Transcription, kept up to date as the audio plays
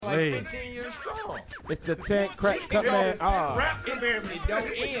Hey. 15 years strong. It's the 10 crack cut man. Rap commandments. They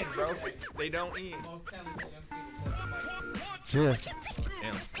don't end, bro. They don't end. Most talented MC was Sure.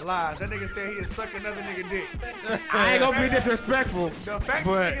 Lies. That nigga said he'd suck another nigga dick. I ain't gonna be disrespectful. The fact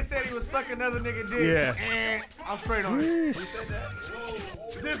that nigga said he would suck another nigga dick. Yeah. I'm straight on it. Who said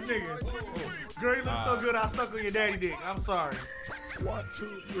that? This nigga. Girl, you look so good, I'll suck on your daddy dick. I'm sorry. 1,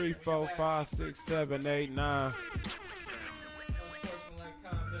 2, 3, 4, 5, 6, 7, 8, 9.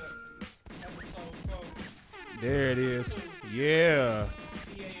 There it is. Yeah.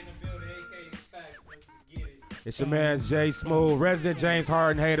 It's your man Jay Smooth, resident James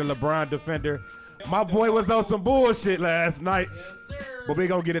Harden hater, LeBron defender. My boy was on some bullshit last night. Yes, sir. But we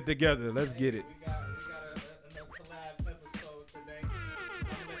gonna get it together. Let's get it. We got another collab episode today. I'm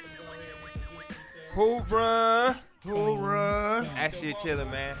gonna let them go ahead and introduce themselves. HoopRun. That shit chillin',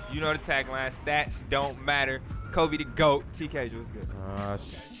 man. You know the tagline. Stats don't matter. Kobe the GOAT. TK, what's good? Oh,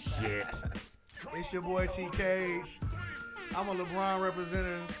 shit. It's your boy T Cage. I'm a LeBron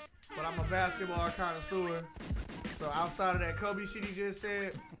representative, but I'm a basketball connoisseur. So outside of that Kobe shit he just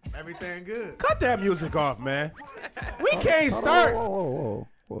said, everything good. Cut that music off, man. We can't start. Whoa.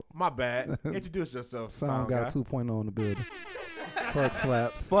 My bad. Introduce yourself, Sound got 2.0 in the building. Fuck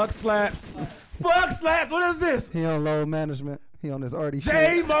slaps. Fuck slaps. Fuck slaps. What is this? He on load management. He on this RD shit.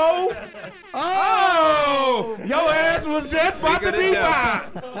 J-Mo. Oh, your ass was just about to be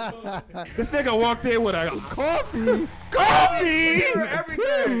fine. This nigga walked in with a Coffee.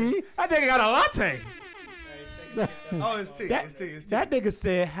 Everything. That nigga got a latte. Oh, it's T. It's T. That nigga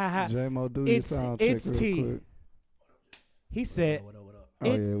said, haha. J-Mo, do your sound check It's real T. quick. He said, What up?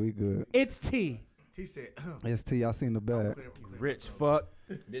 Oh, yeah, we good. it's T. He said, It's T. I seen the bag. Rich fuck.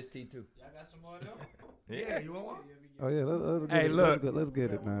 This T2. Y'all got some more though? yeah, you want one? Oh, yeah, let's get Hey, it. look. Let's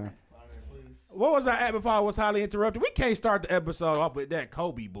get it, man. What was that at before I was highly interrupted? We can't start the episode off with that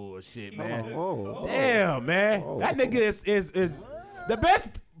Kobe bullshit, man. Oh. Damn, man. Oh. That nigga is the best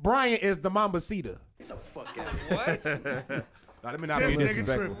Bryant is the Mambacita. What? Let me not This be nigga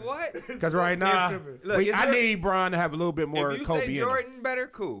disrespectful. tripping. What? Because right now, Look, I need Brian to have a little bit more If you Kobe say in him. Jordan better,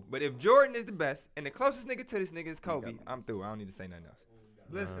 cool. But if Jordan is the best and the closest nigga to this nigga is Kobe, I'm through. I don't need to say nothing else.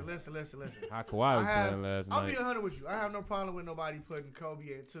 Listen. How Kawhi was playing last I'll night. be 100 with you. I have no problem with nobody putting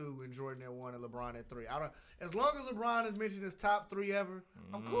Kobe at 2 and Jordan at 1 and LeBron at 3. As long as LeBron is mentioned as top 3 ever,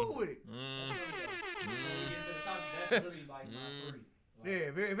 I'm cool with it. That's really like my three. Yeah,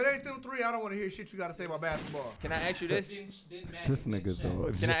 if it ain't them 3, I don't want to hear shit you got to say about basketball. Can I ask you this? This nigga,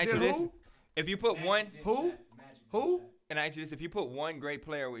 though. Can I ask you Then this? who? If you put one, Who? and I ask you this, if you put one great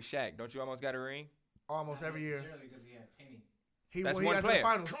player with Shaq, don't you almost got a ring? Almost every year. Because he had Penny. That's He one got to player. the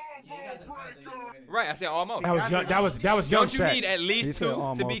finals. Yeah, he got to the finals, so he didn't win it. Right, I said almost. That was young Don't you Shaq. need at He least said 2 to be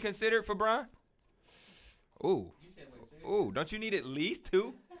almost. considered for Bron? Ooh. You said what? Say it. Ooh, don't you need at least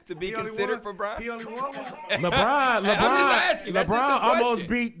 2 to be He only considered won- for Bron? He only won one. LeBron asking. That's just LeBron a almost question.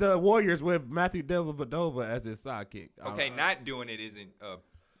 beat the Warriors with Matthew Dellavedova as his sidekick. Okay, not doing it isn't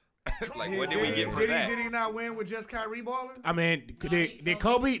like what Did did we get for did that? Did he not win with just Kyrie balling? I mean, did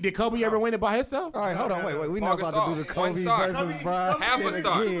Kobe ever win it by himself? All right, hold on. Wait. We not Focus about to do off. the One Kobe star. versus Bron Half a shit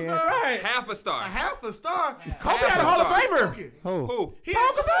star. again. Right. Half a star. A half a star. Kobe Half had a a Hall of star. Famer. Okay. Who? He Paul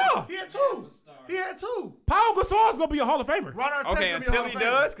had 2. Gasol. He had 2. He had 2. Paul Gasol's gonna be a Hall of Famer. Ron Artest Okay, gonna be a until Hall he of Famer.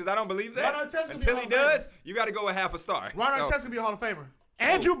 does, because I don't believe that. Ron Artest gonna be Until a he Hall of does, you got to go with half a star. Ron So- Artest gonna be a Hall of Famer.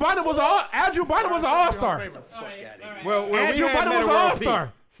 Andrew Bynum was an All-Star. Well, Andrew Bynum was an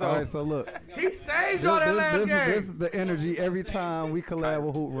All-Star. All right, so look. He saved y'all that last game. This is the energy every time we collab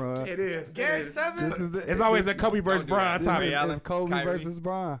with HoopRun. It is. Game 7. This is the, It's always a Kobe versus Don't do Bron that. topic. Ray Allen, It's Kobe Kyrie. versus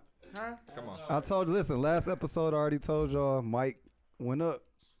Bron. Huh? Come on. I told you, listen, last episode I already told y'all Mike went up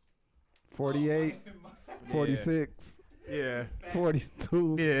 48, 46, Yeah.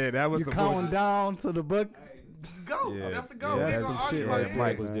 42. Yeah, that was You some counting bullshit. down to the book. Go. Yeah. That's the go. Yeah, We that's ain't gonna some argue shit about right it. there.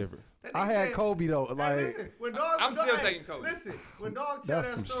 Mike was different. That I nigga had said- Kobe though. Hey, Like, listen, when I'm still taking Kobe. Listen, when Dog tell That's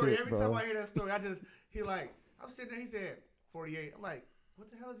that some story, shit, every bro. time I hear that story, he like, I'm sitting there, he said 48. I'm like, what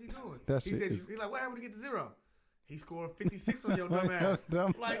the hell is he doing? That He shit said, is- he's like, what happened to get to 0? He scored 56 on your dumb ass.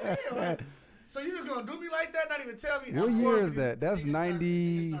 Dumb. Like, damn, man. So you just gonna do me like that? Not even tell me? what I'm year scoring is that? That's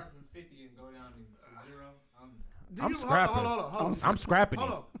 90. Start from 50 and go down to 0. Do I'm you- scrapping. Hold on. I'm scrapping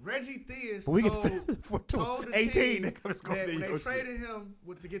Hold you. on. Reggie Theus We get told the 18. team That that gonna be when they your shit. traded him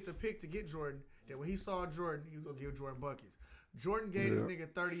to get the pick to get Jordan, that when he saw Jordan, he was going to give Jordan buckets. Jordan gave this nigga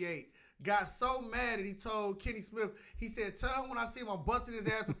 38. Got so mad that he told Kenny Smith, he said, tell him when I see him, I'm busting his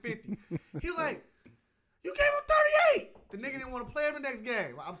ass for 50. He was like, You gave him 38. The nigga didn't want to play him the next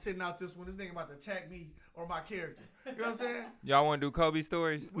game. I'm sitting out this one. This nigga about to attack me or my character. You know what I'm saying? Y'all want to do Kobe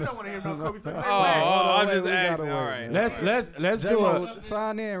stories? We don't want to hear no Kobe stories. I'm wait, just we gotta asking. wait, All right. man. Let's do J-Mo, it.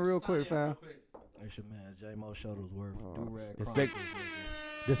 sign in real quick, fam. It's your man, J-Mo Shuttlesworth, Do-Rag The Chronicles, Six-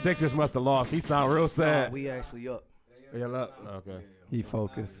 nigga. The Sixers must have lost. He sound real Nah, sad. we actually up. Yeah, look. Okay. He It's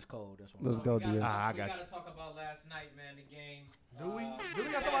focused. cold. That's what Let's I'm go, saying. dear. I We got gotta talk about last night, man. The game. Do we? Do we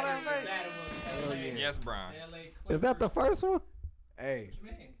gotta talk about last night? Yes, Brian. Is that the first one? Hey.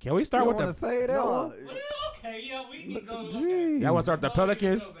 Can we start You with want the? to say that No, one? Okay, yeah, we can go. Jeez. Y'all want to start with the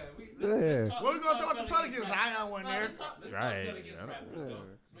Pelicans? Yeah. What we gonna talk about the Pelicans? Zion wasn't there. Right.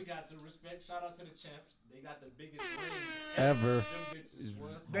 We got to respect. Shout out to the champs. They got the biggest rings Ever. Them bitches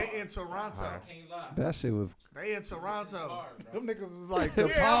was They in hard. Toronto. Can't lie. That shit was. They in Toronto. Hard, bro. Them niggas was like the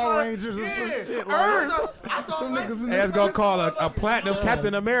Yeah, Power I Rangers or some yeah. shit. I Like, thought them like, niggas in That's gonna call a platinum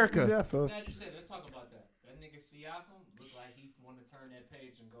Captain America. yeah, so Glad you said. Let's talk about that. That nigga Siakam looked like he want to turn that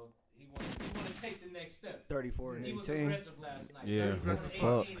page and go. He want to take the next step. 34 and He was 18. aggressive last night. Yeah. He was That's 18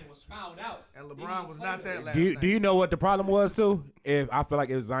 fuck. and was fouled out. and Didn't LeBron even was play not with that him. last Do night. you know what the problem was too? If I feel like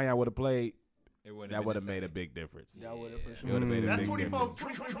if Zion would have played, It would've that been would have the made a same. big difference. That would have for It sure. would have made a That's big 24,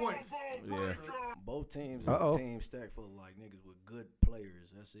 difference. 23 points. Yeah. Both teams Uh-oh. is a team stacked full of like niggas with good players.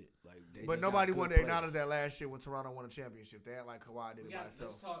 That's it. Like, they But just got nobody good wanted to players. acknowledge that last year when Toronto won a championship. They act like Kawhi did We it by got, let's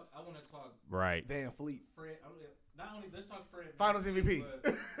himself. talk. I want to talk Right. Van Fleet. Fred. Not only let's talk Fred. Finals MVP. but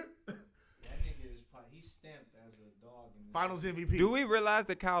that nigga is probably he's stamped as a dog. In this Finals MVP. Do we realize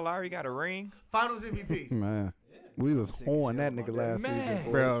that Kyle Lowry got a ring? Finals MVP. man, Yeah. we was Sick hoeing as that hell nigga about last that. season, Man.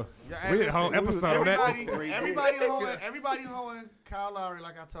 boy. Bro, Yeah, we did a whole listen, episode on that. Everybody hoeing Kyle Lowry,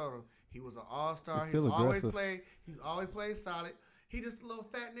 like I told him. He was an all-star. He's He's still always aggressive. played. He's always played solid. He just a little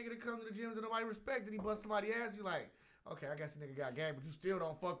fat nigga that comes to the gym that nobody respect, and he bust somebody ass. You like, okay, I guess the nigga got game, but you still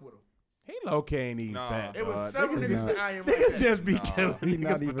don't fuck with him. He low key ain't even No. fat. It was dog. several Niggas niggas just- that I am like Niggas that. just be No. killing He niggas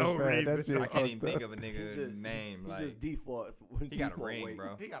not for even no fat. That reason. shit I can't even fucked think up. of a nigga name. He Like just default. he got a default ring, weight.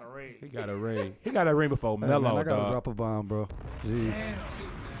 bro. He got a ring. He got a ring. He got a ring before Hey, man, Melo, I gotta dog. drop a bomb, bro. Jeez. Damn.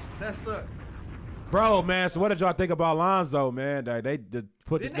 That sucked. Bro, man, so what did y'all think about Lonzo, man? They just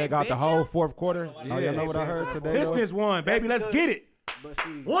put this Didn't they nigga out the bench whole him? fourth quarter. Oh, y'all know what I heard today? though? Pistons won, baby. Let's get it. But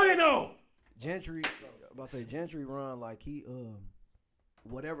see, 1-0. Gentry, Gentry run like he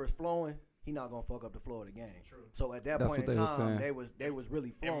whatever's flowing, he not gonna fuck up the flow of the game. True. So at that That's point what in they was time, saying. they was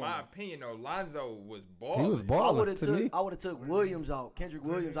really flowing. In my opinion, though, Lonzo was balling. He was I balling would have to me. took Williams out, Kendrick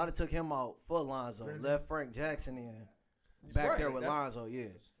Williams. I'd have took him out for Lonzo, left Frank Jackson in, back right, there with that's- Lonzo. Yeah,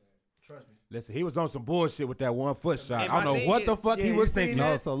 Trust me. Listen, he was on some bullshit with that 1 foot shot. And I don't my know thing what the is- fuck yeah, he you was seen thinking.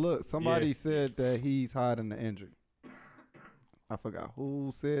 that? No, so look, somebody Yeah. said that he's hiding the injury. I forgot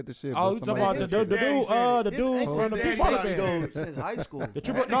who said the shit. Oh, but you talking somebody about the said- dude, the daddy dude, said the it. dude ankle from the been Big Baller shaky Brand. though since high school. The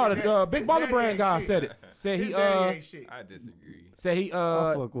triple, no, the Big Baller Brand guy said it. Said His he daddy ain't shit. I disagree. said he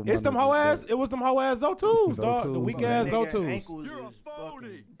fuck with my it's them niggas, hoe ass. bro. It was them hoe ass Zo2s, dog. The Zo2s, weak man. ass That nigga Zo2s. ankles is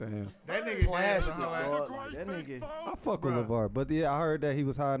fucking Damn. That nigga plastic, dancing her dog. ass. Like, that nigga. I fuck with Bruh. LeVar, but yeah, I heard that he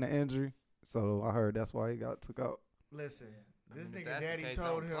was hiding the injury, so I heard that's why he got took out. Listen, this I mean, if nigga that's the daddy case,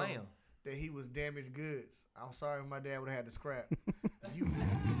 told don't play him that he was damaged goods. I'm sorry if my dad would have had to scrap.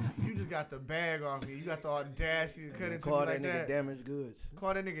 you just got the bag off me. You got the audacity to cut into me Call that like nigga that. damaged goods.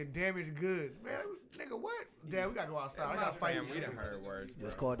 Call that nigga damaged goods. Man, nigga, what? Dad, we gotta go outside. I gotta fight Man, this we done nigga. heard words.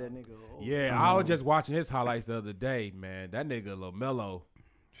 Just bro. called that nigga. Yeah, I was just watching his highlights the other day, man. That nigga LaMelo,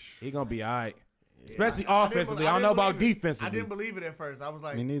 he gonna be all right. Especially offensively. I don't know about believe it. I defensively. didn't believe it at first. I was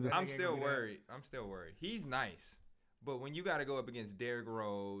like, Me neither. that I'm nigga ain't still gonna be that. worried. I'm still worried. He's nice, but when you got to go up against Derrick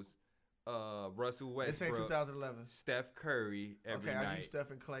Rose, Russell This ain't Westbrook, 2011. Steph Curry every Okay, I night, use Steph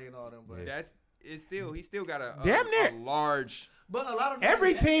and Clay and all them, but it's still got a Damn near. large. but a lot of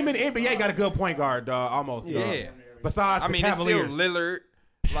Every team in the NBA got a good point guard, dog. Almost. dog. Yeah. Besides I the mean, it's Cavaliers. still Lillard.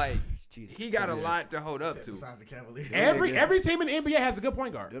 Like Jesus he got a Christ. lot to hold up to. besides the Cavaliers. Every team in the NBA has a good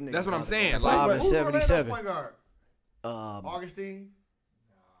point guard. Them niggas That's what I'm about saying. to go Like, 5 but and Who's Orlando 77. point guard? Um, Augustine.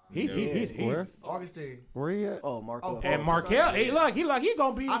 He's Where? Augustine. Where he at? oh, Marco. Oh, and Fultz. Markel, he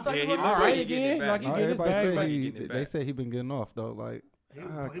gonna be I thought Yeah, he he was looks all like right he getting it again. back. Like he Oh, get his everybody bag say back. getting it they back. say he been getting off though. Like He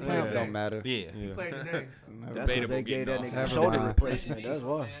ah, played Cam today. don't matter. Yeah. He played today. so. Never That's because Debatable they gave that getting nigga a off. shoulder Never mind. replacement. That's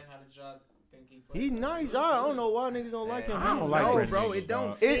why. Man, how did y'all think he played? He nice. I don't know why niggas don't like him. I don't like No, Brandon bro, Ingram, it don't.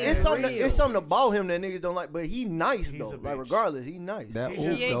 dog. It's seem something. real. It's something about him that niggas don't like. But he nice He's though. a Like bitch. regardless, he nice. That He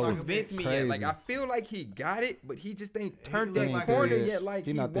oop He ain't though is convinced me crazy. yet. Like I feel like he got it, but he just ain't turned look that like corner he is. yet. Like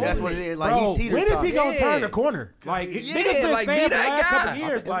He he not there. That's wanted what it it. is. Like Bro, he teeter when is he gonna Yeah. turn the corner? Like Yeah, niggas been like, saying be for the that last guy. couple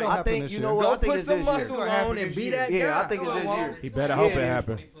years, It's like gonna I happen think this you year. know what. Go I think put it's some this year. muscle It's gonna on and happen be this that year. guy. Yeah, I think it's this year. he better hope it Yeah.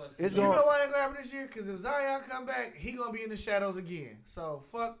 happen. It's You going. know why it ain't gonna happen this year? Because if Zion come back, he gonna be in the shadows again. So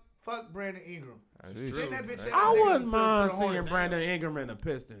fuck Fuck Brandon Ingram. That's Send true. that bitch That's- ass I nigga wouldn't to mind the seeing Hornets. Brandon Ingram in the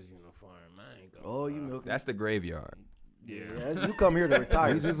Pistons uniform. I ain't gonna Oh, you lie. milking. That's the graveyard. Yeah, you come here to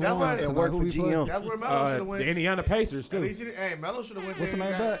retire. We just That won was- and work tonight. for Who we GM. That's where Melo should have The went. Indiana Pacers At too. least Melo should have went What's the there.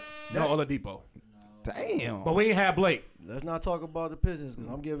 name and back? No Oladipo. Damn. But we ain't have Blake. Let's not talk about the Pistons because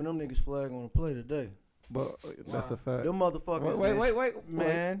I'm giving them niggas flag on the play today. But that's a fact. Them motherfuckers. Wait,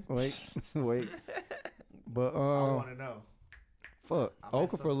 man. wait. But I want to know. fuck, I mean,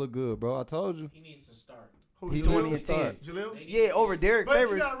 Okafor look good, bro. I told you. He needs to start. Who's He Jaleel? 20 and 10. Jaleel? Yeah, over Derek But you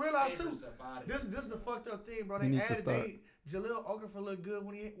Favors. gotta realize too, Favors up out of this is the fucked up thing, bro. He They needs to added start. Jaleel Okafor looked good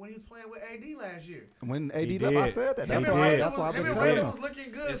when he was playing with AD last year. When He AD left, I did. said that. He That's did. why. Him That's why I've him been and telling Raven him. was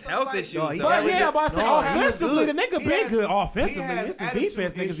looking good. It's so health like, issues. No, he though. But got yeah, but I say No, he was offensively, the good. nigga He been has- good he offensively. has It's his attitude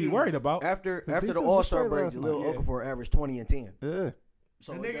defense niggas be issues. worried about. After defense the was All-Star straight break, last night, Jaleel yeah. Okafor averaged 20 and 10. Yeah.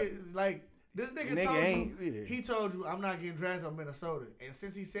 So the it got- nigga, like, this nigga, Nigga told ain't- you, yeah. he told you, I'm not getting drafted on Minnesota. And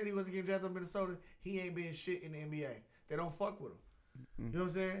since he said he wasn't getting drafted on Minnesota, he ain't been shit in the NBA. They don't fuck with him. You know what I'm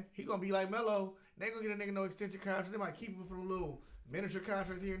saying? He gonna be like Melo. They ain't gonna get a nigga no extension contract. They might keep him for the little miniature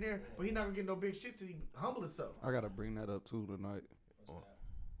contracts here and there, but he not gonna get no big shit till he humble himself. I gotta bring that up too tonight.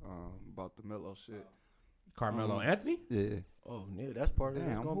 About the Melo shit. Carmelo Anthony? Yeah. Oh, nigga, that's part of it.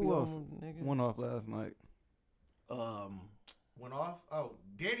 It's Damn, gonna who be else on, nigga. went off last night? Went off? Oh,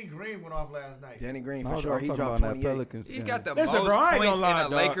 Danny Green went off last night. Danny Green No, for sure. I'm He talking dropped about that 28. Pelicans He game. got the Listen, most bro, I ain't points gonna lie, in a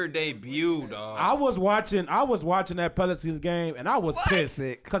dog. Laker debut, dog. I was watching that Pelicans game and I was pissed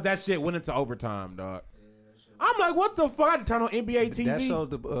Sick. because that shit went into overtime, dog. I'm like, what the fuck? I had to turn on NBA TV. That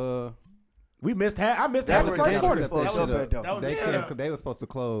showed the We missed half. I missed That's half the where first Gentry quarter. fucked That was- shit up, though. that was they a setup. came. They were supposed to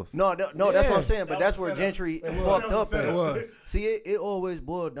close. No, that's what I'm Yeah. saying. But That that's was where set up. Gentry It was. fucked That was up set at. up. was. See, it always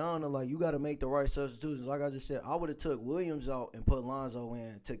boiled down to like you got to make the right substitutions. Like I just said, I would have took Williams out and put Lonzo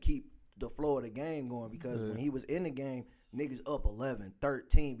in to keep the flow of the game going because when he was in the game, niggas up 11,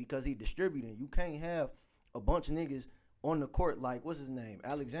 13 because he distributing. You can't have a bunch of niggas on the court like what's his name,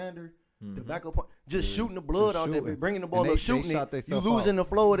 Alexander. The backup point, just shooting the blood out there, shooting. bringing the ball And up, they shooting shot it. You theyself losing the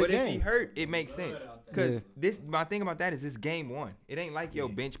flow of the But if he game. hurt, it makes sense. Because Yeah. this, my thing about that is this game one. It ain't like your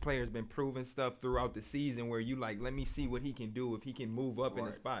bench player's been proving stuff throughout the season where you like, let me see what he can do if he can move up in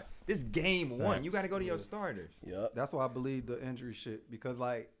the spot. This game one, you got to go to your starters. Yep. That's why I believe the injury shit because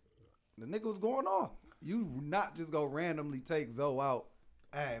like the nigga was going off. You not just go randomly take Zoe out,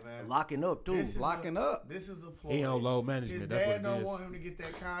 Hey, man. Locking up too. This is locking a- up. This is a ploy. He on low management. His That's what dad it don't is. want him to get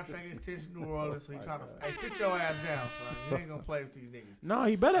that contract extension in New Orleans, so he trying to. Hey, sit your ass down, son. You ain't gonna play with these niggas. No,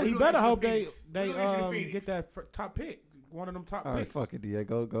 he better We gonna get hope you the they Phoenix. We gonna get you the Phoenix. get that top pick, one of them top All right, picks. fuck it,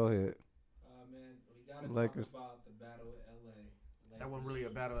 Diego. Go ahead. Man, we gotta Lakers. talk about the battle with LA. That wasn't really a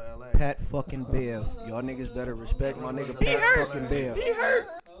battle of LA. Pat fucking Bev. Y'all niggas better respect my nigga Pat fucking Bev.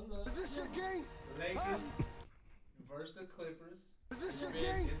 Hold up. Is this your game? Lakers versus the Clippers. Is this your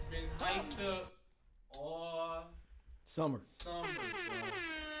game? It's been hyped up all Summer. summer, bro.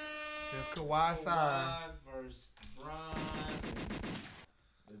 Since Kawhi signed. Kawhi versus Bron.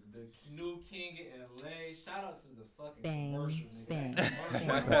 The new king in LA. Shout out to the fucking Bang, commercial, nigga. bang, That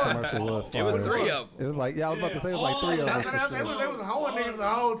commercial. That commercial was It was fire. 3 of It them. was like I was about to say it was like 3 of That's- them. that's- for they sure. was hoeing niggas the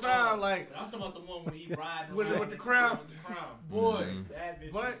whole time, like, I'm talking about the one when he riding With around the crown. With the crown. boy. That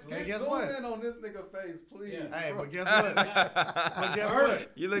bitch But was hey, lit. guess Zoom what? in on this nigga face, please. Yeah. Hey, but guess what? But guess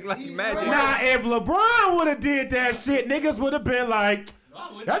what? You look like He's Magic. Nah, if LeBron would have did that shit, niggas would have been like, No, I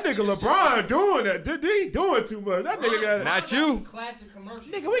wouldn't that do nigga shit. LeBron doing that. He doing too much. That nigga got. Not you. Classic commercial.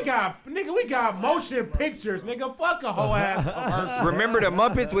 Nigga, we got motion pictures. Nigga, fuck a whole ass commercial. Remember the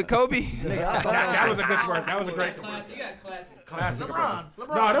Muppets with Kobe? That was a good commercial. That was a great commercial. Classic. You got classic. Classic LeBron.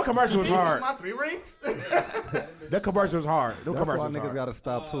 commercial. No, them commercial was hard. My 3 rings. That commercial was hard. Them That's why commercials niggas hard. got to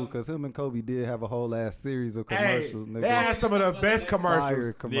stop too, because him and Kobe did have a whole ass series of Hey, commercials. they nigga. had some of the best Fire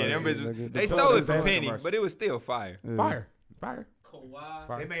commercials. commercials. Yeah, them bitches. nigga. They The stole it best from Penny, commercials. but it was still fire. Yeah. Fire. Fire. Kawhi.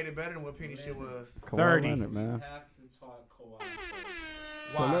 Fire. They made it better than what Penny shit was. Kawhi 30. Leonard, We man. have to talk Kawhi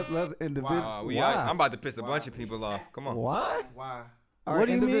first. So Why? let's individual. I'm about to piss a bunch of people off. Come on. Why? Why? All What right,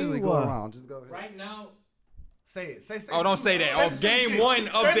 do you mean, individually go why? around. Just go ahead. Right now, Say it. Say Oh, don't say that. Say Off some game shit. one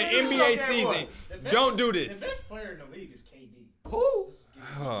of Say the some shit NBA on game season. one. the best- Don't do The this. best player in the league is KD. Who? Let's get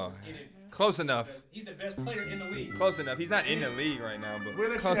it- Oh, let's get it. close enough. He's the best player in the league. Close enough. He's not in the league right now, but We'll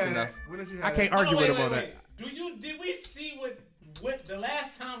let you close have enough. that. We'll let you have I can't that. argue Oh, with wait, him on wait, that. wait. Did we see what the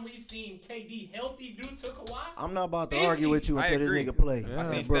last time we seen KD healthy do to Kawhi? I'm not about to 50. argue with you I until this agree. nigga play. Yeah. I in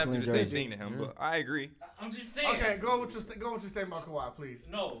seen Steph Brooklyn do the same jersey. thing to him, but I agree. I'm just saying. Okay, go with your statement about Kawhi, please.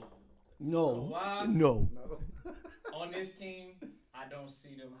 No. No. Kawhi No. on this team, I don't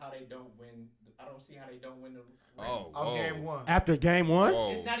see them how they don't win. I don't see how they don't win the ring. Oh, On game one. After game one?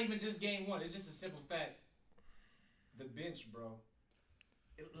 Whoa. It's not even just game one. It's just a simple fact. The bench, bro.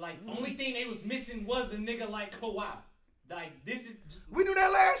 like only thing they was missing was a nigga like Kawhi. Like this is. We knew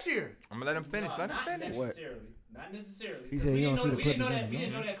that last year. I'm gonna let him finish. Let him finish. Not necessarily. He said he don't see the we Clippers.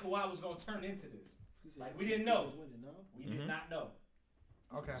 didn't know that Kawhi was gonna turn into this. Like we didn't know. We did not know.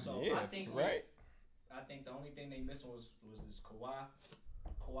 Okay. So Yeah, I think right. I think the only thing they missing was this Kawhi.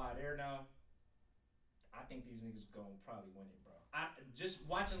 Kawhi there now. I think these niggas gonna probably win it, bro. I just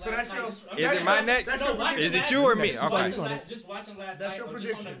watching So last that's night. your- Is it my next? That's your prediction. Is it you or me? Okay. Just watching last That's night. your or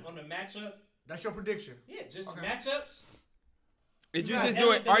prediction. Just on the matchup. That's your prediction. Yeah, just Okay. matchups. Did you Yeah, just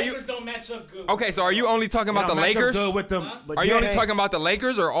do it? The Are you Lakers don't match up good. okay? So are you only talking about the Match up Lakers? Good with them. Huh? But Are you only can't- talking about the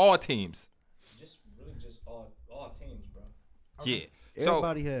Lakers or all teams? Just really just all teams, bro. Yeah. So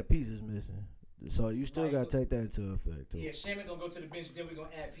Everybody had pieces missing. So you still Like, got to take that into effect, too. Yeah, Shaman gonna go to the bench. Then we gonna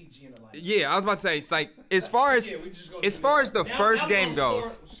add PG in the line. yeah, I was about to say it's like as far as Yeah, we just gonna as do far that. as the Now- first now we game gonna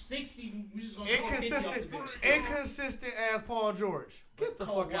goes. score 60. We just gonna score 50 off the bench. Inconsistent as Paul George. Get the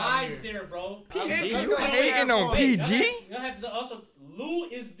fuck out of Kawhi's here. there, bro. PG, you Inconsistent hating as on Paul. PG? Y'all have to also. Lou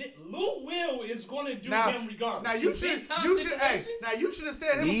Will is gonna do Now, him regardless. now you In should big time hey, situations, now you should have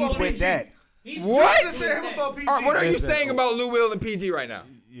said him Lead before with PG. that. he's What? You should have said him before PG. All right, what are you Listen. saying about Lou Will and PG right now?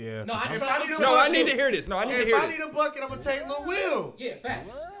 Yeah. No, I If try. I need a No, I bucket- need to hear this. No, I need to If hear I this. need a bucket, I'm gonna take Lil Will. Yeah,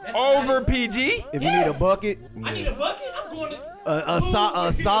 facts. That's Over what PG? If you need a bucket, I need a bucket. I'm going to.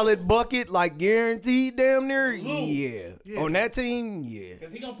 a solid bucket, like guaranteed damn near, Lou. yeah. On that team, yeah.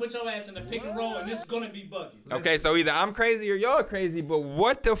 Because he gonna put your ass in the pick and roll, and this is gonna be buckets. Okay, so either I'm crazy or y'all crazy, but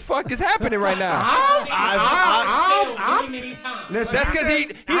what the fuck is happening right now? Listen, That's because he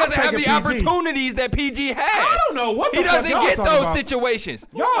doesn't have the taking PG. opportunities that PG has. I don't know what the He fuck doesn't y'all get talking those about. situations.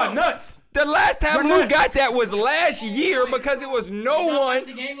 Y'all are nuts. The last time You're Lou nuts. got that was last year because it was no Y'all one watched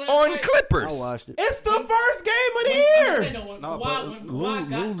the game last on night? Clippers. I watched it. It's the first game of the I'm year. saying, though, when No, Kawhi, but when Kawhi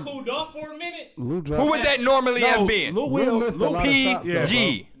Lou- got cooled off for a minute, Lou dropped. Who would that normally have been? Lou Lou Will missed a lot of shots, though,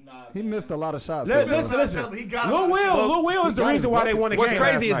 PG. nah, He missed a lot of shots. Listen, though, bro. listen. He got Lou him. Will is the reason why they won the What's game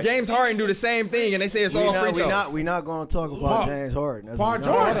crazy is last night. James Harden do the same thing, and they say it's all free throws. We not gonna talk about Paul- James Harden. That's Paul what we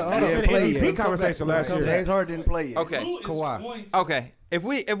George not- had He didn't an play MVP yet. conversation last year. James Harden didn't play yet. Okay. Lou is Kawhi. going to- Okay, if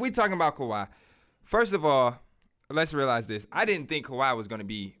we talking about Kawhi, first of all, let's realize this. I didn't think Kawhi was going to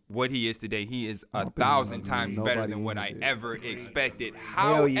be what he is today. He is 1,000 times better than what I ever expected.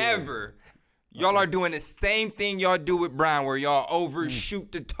 Hell yeah. However, y'all are doing the same thing y'all do with Brown, where y'all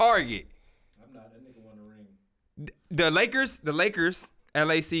overshoot the target. I'm not. That nigga won the ring. The Lakers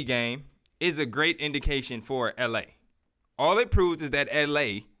LAC game is a great indication for LA. All it proves is that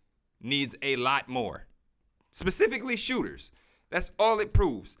LA needs a lot more, specifically shooters. That's all it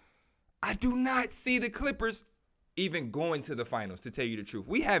proves. I do not see the Clippers even going to the finals, to tell you the truth.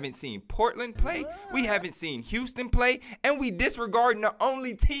 We haven't seen Portland play. We haven't seen Houston play. And we disregarding the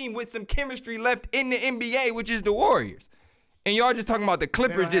only team with some chemistry left in the NBA, which is the Warriors. And y'all just talking about the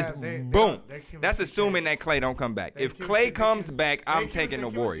Clippers don't just have- they- boom. their chemistry That's assuming that Clay don't come back. If Clay comes back, I'm taking the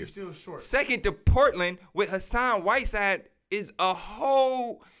Warriors. Still short. Second to Portland with Hassan Whiteside is a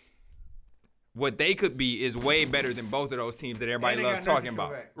whole. What they could be is way better than both of those teams that everybody And they loves got talking Nurkic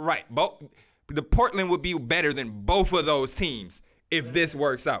about. back. Right. The Portland would be better than both of those teams if this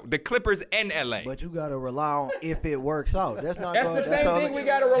works out. The Clippers and LA. But you gotta rely on if it works out. That's not. That's gonna, the that's same all- thing we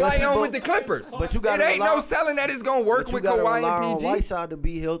gotta rely see, on but- with the Clippers. But you gotta it ain't rely no on- selling that it's gonna work But you with gotta Kawhi rely on and PG. Whiteside to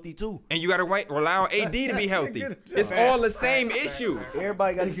be healthy too. And you gotta rely on AD to be healthy. It's all the same issues.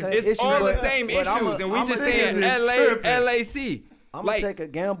 Everybody got the same It's issue. all the but- same but I'ma- issues, and we I'ma just say saying this. LAC. I'm Like, gonna take a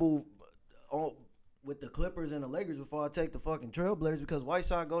gamble on with the Clippers and the Lakers before I take the fucking Trailblazers because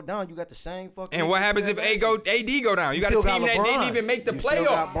Whiteside go down. You got the same fucking. and what happens if AD go down? You got a still got team that didn't LeBron. even make the You still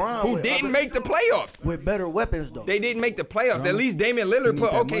got playoffs. Bron Who with didn't other- make the playoffs? with better weapons though? They didn't make the playoffs. At least Damian Lillard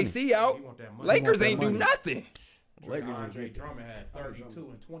put that OKC out. He want that money. Lakers that ain't do money. nothing. Lakers are Andre good. Drummond had 32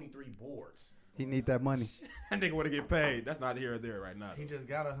 and 23 boards. He need that money. That nigga want to get paid. That's not here or there right now. He just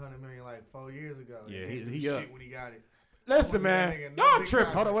got $100 million like 4 years ago. Yeah, He he shit up. when he got it. Listen, That man, nigga, no y'all big tripping.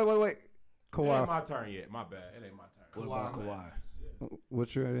 contract. Hold on, wait. It ain't Kawhi, my turn yet. My bad. It ain't my turn. What about Kawhi?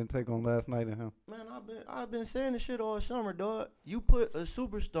 what's your intake on last night and him? Man, I've been saying this shit all summer, dog. You put a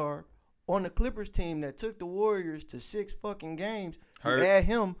superstar on the Clippers team that took the Warriors to 6 fucking games. You Hurt. add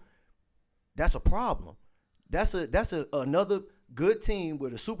him, that's a problem. That's another good team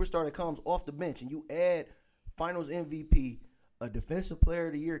with a superstar that comes off the bench, and you add Finals MVP, a Defensive Player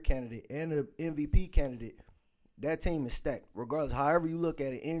of the Year candidate, and an MVP candidate. That team is stacked, regardless, however you look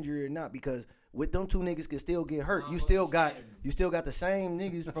at it, injury or not, because with them two niggas can still get hurt. You still got the same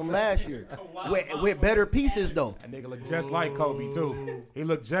niggas from last year with better pieces though. That nigga look just like Kobe too. He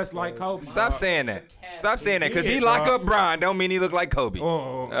looked just like Kobe. Stop saying that. Stop saying that, because he did, lock dog. up Bron don't mean he look like Kobe.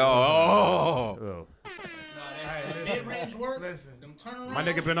 Oh. Oh. Oh. Mid-range range work. Listen. Them turnarounds. My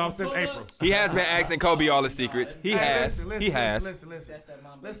nigga been off since pull-ups. April. He has been asking Kobe all the secrets. He has. Listen, He has. Listen. That's that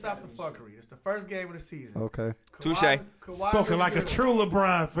Mamba Let's stop the Academy fuckery. It's the first game of the season. Okay. Touche. Kawhi Spoken looked like a good. true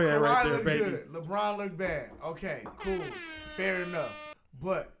LeBron fan Kawhi right there, looked baby. good. LeBron looked bad. Okay, cool. Fair enough.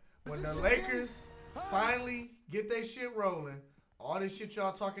 But when the Lakers finally get their shit rolling, all this shit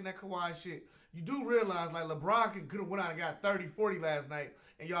y'all talking that Kawhi shit, you do realize like LeBron could have went out and got 30, 40 last night,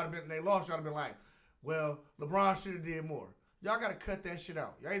 and y'all have been they lost. Y'all have been like, well, LeBron should have did more. Y'all gotta cut that shit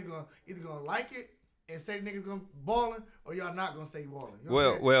out. Y'all either gonna like it and say niggas gonna balling, or y'all not gonna say balling. You know what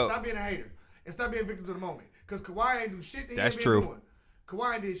I'm saying? Well. Stop being a hater and stop being victims of the moment. Cause Kawhi ain't do shit that he That's ain't true. been doing.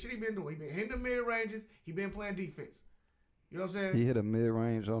 Kawhi ain't did shit he been doing. He been hitting the mid ranges. He been playing defense. You know what I'm saying? He hit a mid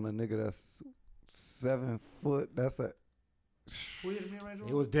range on a nigga that's 7 foot. That's a Who hit the mid range?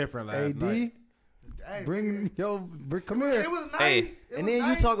 It was different last AD. night. Hey, Come here. It was nice. Hey. It And was then nice.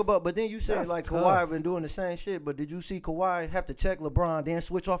 you talk about, but then you say That's like tough. Kawhi been doing the same shit. But did you see Kawhi have to check LeBron, then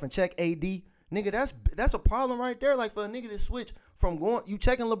switch off and check AD? Nigga, that's a problem right there. Like for a nigga to switch from you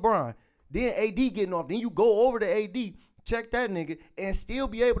checking LeBron, then AD getting off, then you go over to AD, check that nigga, and still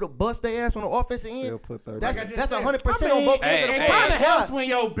be able to bust their ass on the offensive end. Still put 30. That's Like I just that's said. 100% on both ends of the Hey, It floor. kind of That's helps why. when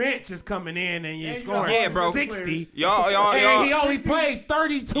your bench is coming in and you're And you scoring got Yeah, bro. 60. Y'all And he only played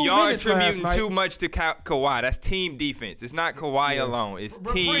 32 Y'all minutes last attributing night. too much to Kawhi. That's team defense. It's not Kawhi alone. It's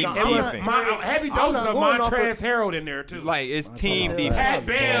But team Freak, It was defense. heavy I'm doses not of going off Montrezl Harrell in there, too. Like it's team saying. defense. Pat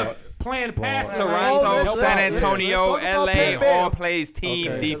Bev Balls. playing pass. Balls. Toronto, Let's San talk- Antonio, let's talk about LA Pat Bev. all plays team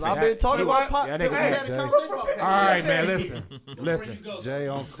Okay. 'Cause defense. I've been talking Hey, about Pop. yeah, we nigga, had a Jay. conversation about Pat All Bev. right, man, listen. Before Listen. you go, Jay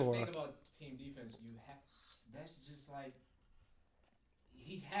on the Kawhi. thing about team defense, that's just like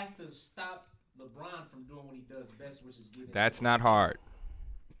he has to stop LeBron from doing what he does best, which is getting. That's not hard.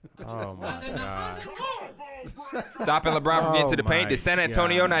 Oh, Why my is that God. hard? Stopping LeBron from getting to the Oh paint. my Did San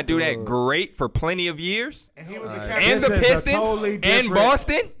Antonio God. not do that great for plenty of years? And he was the Alright. captain. And the This is a Pistons totally and different-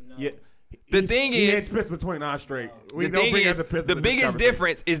 Boston? Yeah. The thing he is- ain't split between us straight. We The don't thing bring is, up Pistons the in this biggest conversation.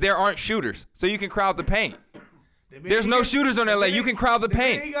 difference is there aren't shooters, so you can crowd the paint. The minute There's he no gets- shooters on the LA. minute- You can crowd the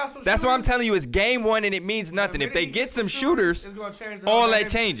minute he paint. got some That's what I'm shooters- telling you. It's game one and it means the nothing. If minute they he get gets some shooters, it's gonna change the whole all that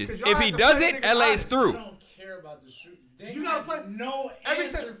dynamic. changes. 'Cause y'all If have he to play doesn't, niggas LA is honest. I through. don't care about the shoot. They You gotta have play no every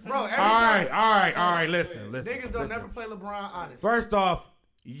answer time, from bro. the- Every All time. right. Listen. Niggas don't listen. never play LeBron honest. First off,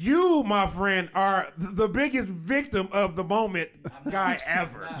 you, my friend, are the biggest victim of the moment guy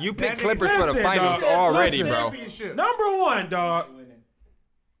ever. You That picked nigga- Clippers for the Listen, finals dog. already, Listen. bro. Championship. Number one, dog. winning.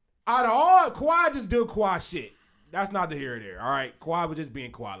 Out of all, Kawhi just do Kawhi shit. That's not the here or there. All right, Kawhi was just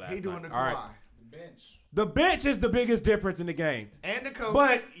being Kawhi last He doing the night. All right. Kawhi. The bench. The bench is the biggest difference in the game. And the coach.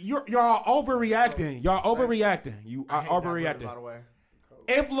 But y'all overreacting. Y'all overreacting. You I are hate that brother, overreacting. by the way.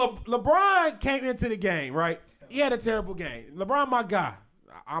 If LeBron came into the game, right, he had a terrible game. LeBron, my guy.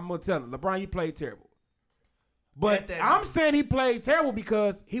 I'm going to tell him, LeBron, you played terrible. But At that I'm nigga. saying he played terrible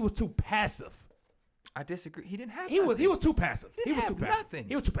because he was too passive. I disagree. He didn't have He was too passive. He didn't was too have passive. nothing.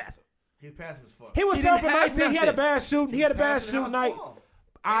 He was too passive. He's passive as fuck. He was He didn't 7 for have 19. He had a nothing. bad shooting. He had a bad Passing shooting out night. the ball.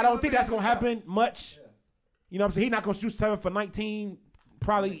 I He don't was think a that's big going to shot. happen much. You know what I'm saying? He's not going to shoot 7 for 19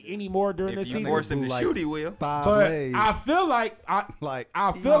 probably anymore during this If you season. force him to Like- shoot, he will. 5 But plays. I feel like like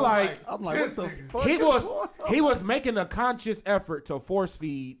I feel like I'm like, what the fuck? he is was going on? he was making a conscious effort to force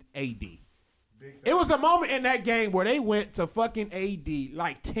feed AD. It was a moment in that game where they went to fucking AD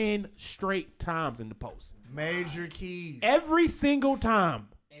like 10 straight times in the post. Major keys. Every single time.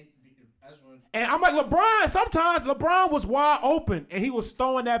 And that's when And I'm like, LeBron, sometimes LeBron was wide open and he was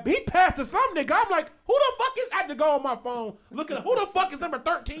throwing that. He passed to some nigga. I'm like, who the fuck is, I had to go on my phone looking at who the fuck is number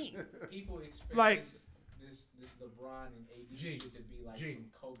 13? people expect Like- this LeBron and AD G. shit to be like G. some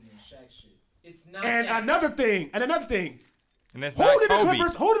Kobe and Shaq shit. It's not. And that. another thing, And it's Who not did the Kobe.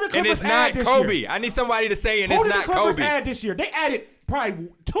 Clippers- who did the And it's Clippers not add this Kobe. year? I need somebody to say, and who it's did the not Clippers Kobe. add this year? They added probably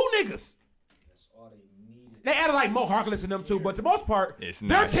 2 niggas. That's all they needed. They added like Mo Harkless and them too, but the most part, It's their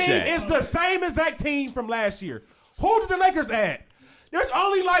not team Shaq. is the same exact team from last year. Who did the Lakers add? There's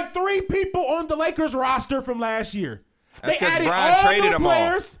only like 3 people on the Lakers roster from last year. That's They 'cause added Brian all traded new them all.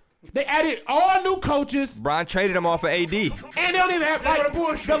 players. They added all new coaches, Bron traded him off for AD. and they don't even have like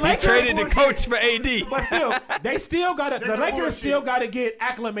the He Lakers. traded the coach for AD. But still, they still got to. The That's Lakers bullshit. still got to get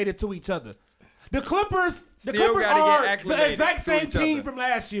acclimated to each other. The Clippers Still gotta get are the acclimated exact to same each team other. from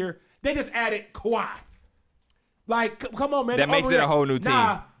last year. They just added Kawhi. Like, come on, man. That makes it a whole new team.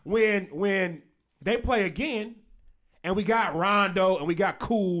 Nah, when they play again, and we got Rondo and we got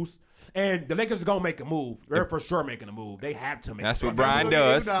Kuz, and the Lakers are gonna make a move. They're for sure making a move. They have to make. That's a what move. Brian Look at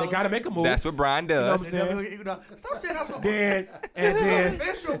does. you now. They got to make a move. That's what Brian You know what does. I'm They never saying? look at you now. Stop saying that's what Then and then.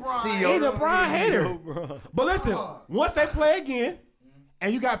 official Brian. He's a Brian hater. But listen, once they play again,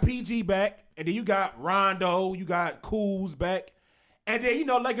 and you got PG back, and then you got Rondo, you got Kuz back, and then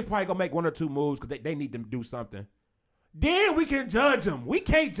Lakers probably gonna make 1 or 2 moves because they need them to do something. Then we can judge them. We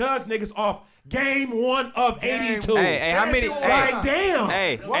can't judge niggas off game 1 of 82. Hey, how many? Like, damn.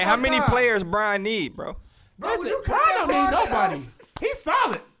 Hey, how many players Brian need, bro? Listen, Brian don't need nobody. He's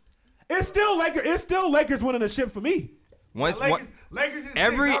solid. It's still Lakers winning the ship for me. Lakers is 6. I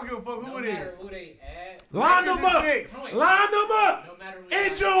don't give a fuck who it is. Who they add. Line them up. No Line them up.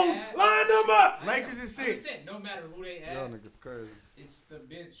 In June, line them up. Lakers is 6. No matter who they Y'all add, niggas crazy. it's the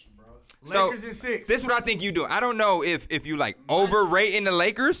bench, bro. Lakers is 6. This is what I think you do. I don't know if you like overrating the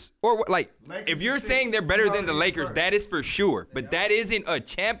Lakers or like if you're saying they're better than the Lakers, that is for sure. But that isn't a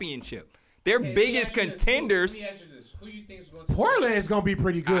championship. Their biggest contenders. Let me ask you this. Who you think is going to Portland is gonna be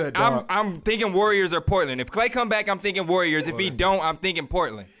pretty good. Dog. I'm thinking Warriors or Portland. If Clay come back, I'm thinking Warriors. If he don't, I'm thinking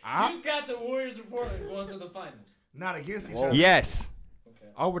Portland. You got the Warriors and Portland going to the finals. Not against each other. Yes.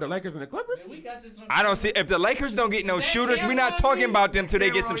 Over the Lakers and the Clippers. Man, we got this on I don't see if the Lakers don't get no shooters. We're not talking about them till they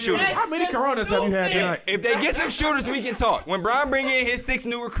get some shooters. How many Coronas have you had tonight? If they get some shooters, we can talk. When Brian bring in his 6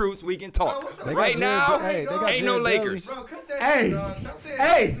 new recruits, we can talk. Right now, ain't no Lakers. Bro, cut that Hey, shit, dog. Stop saying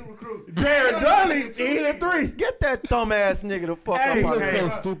hey, new recruits. Jared Dudley, he hit 3. Get that dumb ass nigga the fuck Hey, up out look there.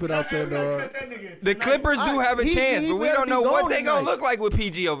 so stupid out there, dog. Cut that nigga The Clippers do have a He- chance, he but we better don't be know what gone they gonna tonight. look like with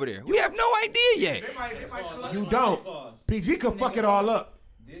PG over there. We have no idea yet. They might cut You don't. PG could fuck it all up.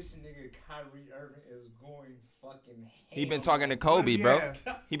 This nigga Kyrie Irving is going fucking. He been talking to Kobe, bro.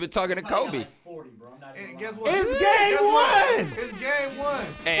 He been talking to Kobe. Like 40, bro. I'm not even And guess lying. what? It's game Guess what? 1. It's game 1.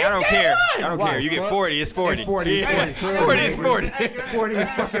 Hey, I don't care. I don't Why? care. You get 40, it's 40. It's 40. Yeah. It's 40 is 40. 40 is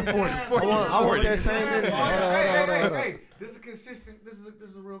fucking 40. I want that same energy. Hey, this is consistent. This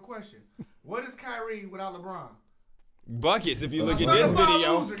is a real question. What is Kyrie without LeBron? Buckets, if you look at this Certified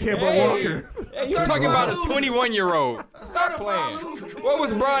video. loser. Kemba Walker. Hey, you talking about a 21-year-old. Certified playing. loser. What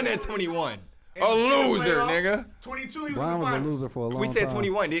was Bron at 21? A loser, nigga. 22, he was Brian in the was a finals. loser for a long We said time.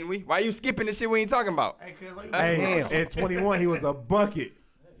 21, didn't we? Why you skipping the shit we ain't talking about? Hey, cuz, like, Hey, at 21, he was a bucket.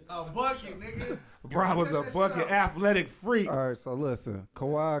 a bucket, nigga. Bro was a bucket athletic freak. All right, so listen,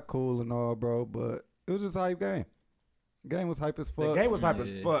 Kawhi cool and all, bro, but it was just a hype game. Game was hype as fuck. The game was hype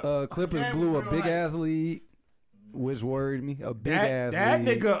as fuck. Clippers game blew a was real big hype. ass lead, which worried me. A big ass That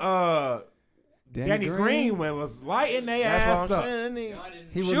lead. nigga, Danny Green was lighting their That's ass what I'm up. saying.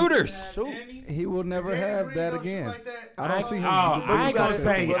 He will, Shooters. he will never have that again. I don't see him. I ain't gonna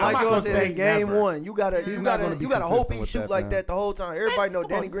say. But I'm like not you gonna said, say in game never. 1, you gotta not gonna be hope he consistent with shoot that, like fam. that the whole time. Everybody know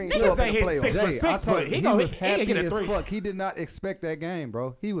Danny Green Niggas show up in ain't the hit playoffs. 6 for Jay, 6, I told but you, he was ain't happy get a as 3. fuck. He did not expect that game,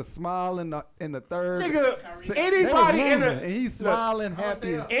 bro. He was smiling in the third. Nigga, They anybody was in losing, the and he's smiling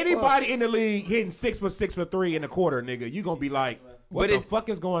happy as fuck. anybody in the league hitting 6 for 6 for 3 in the quarter, nigga, you gonna be like, what the fuck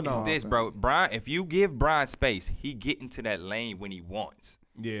is going on? This, bro. Brian, if you give Brian space, he get into that lane when he wants.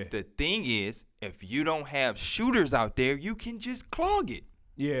 Yeah, The thing is, if you don't have shooters out there, you can just clog it.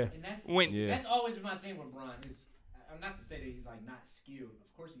 yeah. And that's, When- that's always been my thing with Bron. I'm not to say that he's like not skilled.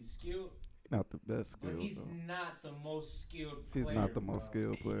 Of course he's skilled, Not the best but skill. he's though. not the most skilled player. He's not the most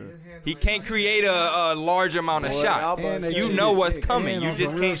bro. skilled player. He can't create a large amount of Boy, shots. I was about to You say, know what's and coming. on You some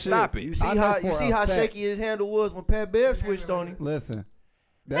just real can't shit. stop You it. see I know how for a fact. shaky his handle was when Pat Bev switched on him. Listen,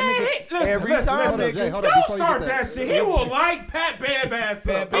 that Man, nigga. listen, Every listen, time, listen. nigga. Hold up, Don't before you start get that shit. He will light Pat Bev ass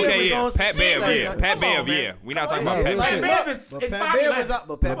up. Bev Okay, was yeah. on Pat some shit Bev, like yeah. that. Pat Come on, Bev, man. yeah. We not talking on, about man. Pat Pat Bev. Bev is But 5'11". Pat Bev was out.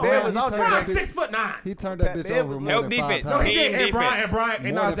 But Pat Come on, Bev man. was He out turned there. Brian that 6'9". He turned that Pat bitch Bev over was more help than defense. 5 No, times. he did. Team And Brian, defense. and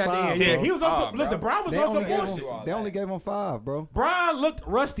More that's than at the end. 5, Yeah, bro. he was on some. Oh, Listen, bro. Brian was They on only some gave bullshit. him. They only gave him 5, bro. Brian looked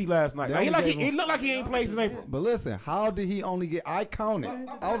rusty last night. They Like, only he gave him- looked like he ain't played since April. But listen, how did he only get? I counted.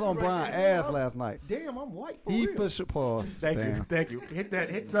 I was on Brian ass last night. Damn, I'm white for He real. for sure. Pause. Thank you, Damn. thank you.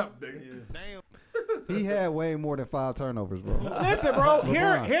 Hits up, nigga. He had way more than 5 turnovers, bro. Listen, bro.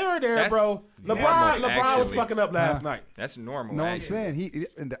 Here or there, That's bro. normal, LeBron was actually. fucking up last night. That's normal. No, I'm actually.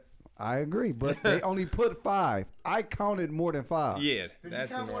 saying I agree, but they only put 5. I counted more than 5. Yeah, Did you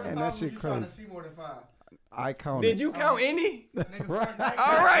that's count more normal. than And 5? that shit You trying to crazy. see more than 5? I counted. Did you count any? Nigga, Right. fuck that.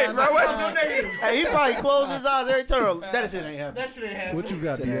 All right, bro. What? Hey, he probably closed his eyes every turn. That shit ain't happening. That shit ain't happening. What you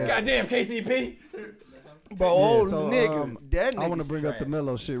got there? Goddamn, KCP. Bro, old so, nigga. That nigga. I want to bring up the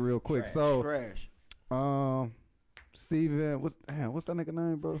Melo shit real quick. So, trash. Steven, what's that nigga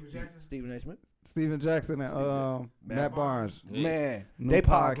name, bro? Stephen A. Smith. Steven Jackson and Matt Barnes. Man, New they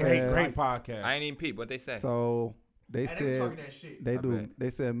podcast. Great podcast. I ain't even peep. What they say? So they Hey, they were said talking that shit. they I do. bet. They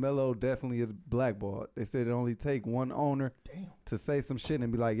said Melo definitely is blackballed. They said it only take one owner to say some shit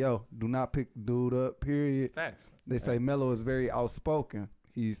and be like, "Yo, do not pick dude up." Period. Facts. They say Melo is very outspoken.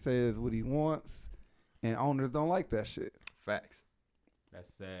 He says what he wants, and owners don't like that shit. Facts.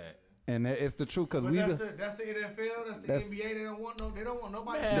 That's sad. And it's the truth because But we. that's the NFL. That's the NBA. They don't want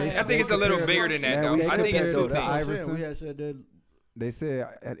nobody. I think it's a little bigger than that, though. we I think it's compared two to teams. Iverson. We had said that. They said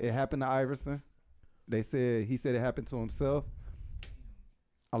it happened to Iverson. They said he said it happened to himself.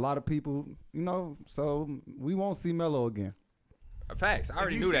 A lot of people, so we won't see Melo again. Facts. I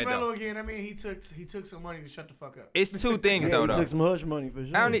already knew that, Melo though. again, I mean, he took some money to shut the fuck up. It's two things, Yeah, though. he took some hush money for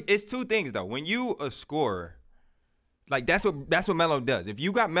sure. It's two things, though. When you a scorer, like that's what Melo does. If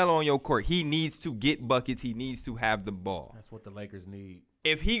you got Melo on your court, he needs to get buckets. He needs to have the ball. That's what the Lakers need.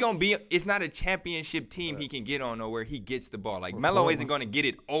 If he gonna be, it's not a championship team he can get on nowhere. He gets the ball. Like Melo isn't gonna get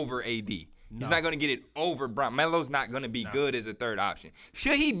it over AD. He's not gonna get it over Brown. Melo's not gonna be good as a third option.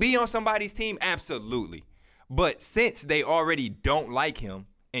 Should he be on somebody's team? Absolutely. But since they already don't like him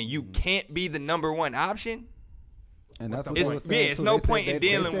and you can't be the number one option, And that's what It's- they were saying, it's too. no They said point in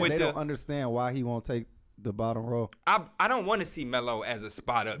dealing with they the- don't understand why he won't take the bottom row. I don't want to see Melo as a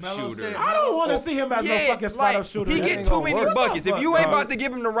spot up Melo shooter. said- I don't want to see him as no fucking spot up shooter. He That get ain't too gonna many work. buckets. If you ain't about to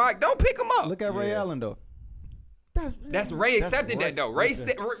give him the rock, don't pick him up. Look at Ray Allen though. That's Ray accepted that though.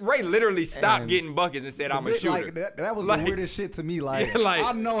 Ray literally stopped And- getting buckets and said, "I'm a shooter." Like, that was Like- the weirdest shit to me. Like, Yeah, like-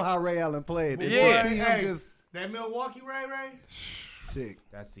 I know how Ray Allen played. And Yeah. to see him Hey, just that Milwaukee Ray. Sick.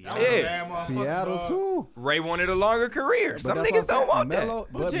 That's That Seattle. was a Yeah. bad motherfucker, Seattle dog. too. Ray wanted a longer career. But Some that's niggas what I'm don't want saying. that. Melo,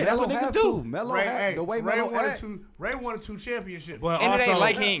 But but yeah, that's Melo what niggas has do. to. Melo Ray, had, the way Ray Melo wanted act, Ray wanted 2 championships. But And it ain't also,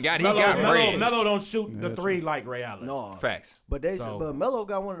 like he ain't got it. He got bread. Melo don't shoot Yeah, the that's three like Ray Allen. No. Facts. But but Melo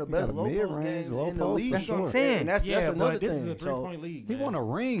got one of the He got best a low post mid-range, games low in the post, league. that's what I'm saying. And that's Yeah, another but this is thing. a 3-point league. he man. won a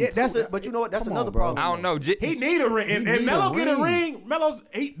ring. Yeah, that's too. it. But you know what? That's Come another on, bro. problem. I don't know. He need a ring. He If need Melo a get a ring. ring,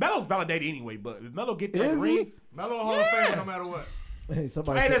 Melo's validated anyway. But if Melo get that Is he? ring, Melo Hall of Fame no matter what. Hey,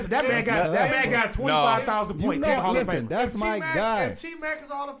 somebody hey, said, listen, that man got 25,000 You points. know, He's a Hall of listen, Famer. that's my guy. If T-Mac is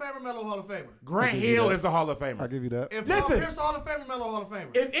a Hall of Famer, Melo Hall of Famer. Grant give you Hill that. is a Hall of I'll Famer. give you that. If Listen. Paul Pierce Hall of Famer, Melo Hall of Famer.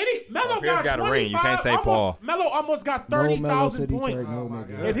 If any Melo Pierce got a ring. You can't say 25, Paul. Melo almost got No Melo to 30,000 Detroit, points. no Oh, my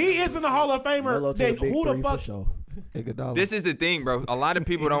nigga. God. If he isn't a Hall of Melo Famer, to the then big who the three fuck? for sure. Iguodala. This is the thing, bro. A lot of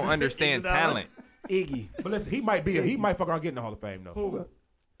people don't understand talent. Iggy. But listen, he might fuck around getting the Hall of Fame though. Who?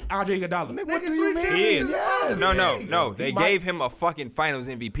 Andre Iguodala. What Nigga, do you 3 mean? He is. championships. No. They He might- gave him a fucking Finals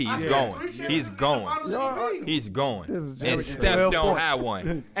MVP. I He's said going. 3 He's championships in the going. finals Y'all MVP. He's going. This is And Jerry Steph 12 don't points. have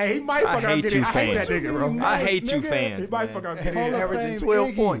one. Hey, he might fuck I around hate getting. you I hate that fans. nigga, bro. I hate you Nigga. He fans. might fuck around getting. Hall of Averaging Fame 12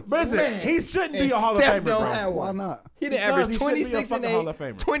 Iggy. points. But listen, he shouldn't be a Hall of Steph Famer, don't bro. have Why one. not? He didn't Because average he shouldn't be a 26 and fucking Hall of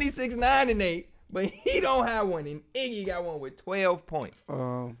 8, Famer. 26, 9 and 8, but he don't have one. And Iggy got one with 12 points.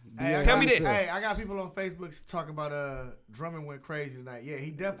 Hey, I Tell got- me this. Hey, I got people on Facebook talking about Drummond went crazy tonight. Yeah,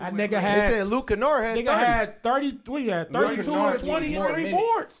 he definitely. That went nigga crazy. They had. said Luke Kennard had 30. Nigga had 30. We had 32 Kennard and 20 and more 3 minutes.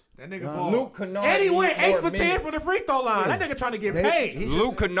 boards. That nigga ball. Luke Kennard. And he needs went 8 more for 10 minutes. from the free throw line. That nigga trying to get They- paid. he should-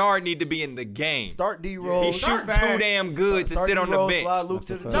 Luke Kennard need to be in the game. Start D He Rose. shoot back. too damn good to Start sit on the D-Rose, slide bench. Luke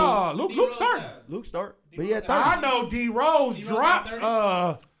to the That's team. No, Luke started. Luke start. But he had 30. I know D Rose D-Rose dropped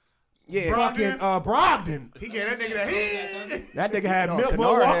got Yeah. fucking Brogdon. He gave that nigga that. That nigga had No, Milwaukee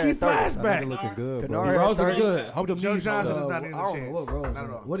Kennard had 30. That nigga flashbacks. looking good, Kennard bro. D had Rose is 30. good. Hope them Joe knees hold Johnson up. is not I in the don't know chance. what Rose. Not at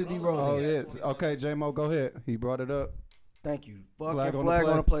all. What did D Rose? Oh, have? yeah. Okay, J-Mo, go ahead. He brought it up. Thank you. Flag Fucking on the flag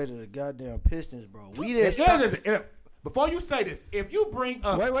play. on the play to the goddamn Pistons, bro. We did. Before you say this, if you bring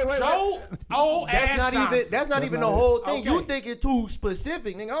up Wait. Joe old That's ass not Johnson, even. That's not even not the it. whole thing. You Okay. think it too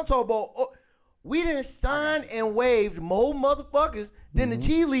specific, nigga. I'm talking about. We didn't sign and waived more motherfuckers than the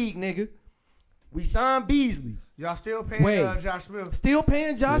G League, nigga. We signed Beasley. Y'all still paying Wait. Josh Smith? Still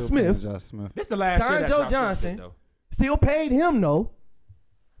paying Josh Still paying Smith. Josh Smith. this the last Signed shit that Joe Josh Smith Johnson. did, though. Still paid him though.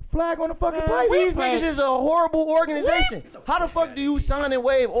 Flag on the fucking Man, play. we These played- niggas is a horrible organization. How the fuck do you sign and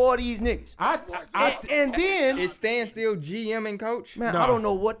waive all these niggas? And then, Is Stan still GM and coach? man, No. I don't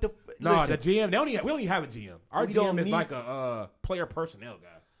know what the. No, Listen, the GM. We don't even have a GM. Our We don't GM is need- like a player personnel guy.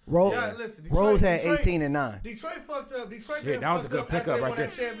 Rose, Yeah, listen, Rose had Detroit- 18 and 9. Detroit fucked up. Detroit Shit, got that was a fucked good up after pickup they right won there.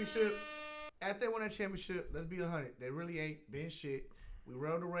 that championship. After they won that championship, let's be 100. They really ain't been shit. We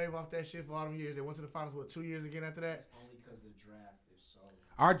rode the wave off that shit for all them years. They went to the finals, 2 years again after that? Only because the draft is so.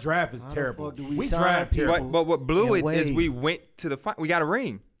 Our draft is How the terrible. fuck do we We sign draft people? terrible. But what blew And it is wave. we went to the we got a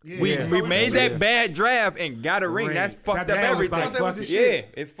ring. Yeah. We Yeah. made Yeah. that bad draft and got a ring. Ring. That's fucked That up man was everything. like, fuck it. Yeah,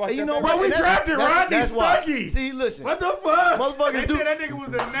 it fucked And you up know everything. what? we And drafted Rodney why. Stuckey. See, listen. What the fuck? Motherfuckers They do. said that nigga was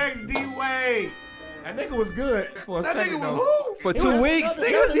the next D Wade. That nigga was good for a That second, nigga was though. who? For It 2 was weeks, another-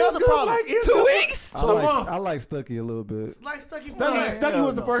 nigga. that's another problem. Like, he was 2 good. weeks? I like Stuckey a little bit. Like Stuckey. Stuckey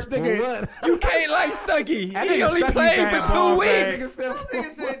was the first nigga. You can't like Stuckey. That He nigga only Stuckey played fan, for 2 ball weeks.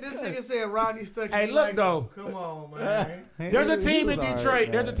 This nigga said Rodney Stuckey. Hey, He look, like, though. Come on, man. There's a team in He was Detroit.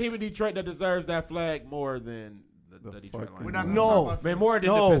 alright, There's a man. team in Detroit that deserves that flag more than the the Detroit fuck Lions. We're not gonna No. talk about Man, more than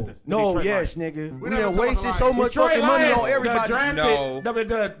the Pistons. The No, Detroit yes, Lions. nigga. We're We not done gonna talk wasted about so Lions. much Detroit fucking money Lions, on everybody.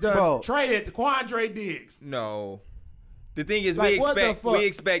 the traded Quandre Diggs. No. The thing is, Like, what the fuck? we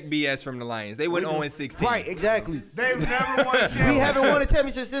expect BS from the Lions. They went 0-16. Right, exactly. They've never won a championship. We haven't won a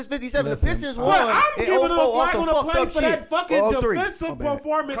championship since 57. Listen. The Pistons Well, won I'm in giving 04 them off flag some on the fucked play up for shit. that fucking 03. defensive My bad.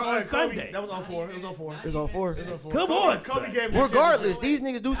 performance on Kobe, Sunday. that was on 4. It was on 4. It's on 4. Come on, Kobe son. gave him the Regardless, championship. these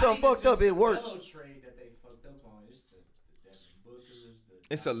niggas do something fucked up. It worked. Melo trade that they fucked up on. It's the Bookers,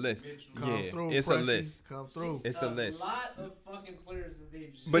 the It's a list. Come Yeah, through, it's a Pressy. list. Come through. It's a list. lot of fucking players that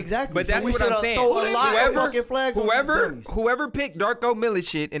they've just But Exactly. But So that's we what I'm shoulda saying. throw a lot of fucking flags on these dummies. Whoever picked Darko Miller's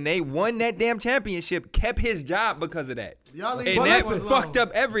shit and they won that damn championship kept his job because of that. Y'all leave And But that listen, fucked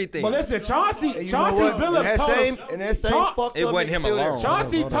up everything. But listen, Chauncey And you know what? Billups told us. In that same Cha- fucked It up wasn't nigga him still there. alone.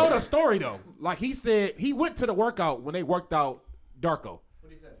 Chauncey Hold on. told a story though. Like he said, he went to the workout when they worked out Darko.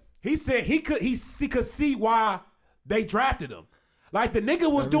 what he said. He said he could see why they drafted him. Like the nigga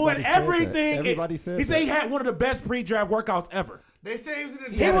was Everybody doing said that. everything. Everybody said he said he that. had one of the best pre-draft workouts ever. They say he was in the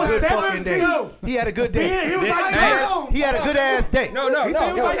He had a was good 7 fucking day. feet. He had a good day. He was like, He had a good ass day. No, He said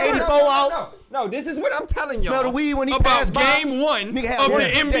he was like, 84 out. No, this is what I'm telling y'all. Smell the weed when he about passed by. game one Nigga had of one the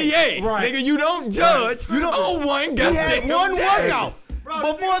good day. NBA. Right. Nigga, you don't judge You don't- on one He goddamn had one day. workout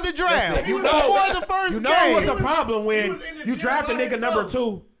before the draft. You know, Before the first you know game. what's a problem he when was in the you gym draft a by nigga number himself.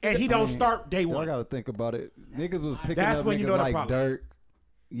 2 and he don't start day Y'all 1. gotta think about it. Niggas was picking That's up when you niggas know the like problem. Dirk.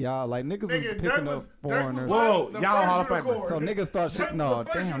 Y'all like niggas was Nigga, picking Dirk up was foreigners. Whoa, the y'all first Hall of Famers. unicorn. So niggas thought shit. Dirk No, was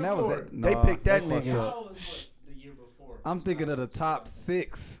the first damn, that was unicorn. it. They Nah, picked that they fucked nigga. up. How was what, the year before? I'm thinking of the top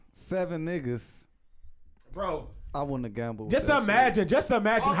 6, 7 niggas. Bro, I wouldn't have gambled. just with that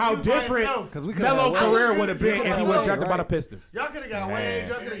imagine Oh, how he was by different himself. 'Cause we could've Melo had Wade. career would have been if he could've was had drafted by the Wade. Pistons. Y'all could have got Wade.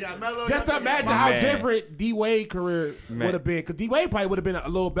 Y'all could have got Melo. Just y'all coulda got imagine how Man. different D Wade career Man. would have been, because D Wade probably would have been a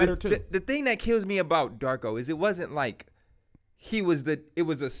little better too. The thing that kills me about Darko is it wasn't like it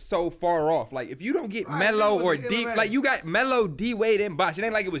was a so far off. Like if you don't get Right, Melo he or was D, MMA. like you got Melo, D Wade, and Bosh. It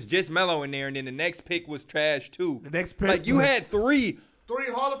ain't like it was just Melo in there, and then the next pick was trash too. The next pick like you was- had 3 3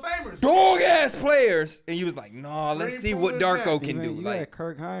 Hall of Famers. dog ass players, and you was like, nah, let's Three see what proven Darko best. can do. You Like had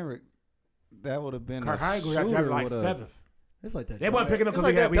Kirk Heinrich. That would have been Kirk a Heinrich got shooter drafted like with us. 7th. It's like that. They wasn't picking up It's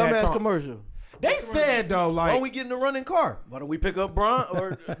because like we that had dumbass Chauncey. commercial. They said though, Why don't we like get in the running car? Why don't we pick up Bron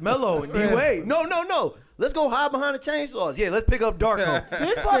or Melo and D Wade? No. Let's go hide behind the chainsaws. Yeah, let's pick up Darko.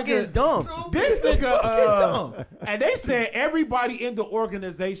 This fucking nigga- dumb. this nigga, dumb. and they said everybody in the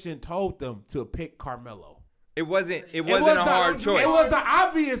organization told them to pick Carmelo. it wasn't a was hard the, choice. It was the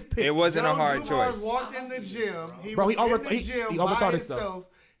obvious pick. It wasn't a Joe hard Dumars choice. walked in the gym. He Bro, was he in overthought- the he gym overthought by himself. himself.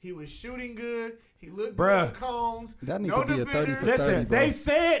 He was shooting good. He looked Bruh. good with combs. That need no to be a 30 defender. for Listen, 30, bro. they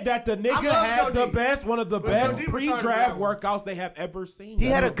said that the nigga love had Joe the D. best, one of the But best Joe D was trying to pre-draft grab him. workouts they have ever seen. He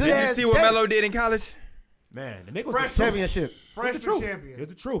had a good Did you ass see what day. Melo did in college? Man, the nigga was Fresh the truth. Championship. It's the Freshman truth. champion. It's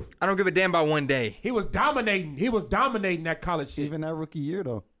the truth. I don't give a damn about one day. He was dominating. He was dominating that college shit. Even that rookie year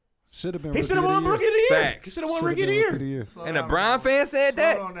though, should have been. He Rookie should have of the won year. Rookie of the Year. Facts. He should have won Should've Rookie of the been Year. Rookie of the year. Slow And a down Brown on fan said Slow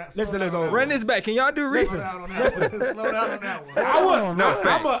that. down on that. Listen, Slow down look, on Run that. this back. Can y'all do Slow research? down on that one. Slow down on that one. I would. No,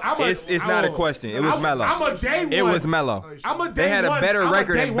 facts. It's not a question. It was Melo. I'm a day one. It was Melo. I'm a day They had a one- better I'm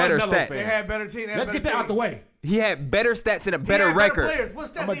record day and one better Melo stats. fan. They had better team. They had Let's get better that out the team. way. He had better stats and a He better had record. players.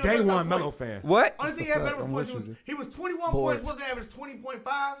 What stats I'm a he day had? one Melo fan. What? Honestly, he had better I'm points. with you. He was 21 Boards. points. Wasn't average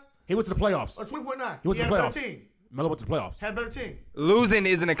 20.5 He went to the playoffs. or 20.9. He went to had the a better playoffs. team. Melo went to the playoffs. Had a better team. Losing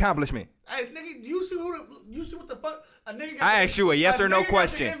is an accomplishment. Hey, nigga, you see what the fuck? A nigga got I the- asked you a yes or no nigga got the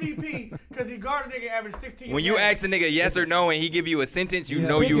question. MVP because he guarded nigga average 16. When you ask a nigga yes or no and he give you a sentence, you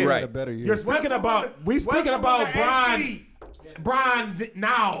know speaking you of right. A better year. You're speaking about. We speaking about Brian. Brian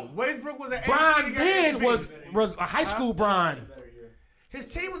now. Westbrook was an Brian MVP. then was a high school Brian. His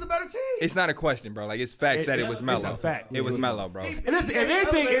team was a better team. It's not a question, bro. Like it's facts that it was It's Melo. a fact. It was Melo, bro. And listen, if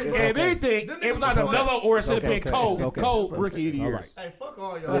anything, it was either Melo or it should have been Cole rookie of the year. Hey, fuck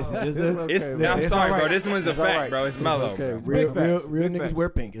all y'all. Listen, just It's this. okay, It's, man. I'm It's sorry, all bro. right. This one's a It's all fact, right. bro. It's Melo. okay. bro. Real facts. real Big niggas facts. wear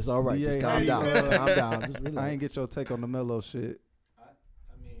pink. It's all right. Just Yeah, calm yeah, down. yeah. Calm down. Just relax. I ain't get your take on the Melo shit.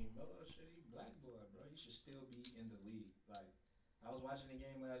 I mean, Melo should he black boy, bro. He should still be in the league. Like, I was watching the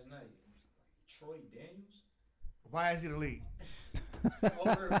game last night. Troy Daniels Why is he the lead?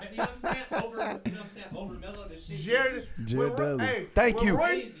 over, you know what I'm saying? Over Melo, the shit. Jared Dudley. Hey, Thank when you.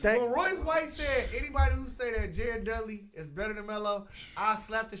 Royce, Thank- when Royce White said anybody who say that Jared Dudley is better than Melo, I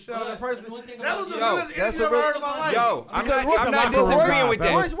slapped the shit out of that person. One thing That about was the Yo, realest that's interview a I've ever real- heard in my life. Yo, I'm Because not, Royce I'm a not locker room disagreeing guy, with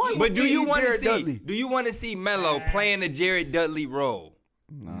bro. Royce that. White But do you feeds want to Jared see? Dudley. Do you want to see Melo playing the Jared Dudley role?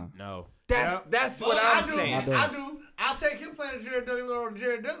 Nah. No. That's what I I'm do. saying. I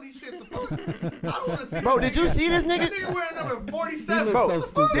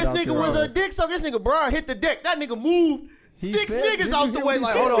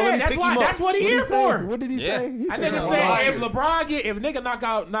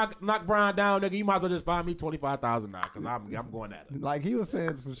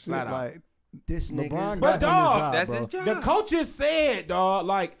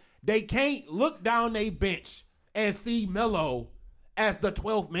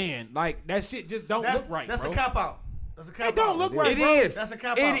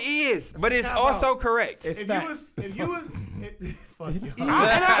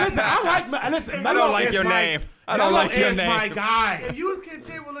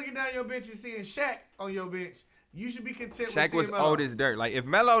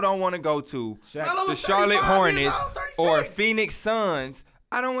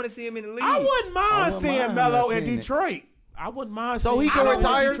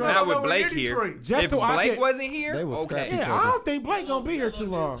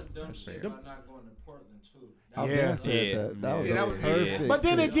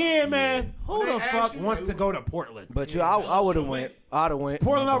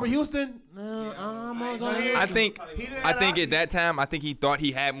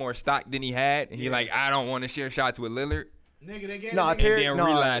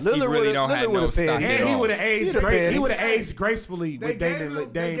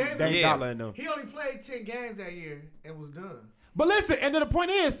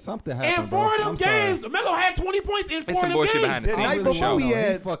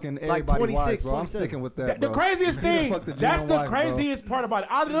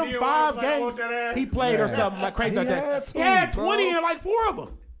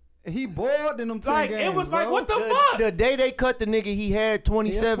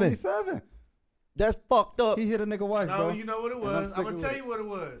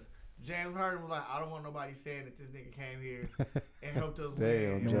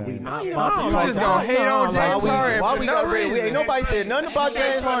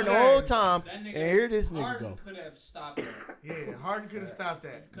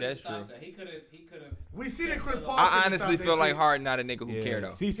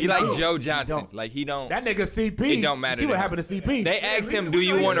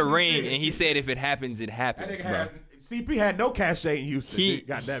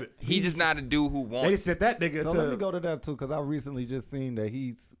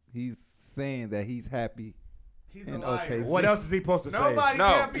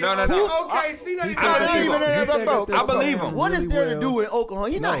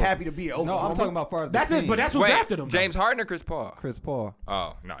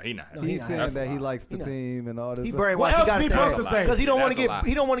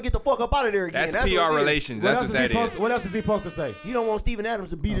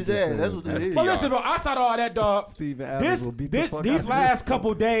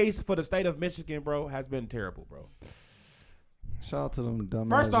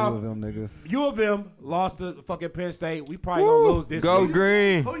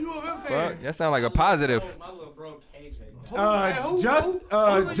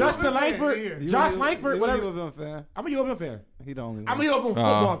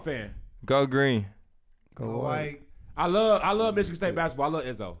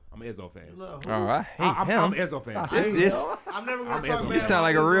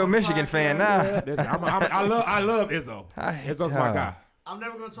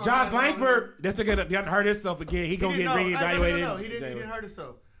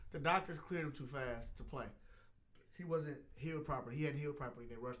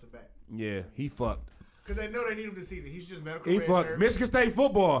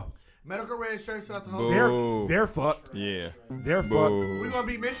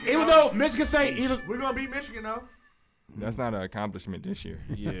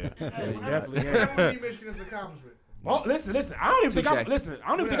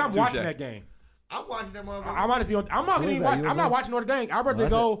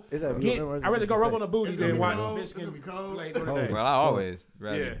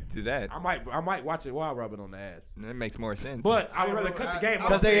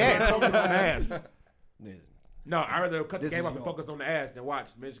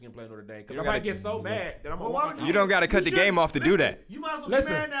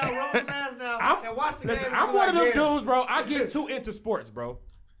dudes, bro. I get too into sports, bro.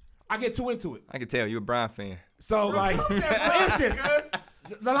 I get too into it. I can tell you a Brian fan. So, like, for instance,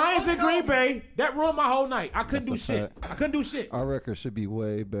 the Lions in Green Bay, that ruined my whole night. I couldn't do That's a shit. fact. I couldn't do shit. Our record should be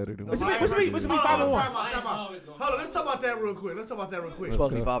way better than What you what mean? What you mean? 5-1? Time out. Hold on, let's talk about that real quick. It's supposed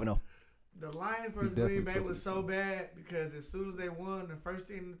to be 5-0. The Lions versus Green Bay was so bad because as soon as they won, the first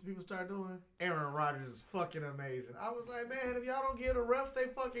thing that people started doing, Aaron Rodgers is fucking amazing. I was like, man, if y'all don't give the refs they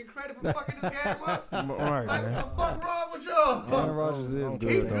fucking credit for fucking this game up, Right, like, man. what the fuck wrong with y'all? Aaron Rodgers is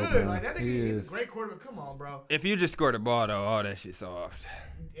good. He's though, good. man. Like, that He nigga is is. a great quarterback. Come on, bro. If you just score the ball though, all that shit soft.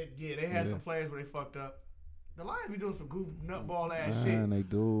 Yeah, they had some players where they fucked up. The Lions be doing some goof nutball ass shit. Man, they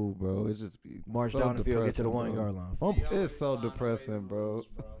do, bro. It's just be March so down the field, get to the depressing, 1 bro. yard line. Fumble. It's so depressing, bro.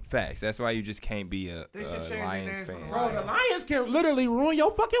 Facts. That's why you just can't be a They should change their Lions names from fan. the Bro, the Lions can literally ruin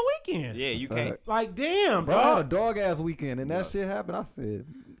your fucking weekend. Yeah, you Fact. can't. Like, damn, Bro, I had a bro. dog ass weekend, and that shit happened. I said,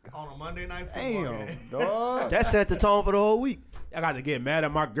 On a Monday night football damn, game. dog. That set the tone for the whole week. I got to get mad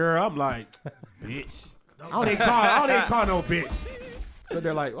at my girl. I'm like, bitch. I don't even call no bitch. So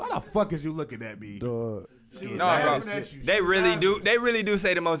they're like, why the fuck is you looking at me? Dog. She was No, laughing bro. at you. They She was really laughing. do. They really do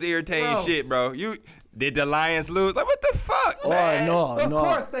say the most irritating Bro. shit, bro. Did the Lions lose? Like, what the fuck? Oh, man? no. Of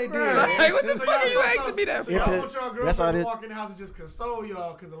course they did. Like, what the So fuck are y'all- you so- asking me that so for? y'all If want y'all that's how it girlfriend to is. walk in the house and just console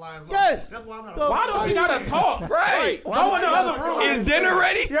y'all because the Lions lost. Yes. That's why I'm not. The Why don't she gotta talk? Right. Go in the other room. Is dinner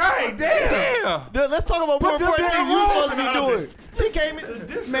ready? Right, damn. Damn. Let's talk about more Put them important damn things you rules supposed to be in the doing. She came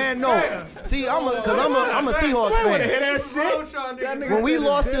in, man. No, see, I'm a Seahawks I wanna hear fan. that shit. When we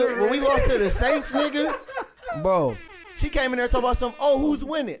lost to the Saints, nigga, bro. She came in there talking about some. Oh, who's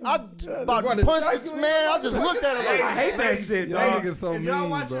winning? I about to punch. Man, I just looked at her I like. hate that shit, Y'all dog. niggas so If y'all mean,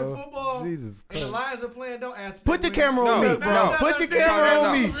 watching bro. football Jesus and the Christ. Lions are playing, don't ask. Put the them camera on No, me, bro. no. Put the No, camera no.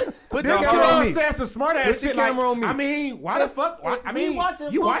 on me. Put the This camera on girl me. said some smart ass Put the shit. Like, camera on me. I mean, why the fuck? I mean,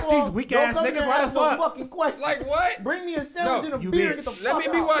 watching you watch football, these weak don't ass come niggas. here Why and the ask no fuck? fucking question. Like what? Bring me a sandwich No, and a you beer. bitch. Get the Let fuck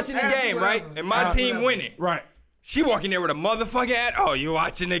me be out. watching the Ask game, whatever. right? And my Ask team whatever. winning. Right. She walking there with a motherfucking hat. Oh, you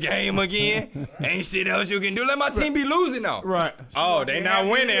watching the game again? Ain't shit else you can do. Let my team be losing though. Right. Oh, they not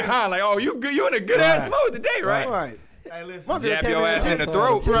winning, huh? Like, oh, you good? You in a good Right. ass mode today, right? All right. Hey, listen. My girl Jab came your in ass and in the said-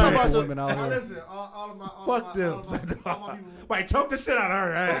 throat. She talking Right. about some. Women out Now here. listen, all of my Fuck them. all my people. Wait, choke the shit out of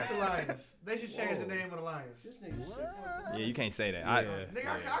her. Fuck Ass. the Lions. They should change the name of the Lions. Yeah, you can't say that. Nigga,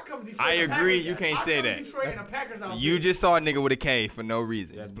 I come to Detroit. I in a agree, Packers- you can't I say come to that. Detroit in a Packers outfit. You just saw a nigga with a K for no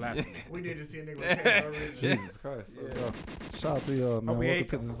reason. That's blasphemy. We did just see a nigga with a K already. Jesus Christ. Shout out to y'all, man. Hope we Welcome ain't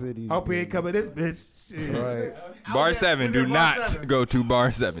to the city. Hope we ain't coming this bitch. Shit. Right. Bar 7, do Bar not 7. go to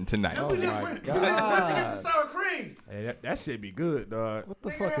Bar 7 tonight. Oh We my went to God. get some sour cream. Hey, that shit be good, dog. What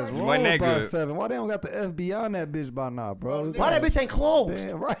the fuck is wrong Wasn't with that Bar good? 7? Why they don't got the FBI on that bitch by now, bro? Why that bitch ain't closed?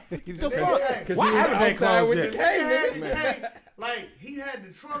 Damn right. The fuck? Hey, Why haven't they closed yet? he had the K, like he had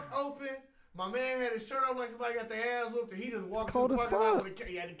the trunk open. My man had his shirt off like somebody got their ass whooped, and he just walked cold to the as parking lot fuck. with a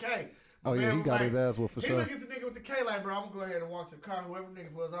K. He had the K. My Oh yeah, man he was got like- his ass whooped for He sure. looked at the nigga with the K like, bro, I'm gonna go ahead and walk to the car. Whoever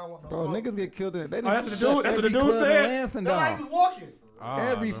niggas was, I don't want no Bro, smoke. niggas get killed in. They that's what the shut dude- that's what the every dude club in said? Lansing That's how down. he was walking.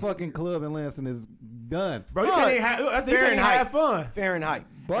 Every fucking club in Lansing is done. Bro, you can't even have, that's you can't even Fahrenheit. have fun. Fahrenheit.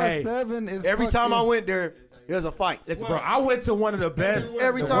 Bar Hey, 7 is Every time I fucking- went there, it was a fight. Listen, bro, I went to one of the best,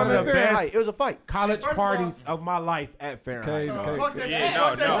 Every one time of in the Fahrenheit, best it was a fight. college First of all- parties of my life at Fahrenheit. Okay, dog. okay. Fuck that Yeah, shit. no,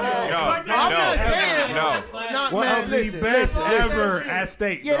 Fuck that no, shit. no, Fuck that I'm shit. not saying. No. Not, One man, of listen, the best listen, listen. ever at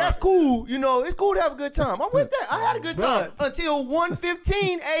state. Yeah, dog. that's cool. You know, it's cool to have a good time. I'm with that. I had a good time until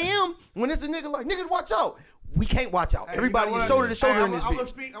 1:15 a.m. when it's a nigga like, niggas watch out. We can't watch out. Hey, Everybody you know is what? shoulder to shoulder Hey, in this I'm gonna bitch.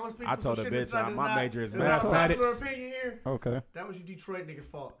 speak I for told some a shit bitch, that's my not- major is that's not mathematics. popular opinion here. Okay. That was you Detroit niggas'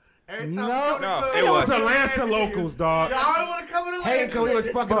 fault. Every time No, we go to no, the club, it y'all was the want Lansing niggas. locals, dog. Y'all don't want to come to the Hey, Lansing cause we was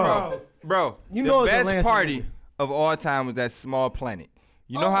niggas. fucking Bro. around. Bro, You the know it's a best Lansing party nigga. of all time was that Small Planet.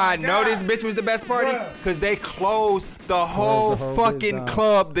 You know Oh how my I know God. this bitch was the best party? Bruh. Because they closed the whole whole bitch fucking down.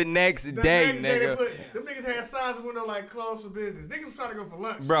 club the next The day, next day they nigga. put, them niggas had signs in the window like closed for business. Niggas was trying to go for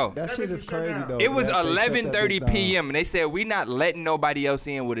lunch. Bro, That That shit bitch is was shut crazy down. though. it was that they shut that 11:30 bitch down. p.m. and they said we not letting nobody else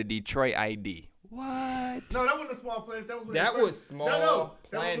in with a Detroit ID. What? No, that wasn't a small place. That was when That it was first- Small No, that was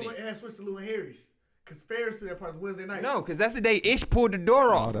Planet. when it had switched to Lou and Harry's. Cause Ferris threw that part Wednesday night. No, because that's the day Ish pulled the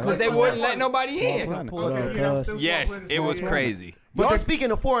door off that because was they Small wouldn't let Planet. nobody in. Planet. Pull it Okay, up, yeah, that was cuz. still Small Yes, Planet, it Small was Planet. crazy. Y'all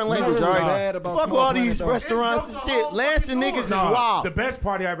speaking a foreign language, really all bad right? about Fuck Small all Planet, these though. restaurants It's and the shit. whole Lansing fucking niggas is door. Nah, wild. the best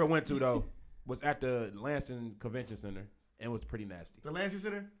party I ever went to though was at the Lansing Convention Center, and it was pretty nasty. The Lansing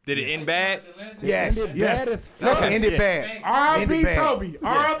Center. Did it end bad? Yes. Ended Yes. bad as fuck. Let's Okay. end it Yeah. bad. R.I.P. Ended bad. Toby.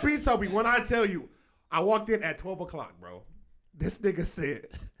 R.I.P. Toby. When I tell you, I walked in at 12 o'clock, bro. This nigga said,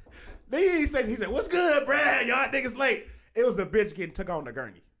 he said, what's good, Brad? Y'all niggas late. It was a bitch getting took on the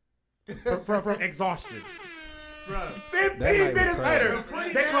gurney from exhaustion. Bro. 15 That night was minutes crazy. later, The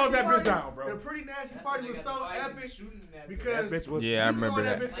pretty they closed that nasty bitch down, party- bro. The pretty nasty party was so epic because That bitch was Yeah, I you know remember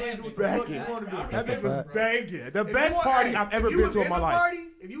that that. bitch ain't do what the fuck banging. you want to do. That That bitch bitch was was banging. The If best you wa- party hey, I've if ever you been was to in in my the life. Party,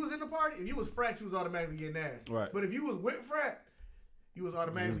 if you was in the party, if you was frat, you was automatically getting ass. Right. But if you was with frat, you was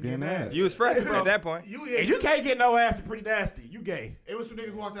automatically getting getting ass. ass. You was fresh at that point. And you can't get no ass. It's pretty nasty. You gay. It was some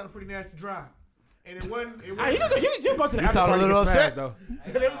niggas walked out of pretty nasty dry. And it wasn't. You go to the after sound a party little and get upset. smashed, though.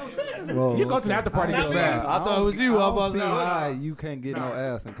 They was upset. Whoa. You go to the after party and get smashed. I thought it was you. I I'm about don't to see say. why you can't get no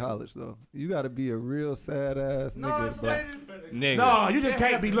ass in college though. You got to be a real sad ass No, nigga, it's bro. Nigga. No, you just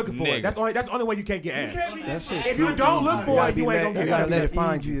can't be looking for Nigga. it. That's the only way you can't get You ass. can't be That this shit shit. If you don't look for it, you ain't gonna You get gotta it. let it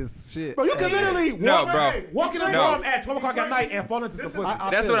find you. Easy as shit. Bro, you can literally No, walk, bro. walk in the No. room at 12 o'clock at night and fall into some This is- pussy.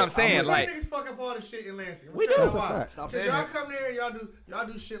 That's what I'm saying. Some Like, niggas fuck up all the shit in Lansing. We do. That's a fact. Stop Cause saying y'all that. come there and y'all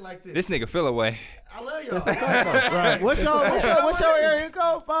do shit like this. this nigga feel away. I love y'all. It's a fact though. Right. What's your area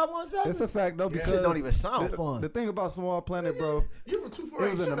code? 517. It's a fact though This because shit don't even sound the, fun. the thing about Small Planet, bro, You from 248?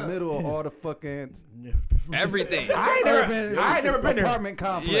 it was in the middle of all the fucking Everything. I ain't never been there. apartment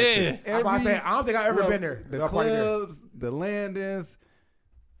complex. Yeah. I'm about to say, I don't think I've ever been there. The No party there. clubs, the landings,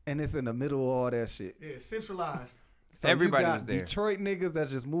 and it's in the middle of all that shit. Yeah, centralized. So Everybody you got was there. Detroit niggas that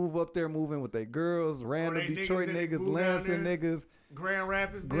just move up there, moving with their girls, random they niggas Detroit that niggas, move down Lansing there. niggas, Grand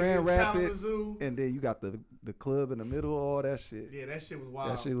Rapids, Grand niggas, Rapids, Kalamazoo. and then you got the club in the middle of all that shit. Yeah, that shit was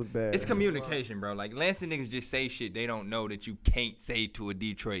wild. That shit was bad. It's communication, bro. Like, Lansing niggas just say shit they don't know that you can't say to a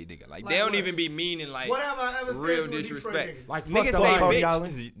Detroit nigga. Like they don't what? even be meaning like What have I ever said real to a disrespect. Detroit nigga? Like, fuck Niggas the say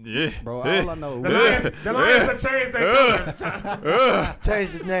Lions. bitch. Yeah. Bro, all I know. The Lions have changed their colors.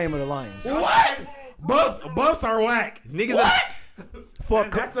 Change the name of the Lions. What? Buffs are whack. Niggas What?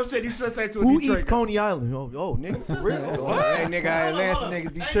 Fuck. That's some shit you should say to a Who Detroit eats nigga. Coney Island? Oh, nigga, for real? Hey, nigga, Lansing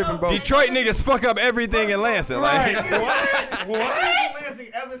niggas be tripping, bro. Detroit niggas fuck up everything in Lansing. Right. Like, What? Has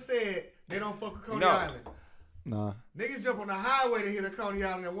Lansing ever said they don't fuck with Coney No. Island? Nah. Niggas jump on the highway to hit a Coney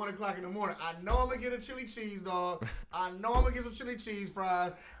Island at 1 o'clock in the morning. I know I'm gonna get a chili cheese dog. I know I'm gonna get some chili cheese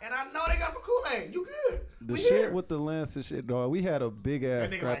fries. And I know they got some Kool-Aid. You good. The We shit here. with the Lansing shit, dog. We had a big ass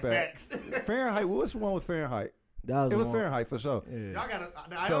That nigga scrap like at facts. Fahrenheit. Which one was Fahrenheit? That It was one. Fahrenheit for sure. Y'all got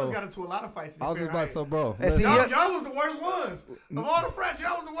the So, Idols got into a lot of fights. In I was just about Fahrenheit. to say, bro. And see, listen, Y'all was the worst ones. Of all the frats,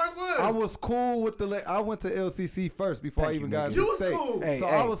 y'all was the worst ones. I was cool with I went to LCC first before I Thank even you, got nigga. into You the was state. cool. Hey, So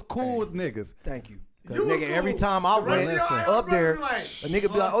hey, I was cool hey. with niggas. Thank you. Cause You was nigga, cool. every time I The rest went of y'all up there, brothers be like, a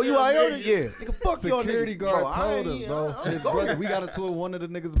nigga be like, fuck "Oh, you them IOTA? niggas. Yeah, nigga, fuck y'all Security niggas." guard Bro, I told us, ain't- bro. I His ain't go brother, there. we got into it with one of the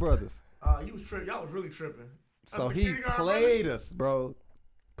niggas' brothers. You was tripping. Y'all was really tripping. A So he security guard played us, bro.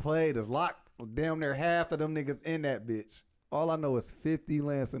 Played us. Locked damn near half of them niggas in that bitch. All I know is 50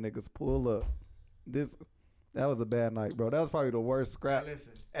 Lansing niggas pull up. That was a bad night, bro. That was probably the worst scrap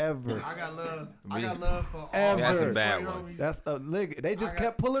Listen, ever. I got love. I got love for all Ever. That's some Detroit bad homies. ones. That's a nigga. They just I got-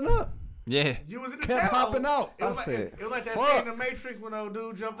 kept pulling up. yeah. You was in the Kept town. popping out. It was I like, said, it was like that fuck. scene in The Matrix when old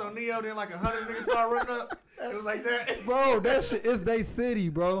dude jumped on Neo, then like 100 niggas started running up. It was like that. Bro, that shit is they city,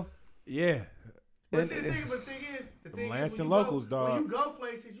 bro. Yeah. But And- see, the thing is, Lansing when you locals, go, dog. When you go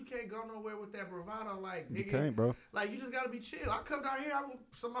places, you can't go nowhere with that bravado. Like, You nigga, can't, bro. like you just gotta be chill. I come down here,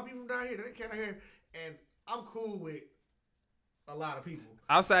 some of my people from down here, they came down here, and I'm cool with a lot of people.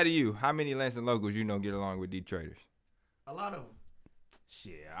 Outside of you, how many Lansing locals you know get along with Detroiters? A lot of them.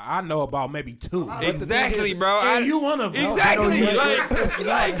 Shit, I know about maybe two. Exactly, bro. And you one of them. Exactly. I know you. Like,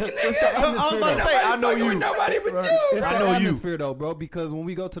 I'm about to say, I know you. Nobody but you. It's I the know you. atmosphere though, bro. Because when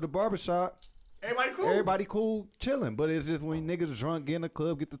we go to the barbershop, Everybody cool. everybody cool, chilling. But it's just when niggas drunk, get in the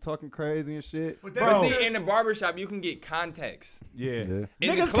club, get to talking crazy and shit. But But that's see, in the barbershop, you can get context. Yeah. In the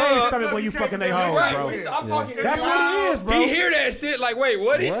Niggas club- can't stomach when you fucking they hoes, Right, bro. I'm talking. That's what it is, bro. He hear that shit like, wait,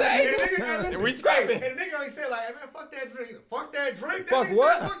 what'd he What? say? And the nigga, listen, We scrapping. And the nigga ain't say like, hey, man, fuck that drink. Fuck that drink. That Fuck nigga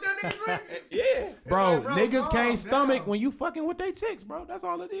what? said, fuck that nigga drink. Yeah. Bro, Like, bro, niggas calm can't stomach down. when you fucking with they chicks, bro. That's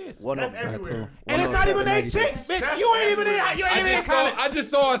all it is. That's everywhere. And it's not even they chicks, bitch. That's You ain't even in. everywhere. You ain't even in college. I just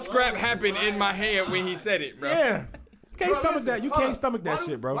saw a scrap happen in my head when he said it, bro. Yeah. You can't Bro, stomach listen, that. You hold can't up. stomach that Why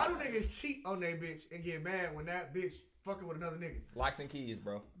do- shit, bro. Why do niggas cheat on their bitch and get mad when that bitch fucking with another nigga? Locks and keys,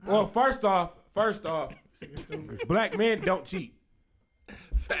 bro. Well, first off, black men don't cheat.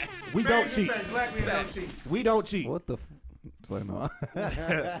 Facts. We don't cheat. Black men don't cheat. We don't cheat. What the? It's like no.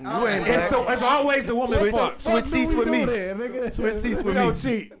 You ain't It's always the woman fuck. Switch seats with me. Nigga? Switch seats We with me. don't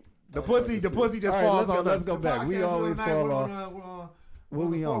cheat. The pussy just All right, falls on let's us. go back. We Podcast, always tonight, fall we're off. on, What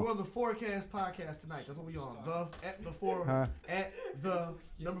we on? We're on the Forecast podcast tonight. That's what we on. Huh? At the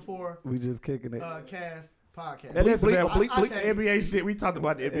number 4 We just kicking it. cast podcast. That is Bleep, some bleep, bleep. NBA shit. We talked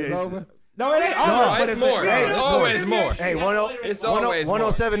about the NBA It's shit. over. No, it ain't over. No, but it's more. yeah, It's always more. Hey, It's always more.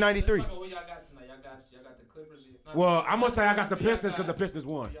 107.93. What y'all got tonight? Y'all got the Clippers. Well, I'm gonna say I got the Pistons because the Pistons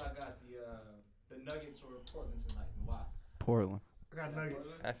won. Y'all got the Nuggets or Portland tonight. And why? Portland. I got Nuggets.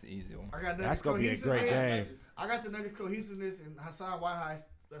 That's an easy one. I got Nuggets. That's gonna be a great cohesiveness. game. I got the Nuggets cohesiveness and Hassan Whiteside.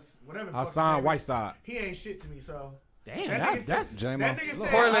 That's whatever. the fuck his Hassan name is. Whiteside. He ain't shit to me. So Damn, that nigga that's said- J-Mo. that nigga said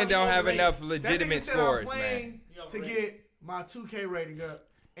Portland I'm don't have overrated. enough That legitimate nigga said scores, I'm playing man. to get my 2K rating up,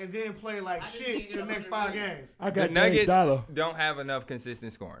 and then play like shit the next 5 games. I The got Nuggets $8. don't have enough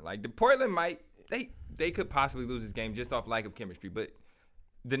consistent scoring. Like the Portland they could possibly lose this game just off lack of chemistry. But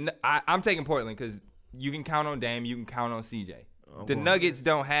I'm taking Portland because you can count on Dame, you can count on CJ. The Nuggets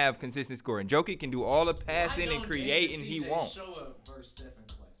don't have consistent scoring. Jokic can do all the passing and create, and he won't. Show up versus Steph and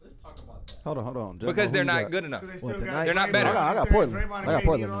Clay. Let's talk about that. Hold on. Jumbo, Because who they're you not got? good enough. Tonight? They're not better. I got Portland. Draymond and I got KD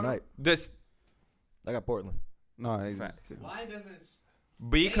Portland on tonight. I got Portland. No, I ain't. Facts. Why doesn't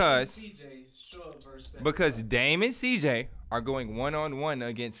Because Dame and CJ show up versus Steph? Because Dame and CJ are going one-on-one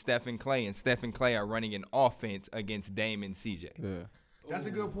against Steph and Clay, and Steph and Clay are running an offense against Dame and CJ. Yeah. That's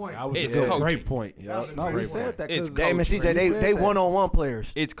a good point. It's a coaching. great point. Yep. No, we Great said point. that. It's 'cause Dame and CJ, they one-on-one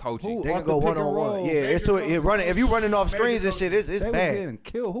players. It's coaching. Who? They Off can the go pick and one-on-one. roll. Yeah, it running. If you running off screens and shit, it's They was bad. getting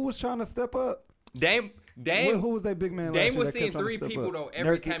killed. Who was trying to step up? Dame, Who was that big man? last Dame year was that kept seeing trying to 3 step people up? though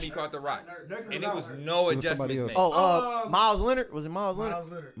every Nurkic. time he caught the rock, Nurkic and was it was out. no It was somebody adjustments else. made. Miles Leonard? Was it Miles Leonard? Miles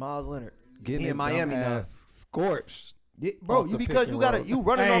Leonard. Miles Leonard. Getting He his in Miami dumb now. ass scorched. Yeah, bro, Off you the because pick you and gotta roll. you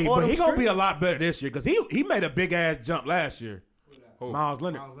running Hey, off all but them he gonna be screens. a lot better this year because he made a big ass jump last year. Who? Miles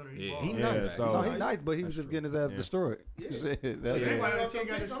Leonard. Miles Leonard, Yeah. he He balled. nice. So No, he nice, but he was just getting his ass destroyed. Shit, that's Everybody it. on the team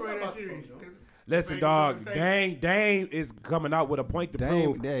got destroyed that series. Listen, dog, Dame is coming out with a point to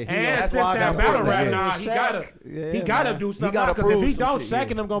Dame, prove. yeah, he- And that's since why I that got battle Portland. rap Yeah. now, he gotta do something. gotta Because if prove he some don't, shit,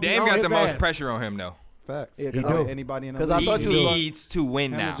 second yeah. him gonna be Dame on got his the most ass. pressure on him though. Facts. Yeah, He 'cause do. I- Anybody in the 'cause I league. thought He you was gonna- needs to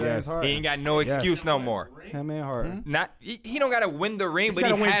win Him now. and James Yes. Harden. He ain't got no Yes. excuse no more. Him and Harden. Not he don't gotta win the ring, He's but he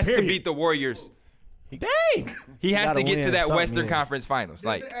gotta win, has to period. beat the Warriors. Dang. He has gotta to get to win that something, Western yeah. Conference Finals.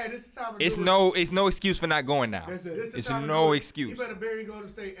 Like This the time to it's do it. no excuse for not going now. This the It's time to no do it. excuse. He better bury Golden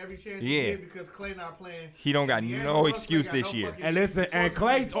State every chance Yeah. he get because Clay not playing. He don't got D'Angelo no Russell excuse got this no year. fucking And listen, and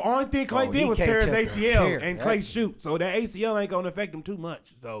Clay, the only thing Clay Oh, did he was can't tear his check a ACL, chair. and Clay shoot. So that ACL ain't gonna affect him too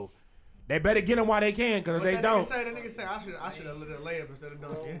much. So they better get him while they can, because if But they that don't, nigga say I should have lit a layup instead of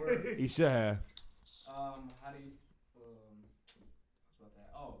dunking. he should have. How do you, what's about that?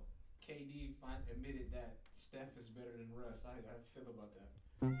 Oh, KD admitted that Steph is better than Russ. How you feel about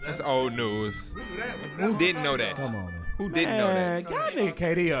that? That's old news. We knew that. Who didn't know that? Come on, man. Who didn't know Man, that? God nigga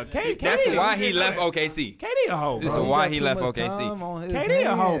KD up. That's KD, why he left OKC. KD a hoe, This is bro. why got he too left much OKC. time on his KD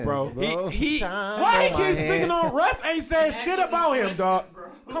a hoe, hands, bro. He Why he keep speaking on Russ? Ain't saying shit about him, dog.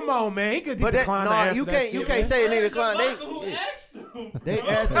 Come on, man. He could But that, decline to no, answer you that can't shit, you man. can't say a nigga clown. Who asked him? They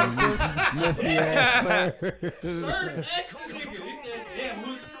asked him. Messy ass, sir. Serge asked the nigga. He said, "Damn,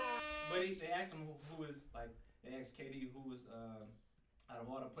 who's?" But they asked him who was like. They asked KD who was out of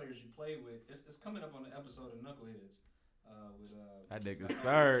all the players you played with. It's coming up on the episode of Knuckleheads. With That nigga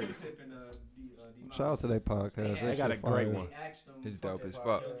Serge. Q-Tip and Shout out to their podcast. They That got a shit great fire. one. They asked him, It's dope as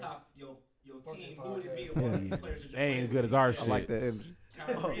fuck. Your team, who would it be? Of all the players that you They ain't as played good with? as our I shit. like that energy.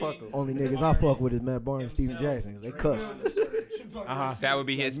 Kyrie, Only niggas I fuck with is Matt Barnes and Steven Jackson. They cuss. That would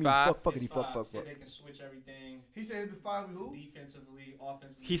be his Me, five. Fuck, fuckity, fuck, fuck, Said fuck. they can switch everything He said it's 5 with who? defensively,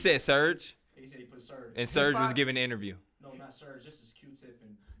 offensively. He said Surge, He said he put Serge. and Surge was five. giving an interview, No, not Serge. This is Q-Tip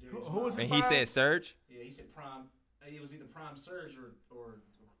and Darius. Who was Garland. and he said Surge. Yeah, he said prime. It was either prime Surge or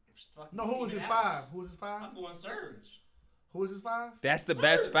fucking No, who was his Steven 5? Adams. Who was his 5? I'm going Surge. Who was his 5? That's the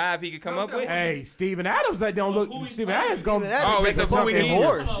best five he could come No, up sir. with. Hey, Steven Adams, that don't look. Who he's Steven playing Adams with. gonna. Oh, it's Take a who fucking he's.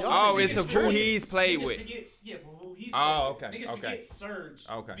 horse. Oh, it's a Niggas who he's played niggas with. forget- yeah, but who he's Oh, played with. okay, Niggas okay. forget Surge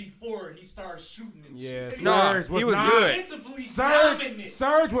Okay. before he started shooting and Yeah, shit. Nah, Surge he was not- good. Defensively Surge, dominant.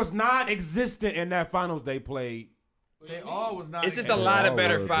 Surge was non-existent in that finals they played. They all was not. It's just a against lot him. of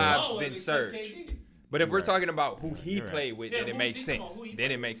better was, fives Oh, than except Surge. KD. But if we're talking about who he You're right. played with, Yeah, then it who makes he- come on, sense. who he Then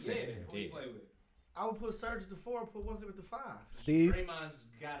played it makes with. sense. Yeah, who he Yeah. played with. I would put Surge at the 4, put Wesley with the 5. Steve. Draymond's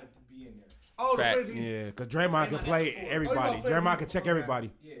got to be in there. Oh, the Facts. place he- Yeah, because Draymond can play everybody. Draymond can check everybody.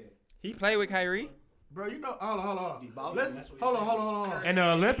 Yeah. He played with Kyrie. Bro, you know, hold on. Bobby, Let's that's what he hold said. on. Current- And the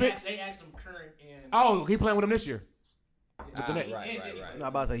Olympics? They asked him current and. Oh, he playing with him this year. Ah, the Nets. right. I'm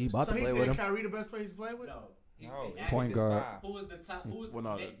about to say he about So to he play with said him. Kyrie the best player he's played with? No. They No, asked Point him guard. Who was the top? Who was Well,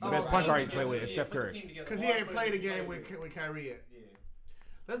 no, they- the best point guard he played with is Yeah, Steph put the Curry. team together. Because he All ain't the played a players he game played with Kyrie yet. Yeah.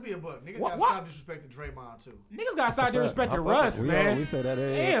 Let's be a buck. Niggas What- gotta what? stop disrespecting Draymond too. Niggas gotta start disrespecting I fuck Russ, with- man. We said that.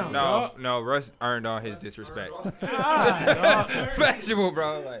 Damn, No, dog. no, Russ earned all his disrespect. God, dog. Factual,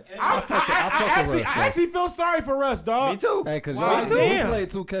 bro. Like, I actually feel sorry for Russ, dog. me too. Hey, cause Why? y'all who Damn. played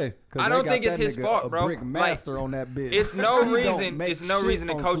 2K. I don't think it's his fault, a bro. Brick Like, master on that bitch. It's no He don't reason. make It's no shit reason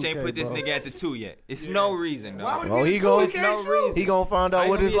the on coach ain't 2K, put this bro. nigga at the 2 yet. It's no reason, Why would dog. Well, he he be gon' the two? He can't shoot. he gonna find out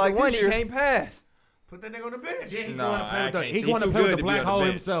what it's like one. this He year. can't pass. Put that nigga on the bench. Yeah, he Nah, going to play I with the, can't he see. going to Too play with good the to be black on the hole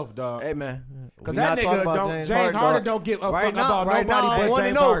bench. himself, dog. Hey man, Because we that not nigga talking about don't. James Harden don't give a fuck about right now, nobody I but want to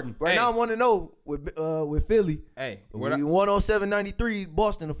James know. Harden. Right Hey. now, I want to know with Philly. Hey, We what I, 107-93,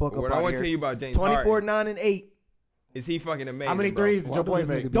 Boston the fuck what up I out want to here. tell you about James 24, Harden. 9 and 8. Is he fucking amazing? How many bro? threes did your boy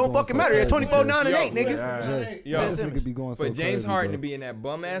make? Don't fucking matter. They're 24, 9, and 8, nigga. Jay, Yo, this nigga be going so For James crazy, Harden bro. to be in that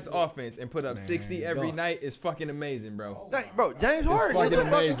bum ass offense and put up 60 every night is fucking amazing, bro. Bro, James Harden is the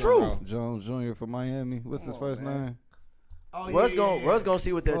fucking fucking amazing, truth. bro. Jones Jr. for Miami. What's his first name? Oh, Russ yeah. gonna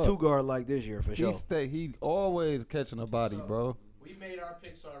see what their Fuck. two guard like this year for sure. He always catching a body, bro. We made our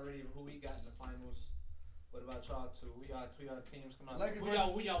picks already of who we got in the finals. What about y'all two? We got teams coming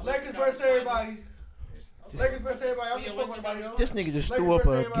out. Lakers versus everybody. Lakers versus everybody. I don't fuck with anybody else. This nigga just Lakers threw up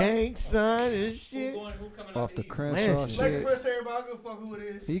versus a everybody. gang sign and Who shit. coming out Off the East? Crenshaw Lansing. Lakers shit. versus everybody. I don't give a fuck who it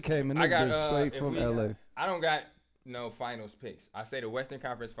is. He came in I this got bitch straight if from we- LA. I don't got no finals picks. I say the Western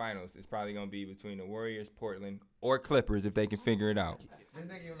Conference Finals is probably gonna be between the Warriors, Portland, or Clippers if they can figure it out. This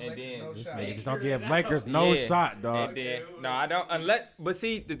nigga And Lakers then no this shot. Nigga just don't give Lakers no Yeah. shot, dog. And then no, I don't. Unless, but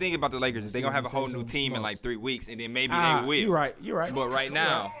see, the thing about the Lakers is they gonna have a whole new team in like 3 weeks, and then maybe they will. You right. You right. But right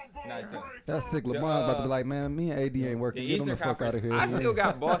now, not good. That's sick. LeBron about to be like, man, me and AD ain't The working. Get him Eastern the fuck out of Conference, here. I still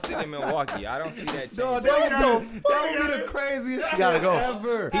got Boston and Milwaukee. I don't see that. Dog, changing. that would be the craziest shit gotta go.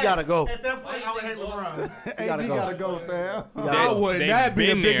 ever. He gotta go. At that point, I would hate LeBron. AD gotta go, fam. That would They've that be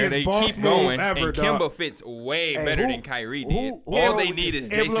the been there. biggest They boss keep move going, ever, and dog. Kemba fits way Hey, better who- than Kyrie who- did. who All wrote they with need this is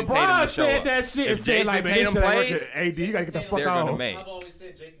nigga? If Jason Tatum LeBron to show said up. that shit If and said Jason like, man, Tatum this shit ain't plays, working, AD, you gotta get the fuck they're gonna out. make. I've always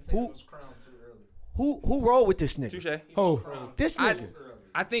said Jason Tatum was crowned too early. Who rolled with this nigga? Touche. Oh, This nigga.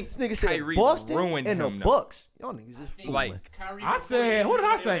 I think This nigga said Kyrie Boston ruined and the him. though. Bucks. Y'all niggas is fooling. Like, Kyrie I said, what did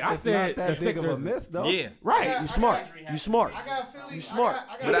I say? I It's said not the that big of a Sixers. miss, though. yeah. Right. You smart. You smart. I got Philly. You smart.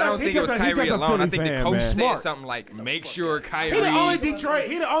 But I don't He think it was just a- he Kyrie just a alone. I Philly think the fan, coach man. said Smart. something like, make sure Kyrie. He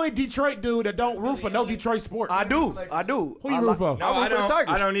the only Detroit dude that don't root for no Detroit sports. I do. Who you root for? No, I root I for the don't. Tigers.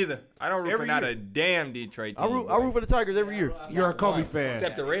 I don't either. I don't root Every for not year. a damn Detroit team. I root for the Tigers every year. You're a Kobe fan.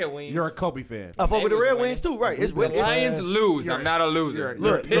 Except the Red Wings. You're a Kobe fan. I fuck with the Red Wings too, right? It's The Lions lose. I'm not a loser.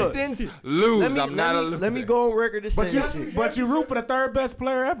 The Pistons lose. I'm not a loser. Let me go on record to say this shit. But you root for the third best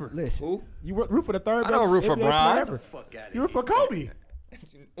player ever. Listen, Who? You root for the third I best don't root for NBA Bron. player ever. You root for Kobe.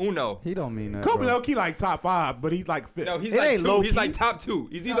 Uno. He don't mean that. Kobe bro. low key like top 5, but he's like fifth. No, he's It like ain't two. low He's key. like top 2.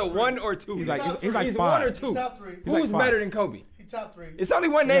 He's either 1 or 2. he's like top he's like He's 1 or five. 2. Top 3. He's like Who's five. better than Kobe? He top 3. It's only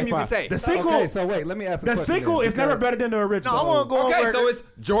one name you can Five. say. The sequel. Okay, so wait, let me ask a The question. sequel then, is never because- better than the original. no, I want to go on Okay, record. so it's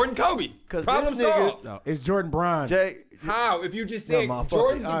Jordan Kobe. 'Cause Problem this nigga- solved. No, it's Jordan Bron. Jay, How? If you just No, said my fuck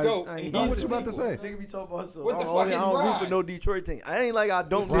Jordan's it. the GOAT. I and ain't he's What you the about to sequel. say? nigga be talking about so. What the I fuck don't is root Bron? for no Detroit team. I ain't like I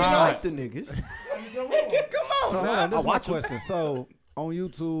don't Bron. dislike the niggas. Come So on, hold man. on, this is my watch him. question. So on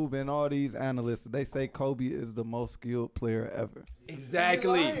YouTube and all these analysts, they say Kobe is the most skilled player ever.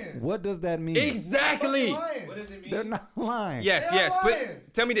 Exactly. What does that mean? Exactly. What does it mean? They're not lying. Yes, They're yes. lying.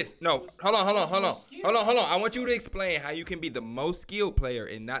 But tell me this. No, hold on. I want you to explain how you can be the most skilled player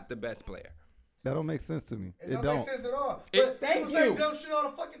and not the best player. That don't make sense to me. It It don't don't. make sense at all. It- But thank people say you. dumb shit all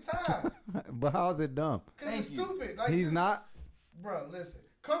the fucking time. But how is it dumb? Because it's stupid. Like, He's this- not. Bro, listen.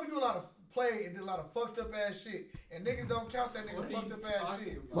 Kobe do a lot of play and did a lot of fucked up ass shit. And niggas don't count that nigga What are fucked you up ass talking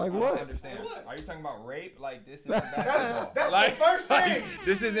shit. about? Like I what? don't understand. What? Are you talking about rape? Like this isn't basketball. That's like, the first thing.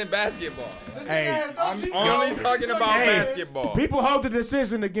 This isn't basketball. This Hey, nigga has no I'm cheat only codes. talking He's about like, hey, basketball. People hold the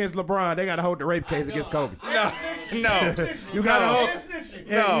decision against LeBron. They gotta hold the rape case against Kobe. No. You gotta hold. And snitching.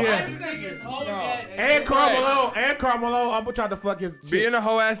 No. Yeah. And Carmelo. And Carmelo. I'm trying to fuck his shit. Being a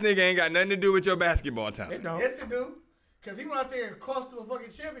hoe ass nigga ain't got nothing to do with your basketball talent. No. Yes, it do. Because he went out there and cost him a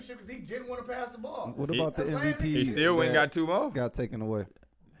fucking championship because he didn't want to pass the ball. What about the He MVP? He still went and got 2 more. got taken away.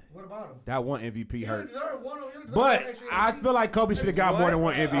 What about him? That one MVP He hurt. deserved one. He deserved But one extra I MVP. feel like Kobe should have got more than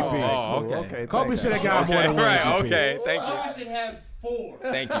one MVP. Oh, Cool, okay. Kobe thank should have you. got more Okay, than one right, MVP. okay. Thank you. Kobe should have 4.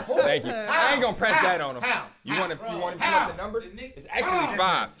 Thank you. Thank you. I ain't gonna press that on him. You want to pull up the numbers? It's actually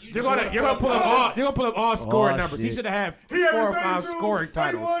 5. You're gonna pull up all scoring numbers. He shit. should have He 4 or averaged 5 32, scoring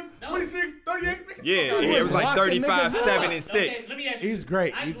titles. 31, 26, 38. Yeah, it was like locking 35, niggas 7, up. and 6. Let me ask you He's this.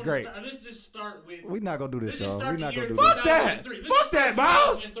 great. I just He's wanna great. start- let's just start with. We not gonna do this, Let's just y'all. start We the not year gonna do this. Fuck that. 2003. Fuck that,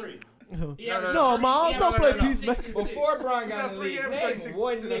 Miles. No, Miles, don't play peacemaker. Before Bron got in the 2003, league, every name 36,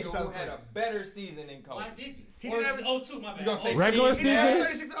 one nigga 2003. who had a better season than Why Kobe. didn't he? He Or didn't is have- it 02, my bad. You gonna say 02. Regular He had season?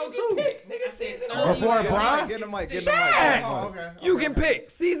 36 and 02. Nigga, season or Before playoffs. Bron? Get the mic. Get Shaq. the mic. Oh, okay. You can pick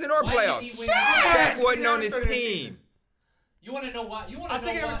season or Why playoffs. didn't he win? Shaq wasn't on his 38 team. season. You want to know why? You want I to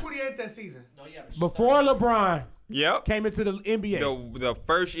think know it why? was 28 that season. No, you haven't. Before LeBron Yep. came into the NBA. The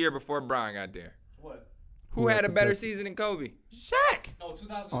first year before Bron got there. What? Who had a better season than Kobe? Shaq. No,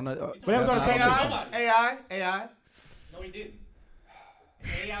 2000. On the- But that was on the same That's team. Nobody. AI. No, he didn't.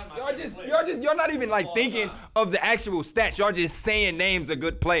 Y'all not even like thinking of the actual stats. Y'all just saying names of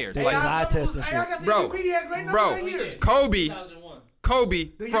good players. Like Like, eye test and shit. Bro, Kobe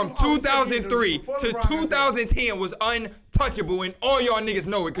from 2003 to 2010 was untouchable, and all y'all niggas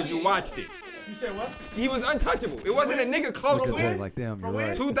know it because you watched it. You said what? He was untouchable. It wasn't a nigga close Look to at him. Jay like, damn, you're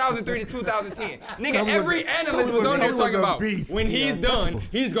right. 2003 to 2010. Nigga, Kobe every analyst was on there talking about beast. when he's done,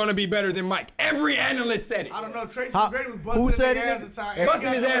 he's gonna be better than Mike. Every analyst said it. I don't know. Tracy How- McGrady was who busting said his it? ass at time.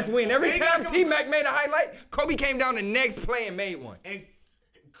 Busting his ass win. Every And time he got- T-Mac made a highlight, Kobe came down the next play and made one. And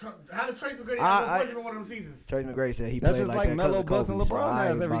how did Tracy McGrady I- have no points in one of them seasons? Tracy McGrady said he That's played just like like that Melo because busting of Kobe. LeBron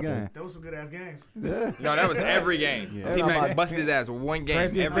has every game. That was some good ass games. Yeah. No, that was every game. Yeah. T-Mac busted his ass one game.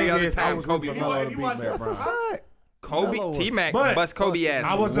 Craziest Every thing other is, I time was Kobe rooting for won. Melo to You beat watch- Matt That's a Brown. fact. Kobe, Melo was- T-Mac But bust Kobe ass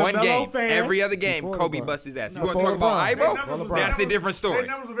I was a one Melo game. fan. Every other game, Before Kobe LeBron. bust his ass. You No, want to talk before about LeBron. Their Ivo? numbers was- That's a their different story.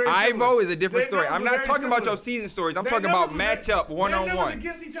 numbers were very Ivo similar. is a different Their story. I'm numbers not were talking very about your similar. season stories. I'm Their talking about numbers were very- matchup their one on numbers one.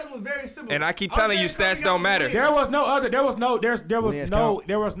 against each other was very similar. And I keep telling you, stats don't matter. There was no other. There was no. Wins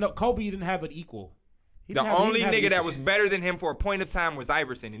count. Kobe didn't have an equal. He The didn't have- he only didn't have nigga an that equal. was better than him for a point of time was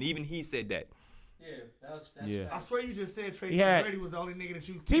Iverson, and even he said that. Yeah, that's Yeah. I swear you just said Tracy He had- McGrady was the only nigga that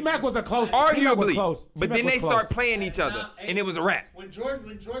you. T-Mac was a close. T-Mac was Arguably, close. but T-Mac then was they close. start playing each other, and it was a wrap. When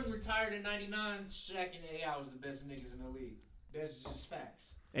Jordan retired in '99, Shaq and AI was the best niggas in the league. That's just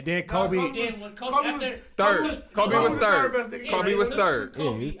facts. And then No, Kobe. Then when Kobe, Kobe was- after Third. Kobe was the third. best nigga. Kobe was third. Yeah,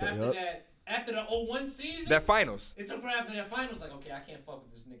 he was Kobe, third, after the 01 season, That finals, it took for after that finals, like, okay, I can't fuck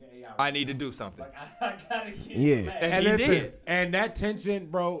with this nigga AI. I need to do something. Like, I gotta get Yeah. back. And And he listen, did. and that tension,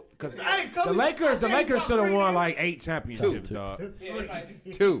 bro, because Hey, Kobe, the Lakers I said should top have three, won nigga. like 8 championships, Two. dog. Yeah,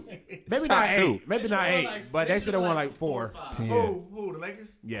 like, 2. Maybe Top not 8. two. Maybe not 8. But they should have won like 4. 10. Who? The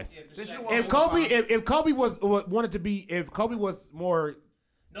Lakers? Yes. Yeah, They the should've Shaq- won If Kobe, if Kobe was wanted to be, if Kobe was more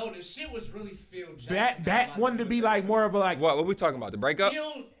No, the shit was really Phil Jackson. back wanted to be like more of a like. What we talking about? The breakup?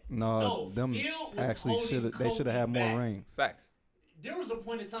 Phil, No, them Phil was actually holding should have. They should have had Kobe more back. rings. Facts. There was a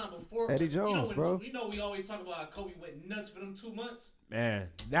point in time before Eddie you know, Jones, when, bro. You know we always talk about how Kobe went nuts for them 2 months. Man,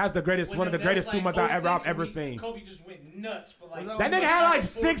 that's the greatest, When one of the that greatest was 2 like months I've 06, ever and seen. Kobe just went nuts for like. That nigga had like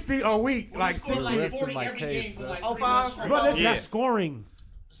 60 a week, When like he scored 60. like Rest in 40 my every case, game for bro. like Oh, 3 five? months straight. Bro, that's Yeah. not scoring.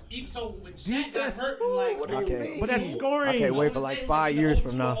 Even so when Shaq got Defense, hurt, in like what do you Okay. mean? But that's scoring. I can't wait for like 5 years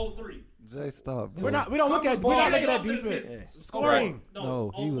from now. 03. Jay, stop. Bro. We don't look at defense. Yeah. Scoring.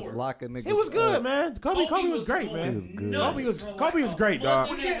 No, he was 04. locking niggas. He was good, up. man. Kobe was great, scoring man. He was good. nuts Kobe was for great, a dog.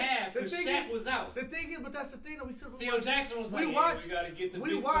 month and a half The because thing Shaq is- was out. The thing is, but that's the thing that we still. Phil Jackson was like, We "Yeah, watched- we gotta get the we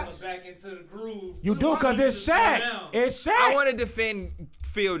big watched- fellas back into the groove." You do because it's Shaq. It's Shaq. I want to defend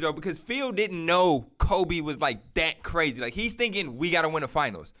Phil, Joe, because Phil didn't know Kobe was like that crazy. Like he's thinking we gotta win the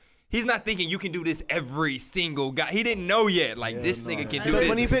finals. He's not thinking you can do this every single guy. He didn't know yet. Like this nigga can do Because this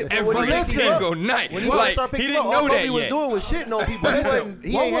when he picked- every when he picked him up- single night. When he Like started he picking didn't up, know all that Kobe was yet. doing was shitting on people. He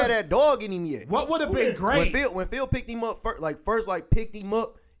what ain't was- had that dog in him yet. What would have been great? When Phil picked him up first picked him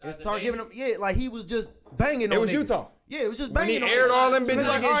up and the started game? giving him like he was just banging on was niggas. Utah. Yeah, it was just When he banging on aired niggas. all them So it's bitches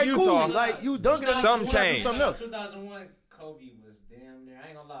like, against all right, Utah. cool. Like you dunking on Something niggas, you gotta do changed. something else. 2001, Kobe was damn near. I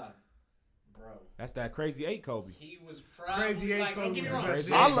ain't gonna lie, bro. That's that crazy 8 Kobe. He was probably Crazy eight like, don't get me Kobe wrong. was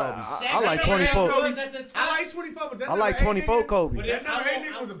Crazy crazy. eight Kobe. I like 24. I like 24, but that's I like 24 Kobe. But That I number 8 won't-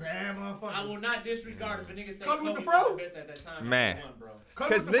 nigga was a bad motherfucker. I will not disregard if a nigga say Kobe Kobe with the was fro? the best at that time. Man. He won, bro.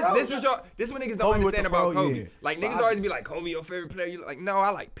 Because this is what niggas don't Kobe with understand the about fro, Kobe. yeah. Like niggas always be like, Kobe your favorite player. You like, no, I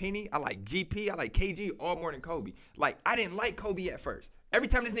like Penny, I like GP, I like KG all more than Kobe. Like I didn't like Kobe at first. Every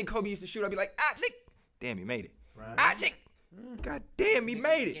time this nigga Kobe used to shoot, I'd be like, Nick, damn, he made it. Nick, god damn, he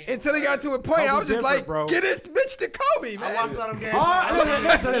made it. Until he got to a point, I was just different, like, bro. get this bitch to Kobe, I man. watched all them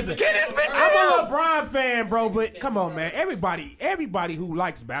games. Listen. Get this bitch I'm to a LeBron fan, bro, but come on, man. Everybody who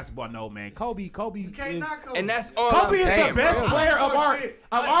likes basketball know, man. Kobe You can't is. knock Kobe. And that's all Kobe I'm is saying, the best bro. player of our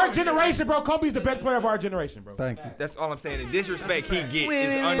Shit. generation, bro. Kobe is the best player of our generation, bro. Thank you. That's all I'm saying. The disrespect he gets Wait,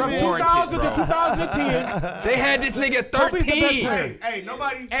 is wait, From wait, unwarranted, 2000 to bro. 2010, They had this nigga Kobe's the best 13. player. Hey,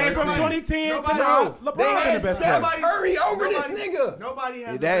 nobody. and from 2010 to nobody- now, They LeBron is had the best Steph player. Curry over this nobody- nigga. Nobody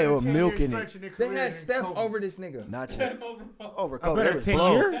has Yeah, they were milking it. They had Steph over this nigga. Not yet. Over A Kobe. better That was 10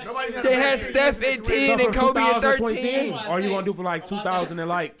 blown. years. Nobody has They a had better Steph career at than 10 Kobe. and Kobe at 2000 to 13. 2010, or you gonna do for like 2000 and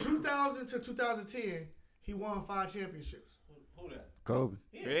like 2000 to 2010, he won 5 championships. Who that? Kobe.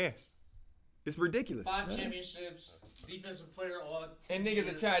 Yeah. It's ridiculous. 5 championships, defensive player all. And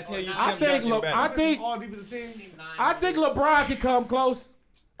niggas are trying to tell you I Tim think Duncan look, better. I think all defensive team. LeBron can come close,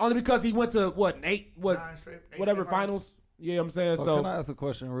 only because he went to what 9 straight, 8 whatever straight finals. You know what I'm saying? So, So can I ask a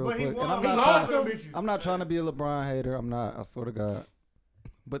question real But he quick? won. And He I'm lost not, to trying, them bitches. I'm not trying to be a LeBron hater. I'm not. I swear to God.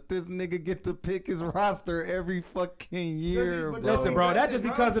 But this nigga get to pick his roster every fucking year, but bro. listen, bro, that's just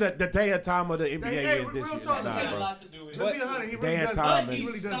because of the day and time of the NBA Hey, is this real year. talk, Nah, he Got a bro. lot to do with To it. be 100, he They really had does. time, He man.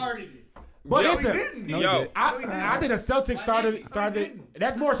 really He does. started it.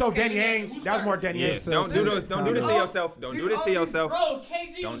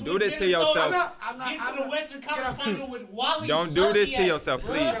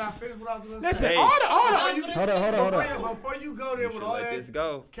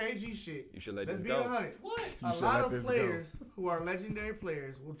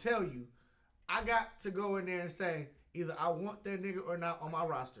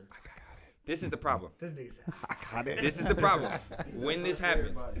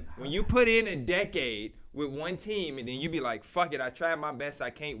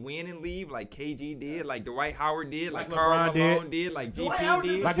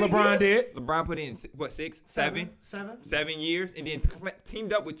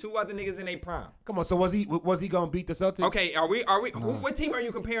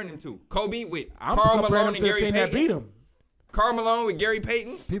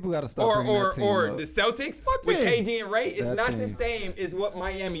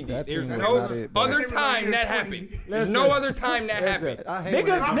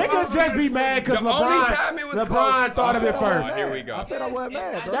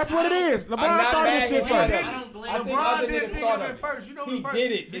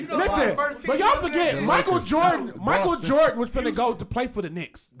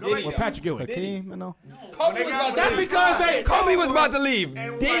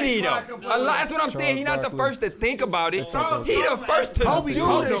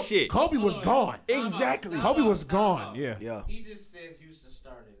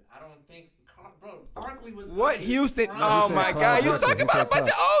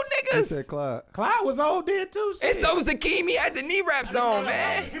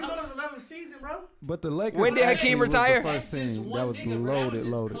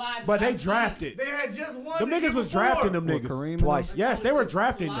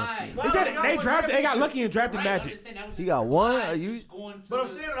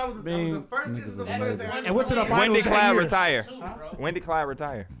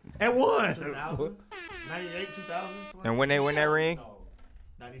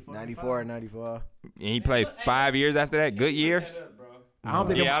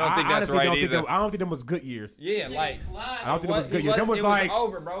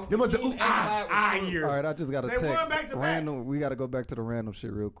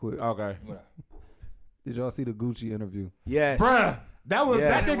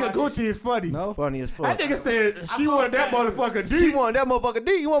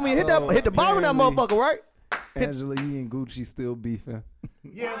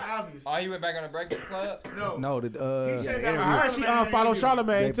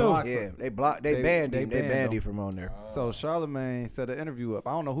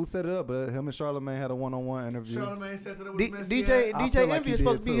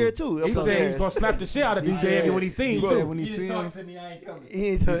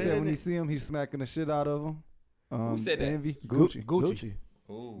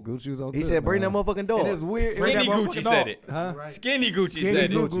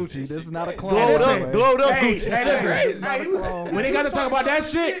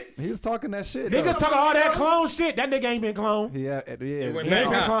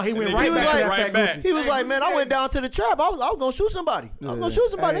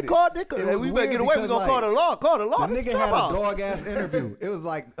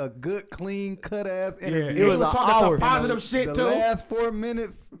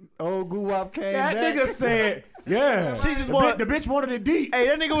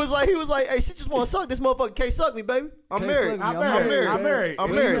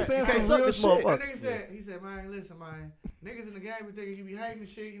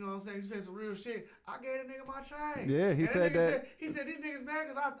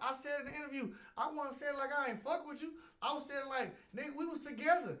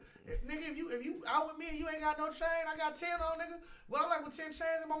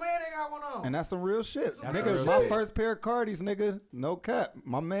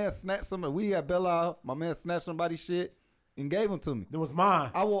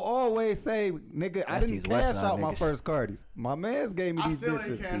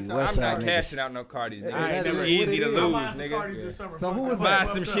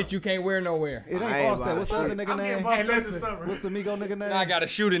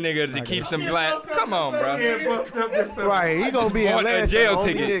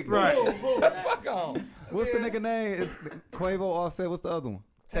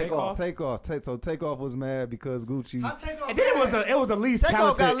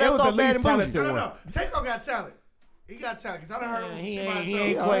 talent. He got talent. Cause I done heard him He shit by ain't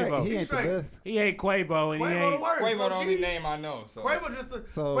himself. Quavo. He ain't the straight. best. He ain't Quavo, and he Quavo the ain't. worst. Quavo the low-key. only name I know. So.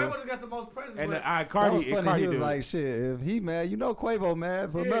 Quavo just got the most presence. And but That was Cardi funny. He was do. like, shit, if he mad, you know Quavo mad,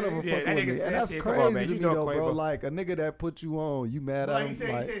 so none of them Yeah, fuck that with nigga me. said And that's shit. crazy Come on, man. to You me, know though, bro. Quavo. Like, a nigga that put you on, you mad like at he him.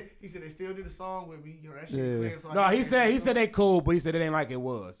 said, Like, he said they still did a song with me. You know that shit Yeah. clear. So I No, guess he said they cool, but he said it ain't like it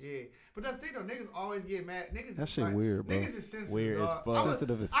was. Yeah, but that's the thing though. Niggas always get mad. Niggas That is shit like, weird, bro. Niggas is sensitive. Weird as dog. fuck.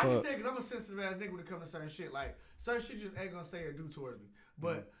 Sensitive as I can fuck. say because I'm a sensitive ass nigga when it comes to certain shit. Like certain shit just ain't gonna say or do towards me.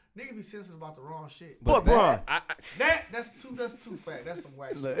 But niggas be sensitive about the wrong shit. But bro, That's too fat. That's some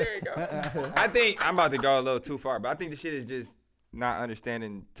white shit. There you go. I think I'm about to go a little too far, but I think the shit is just not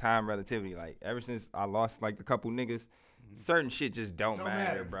understanding time relativity. Like ever since I lost like a couple niggas, certain shit just don't matter,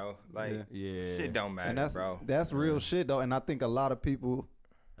 matter. bro. Like Yeah. shit don't matter, and bro. that's real shit, though. And I think a lot of people,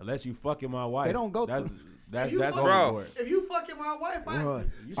 Unless you fucking my wife. They don't go That's through- that's If you fuck- overboard. If you fucking my wife,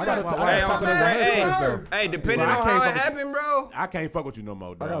 Run. I gotta my I wife. gotta chop it I'm up mad with at her her. first, though. Hey, depending Well, I on can't how it fuck with happened, bro. I can't fuck with you no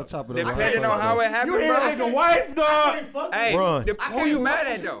more, I gotta dog. chop it up with her Depending on first, how though. it happened, You hear that bro. nigga wife, dog? Hey, Run. who you mad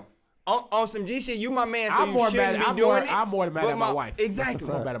at though? On some G shit, you my man, so I'm you more shouldn't mad. be I'm doing it. more mad but at my wife. Exactly.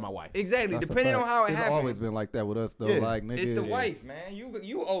 I'm more mad at my wife. Exactly. That's a Depending on fact. how it It's happened. always been like that with us, though. Yeah. Like, nigga, It's the wife, man.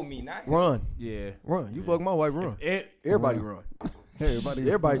 You owe me, not him. Run. Yeah. Run. You fuck my wife, run. Everybody run.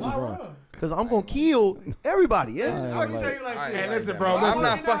 Everybody just Why run. run? Cause I'm gonna kill everybody. Yeah. I can tell you like Alright, this. Hey, like listen, that, bro, man. listen. I'm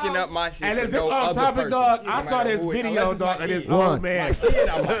not fucking up my shit. And for this no off other topic, person, dog. no I saw matter this who it- video, unless it's dog, my of this kid. old man. My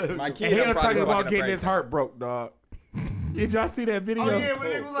kid, my And kid. he I'm was probably talking about fucking getting afraid. his heart broke, dog. Did y'all see that video? Oh yeah, but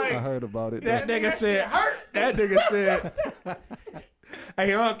nigga was I like, heard about it. That nigga that said, shit hurt. That nigga said,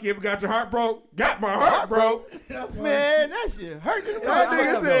 hey, Unc, you ever got your heart broke? Got my heart broke. Man, that shit hurt. That I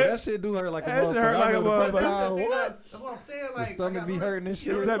nigga know, said, that shit do hurt like a That shit hurt motherfucker. like I a know the first motherfucker. time, that's what I'm saying. The Like, stomach be hurting and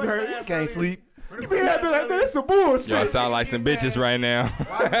shit. Your stomach hurt. Can't sleep. You be that like, man, that's some bullshit. Y'all sound like some bitches right now.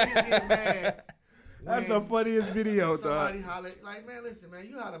 Why niggas get mad? That's when the funniest video, somebody dog. holler, like, man, listen, man,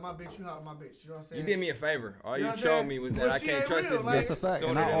 you holler at my bitch, you holler at my bitch. You know what I'm saying? You did me a favor. All You know you what I'm showed saying? me was Well, that I she can't ain't trust real, this like- bitch. That's a fact. Sooner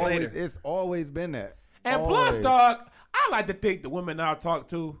And than always, later. it's always been that. And Always. plus, dog, I like to think the women I talk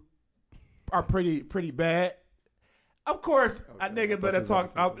to are pretty bad. Of course, a nigga better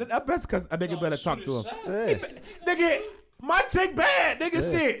talk. That's because a nigga better talk to him. Yeah. Nigga, my chick bad, nigga.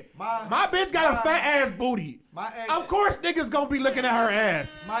 Shit, my bitch got a fat ass booty. My ex, Of course, niggas gonna be looking at her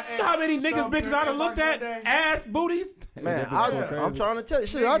ass. my ex, You know how many niggas, showed bitches me I her done looked inbox at that day. ass booties? Man, That bitch going I'm crazy. trying to tell you.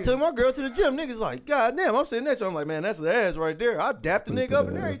 Shit, I took my girl to the gym. Niggas like, God damn, I'm sitting next to her. I'm like, man, that's the ass right there. I dapped the nigga up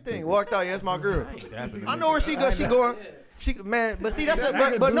and Stupid ass, everything. Walked out, yeah, that's my girl. Dapping I know where she go. She going. She man, but see that's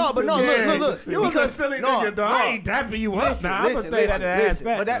That but no, nigga look. You was a silly nigga, dog. I ain't dapping you up. Listen, Nah, I'm gonna listen, say listen, that ass listen.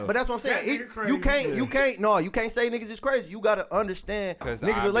 fat. But that's what I'm saying. That nigga You crazy. can't say niggas is crazy. You gotta understand 'Cause I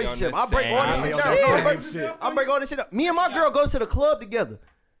niggas be relationship. on I the break same- all this I shit be down. on the I same break- shit. I break all this shit up. Me and my girl go to the club together.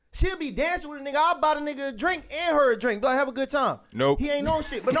 She'll be dancing with a nigga. I'll buy the nigga a drink and her a drink. Be like, have a good time. Nope. He ain't on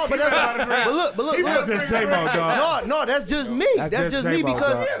shit. But no, but look. That's just J-Mo, dog. No, that's just me. That's That's just just me J-Mo,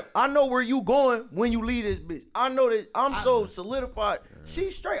 because dog. I know where you going when you leave this bitch. I know that I'm so solidified.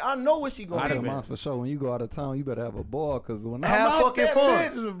 She's straight. I know where she I going. think mine's for sure. When you go out of town, you better have a ball, cause when Have I'm out fucking that fun.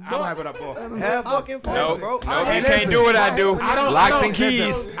 bitch, I'm having a ball. Have fucking fun, Nope. bro. Nope. I You hate can't do what I do. I Locks don't- and keys.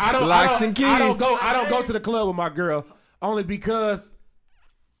 listen, Locks and keys. I don't go to the club with my girl only because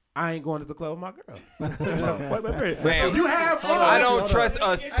I ain't going to the club with my girl. Wait. Man, You have fun. I don't trust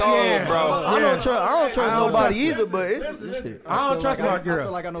a soul, Yeah. bro. I don't trust nobody trust- either, but it's this shit. I don't trust my I feel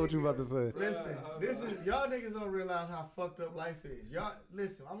girl. like I know what you about to say. Listen, this is y'all niggas don't realize how fucked up life is. Y'all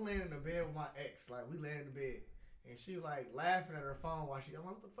listen, I'm laying in the bed with my ex, like we laying in the bed, and she like laughing at her phone while I'm like,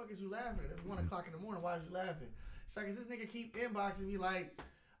 what the fuck is you laughing at? It's 1 o'clock in the morning. Why is you laughing? She's like, 'cause this nigga keep inboxing me like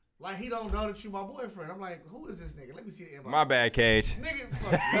he don't know that you my boyfriend. I'm like, who is this nigga? Let me see the inbox. My bad, Cage. Nigga,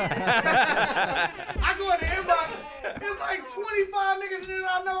 fuck. I go in the inbox. It's like 25 niggas in it.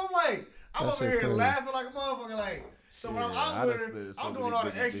 I know. I'm like, I'm That over shit here crazy. laughing like a motherfucker. Like, so when I'm Yeah, I out with done her, slid so I'm many doing all the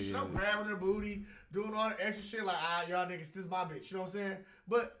bitches extra big shit. I'm in. grabbing her booty, doing all the extra shit. Like, y'all niggas, this is my bitch. You know what I'm saying?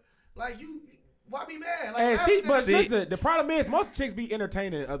 But like, why be mad? Like, Hey, after but this- listen, the problem is most chicks be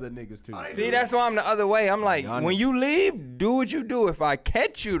entertaining other niggas too. they See, do. that's why I'm the other way. I'm like, when you leave, do what you do. If I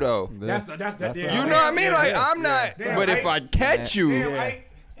catch you, though. That's You damn know what I mean? yeah, Like, yeah. I'm not. Damn But if I right. catch you, Damn right.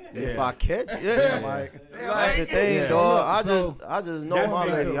 If I catch, yeah, Like, that's the right. thing, Yeah. dog. So- I just know That's my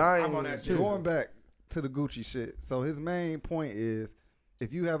me lady. too. I I'm on ain't that shit. going back to the Gucci shit. So his main point is,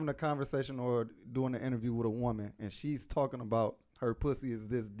 if you having a conversation or doing an interview with a woman and she's talking about her pussy is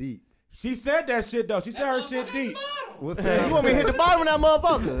this deep, She said that shit though. She said her shit deep. what's the You want me to hit the bottom of that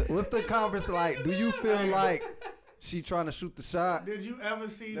motherfucker? What's the converse like? Do you feel like she trying to shoot the shot. Did you ever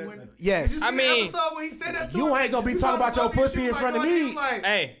see when? Yes. Did you see I mean, the episode when he said that to You her? ain't gonna be You talking about your trying to pussy fuck in me, front of she was me. like,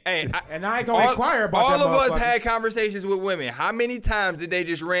 Hey, And I ain't gonna inquire about all that of us motherfucker. had conversations with women. How many times did they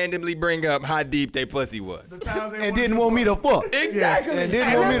just randomly bring up how deep their pussy was? the times they And wanted didn't you want me to fuck. Exactly. And didn't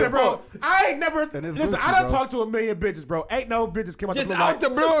Hey, want me listen, to bro. fuck. I ain't never. And it's Listen, Gucci, I done bro. talked to a million bitches, bro. Ain't no bitches came out Just the blue out like, the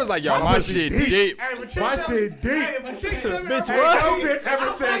blue, it was like, yo, my pussy shit deep. deep. Hey, but My chick shit deep. Hey, but chick tell me Bitch, I'm ain't like, no bitch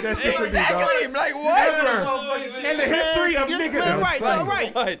ever said that shit to me, Exactly. dog. I'm like, what? Ever. In the history of Man, niggas. right, no,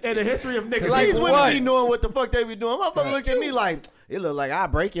 right. What? In the history of niggas. Like These ain't women what? be knowing what the fuck they be doing. Motherfucker look at me like, it look like I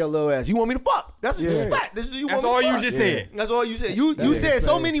break your little ass. You want me to fuck? That's what you Yeah. expect. This is you That's want me all to you fuck. just said. That's all you said. You That said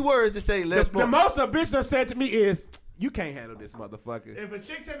so nigga many words to say let's The fuck. most a bitch done said to me is, you can't handle this motherfucker. if a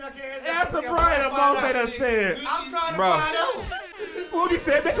chick tell me I can't have That's the pussy, I'm Brian trying to most find they out. done said. I'm trying to Bro. find out. Booty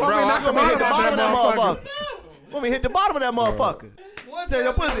said they Bro, gonna knock I'm the Let me hit bottom the out bottom of that that motherfucker. motherfucker. Let me hit the bottom of that motherfucker. What Tell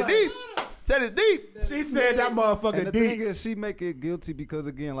your the pussy hell? deep. Tell it deep. She said that And motherfucker the thing deep. is, she make it guilty because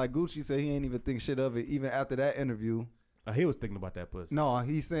again, like Gucci said, he ain't even think shit of it even after that interview. He was thinking about that pussy. No,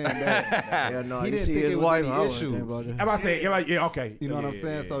 he's saying that Yeah, no, he you didn't see think his it was wife. any I wasn't issues. thinking about that. I'm about to say, yeah, okay. you know what I'm Yeah,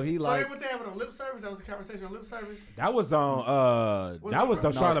 saying. yeah, So yeah. he So like what they having on lip service? That was a conversation on lip service. That was on Was that it- was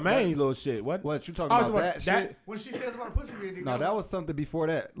on No, Charlamagne little shit. What? what you talking I was about about- that shit? When she says about pussy being deep. No, that was something before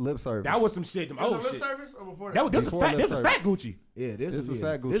that lip service. That was some shit. Them was old on lip shit. service or before That was this was Before fat. lip This was service. fat Gucci. Yeah, This was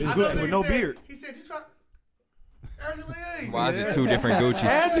fat Gucci. This is I Gucci know with nigga no said- beard. He said you try. Angela Yee. Why is it two different Gucci's?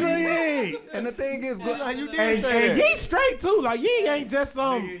 Angela Yee. And the thing is, Like you did And, say and that. Yee straight too. Like Yee ain't just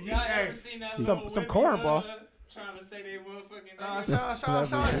some. Nigga, Y'all hey, ever seen that Some- little some women, cornball. Trying to say they motherfucking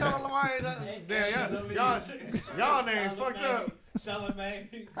Y'all names fucked up.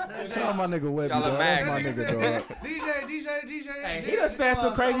 Charlamagne. shout out my nigga Webby, dog. That's my Charlamagne. nigga, dog. DJ. Hey, he done said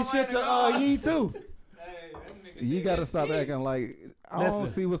some crazy shit to Yee too. Hey, them niggas You say gotta that stop shit. acting like I don't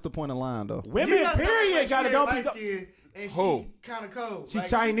see what's the point of lying though. Women, period, gotta don't be. And Who? she kind of cold. She Like,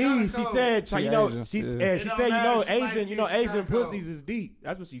 Chinese. She kinda cold. said, She you know, Asian, she yeah. said, It she don't said, you know, matter. She Asian, you know, light-skinned, she Asian kinda pussies is deep.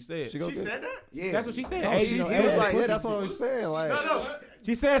 That's what she said. She go She get- said that? Yeah. That's what she said. No, Asian, she you know, said Asian like, yeah, pussies that's what I is was deep. saying. Like, No.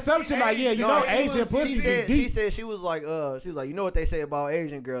 She said something shit like, yeah, you know, Asian pussies is She deep. said she was like, you know what they say about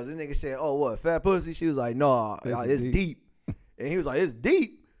Asian girls? This nigga said, oh, what, fat pussy? She was like, no, It's it's deep. And he was like, it's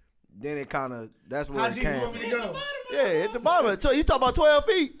deep. Then it kind of, that's where How it deep you came want me from. to go? Yeah, hit the bottom. You talking about 12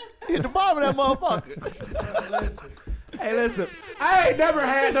 feet? Hit the bottom of that motherfucker. Listen. Hey, listen, I ain't never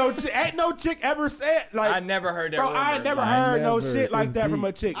had no chick. Ain't no chick ever said like. I never heard that. Bro, I ain't never heard no never. shit like It's that deep. from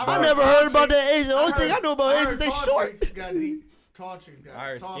a chick. I bro. I never heard about that Asian. The only I thing I heard- know about I Asians, heard they tall short. chicks got deep. Tall chicks got I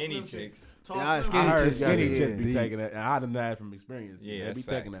heard tall, skinny slim chicks. Tall, Yeah, slim I heard chicks got skinny it, chicks yeah. be Deep. taking that. I done that from experience. Yeah, they that's be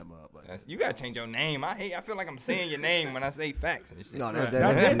facts. taking that motherfucker. You gotta change your name. I feel like I'm saying your name when I say facts and shit. No, that's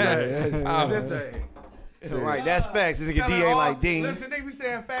That's his that. thing. Oh. That's his thing. Right, that's facts. This nigga Tell D her ain't all- like Dean. Listen, nigga be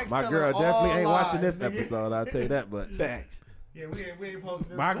saying facts. My tell girl her definitely all ain't watching lies, this nigga. episode. I'll tell you that. But Facts. Yeah, we ain't posting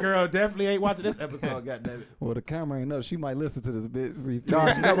this. my girl definitely ain't watching this episode. Goddamn it. well, the camera ain't up. She might listen to this bitch. So you No, feel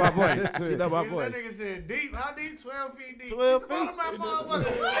she me? know my voice. She know my That voice. nigga said deep. How deep? 12 feet deep. 12 Follow feet. my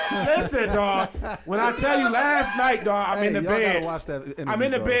motherfucker. Listen, dog. When I tell you last night, dog, I'm in the Hey, y'all gotta bed. watch that interview, I'm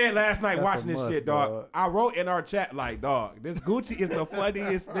in the dog. bed last night That's watching a this must, shit, dog. dog. I wrote in our chat like, dog, this Gucci is the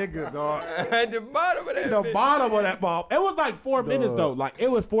funniest nigga, dog. At the bottom of that. The bitch. bottom of that ball. It was like 4 minutes Dog. though. Like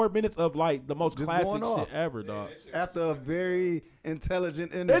it was 4 minutes of like the most Just classic going off. shit ever, dog. After a very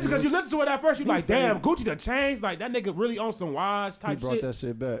intelligent interview. It's because you listen to it at first, you like, said- damn, Gucci done changed. Like that nigga really on some wise he type brought shit. that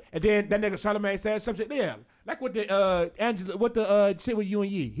shit back. And then that nigga Charlamagne said some shit. Yeah, like with the Angela, with the shit with you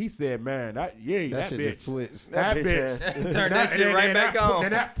and Yee. He said, man, that That shit bitch. just switched. That bitch bitch. ass. Turn that shit right back on.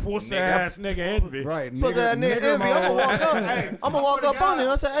 And that pussy ass nigga envy. Right. Plus that nigga envy. I'm gonna walk up. Hey, I'm gonna walk up on it.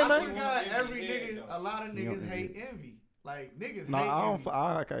 I say, hey I swear to man. God, every nigga, a lot of niggas hate envy. Like niggas No, hate I envy.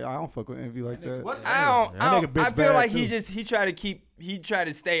 don't fuck with envy like that. What's I That don't. nigga bitch I feel bad, like too. he tried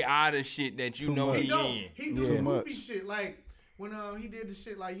to stay out of shit that you Too know much. He he don't. in. He do Yeah. the Too goofy much. shit. Like when he did the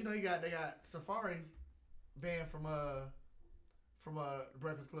shit. Like they got Safari banned from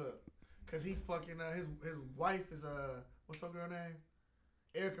Breakfast Club because he fucking his wife is what's her girl name?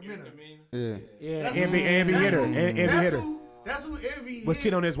 Erica Mena. Yeah. Yeah, That's envy who- hitter. that's who- Envy that's hitter. who- That's who Envy But hit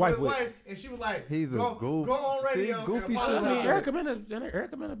cheat on his wife with. and she was like, He's a go, goof. Go on See, radio. goofy and shit I apologize. mean,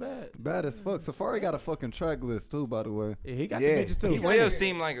 Erica Mena bad. Bad as fuck. Safari got a fucking track list too, by the way. Yeah, he got Yeah. the bitches too. He He's still like-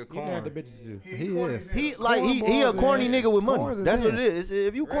 seem like a He got the corn. bitches too. He He corny is. as hell. He like he a Cornballs corny in. nigga with money. Corns is That's what in. it is.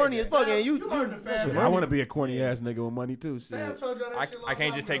 If you corny as fuck and you heard the fat Shit, money. I want to be a corny ass nigga with money too. Shit. Sam told y'all that I shit long can't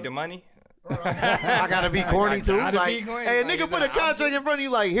time just take the ago. money. I gotta be corny too. gotta Like, be corny. hey, a Like, nigga it's put a like, contract in front of you.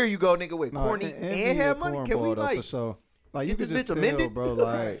 Like, here you go, nigga. With No, corny Envy and a have money. Can we cornball, though, like? for sure? Like you get could this just bitch tell, amended? bro.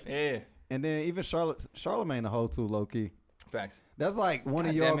 Like, Yeah. and then even Charlamagne the hoe too, low key. Facts. That's like one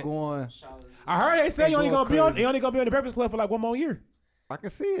of God y'all damn it. going. I heard they say They you only going gonna be on. crazy. You only gonna be on the Breakfast Club for like one more year. I can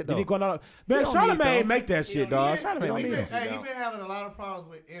see it Then he though. going out. Man, don't need Charlamagne them. make that shit, dog. Charlamagne He make been, that shit. he been having a lot of problems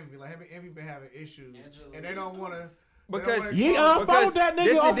with Envy. Like him and Envy been having issues, and they don't want to. Because Ye Because unfollowed that this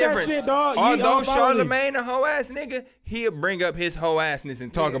nigga the off that difference. shit, dog. Ye Although unfollowed him. Charlamagne a hoe ass nigga, he'll bring up his hoe assness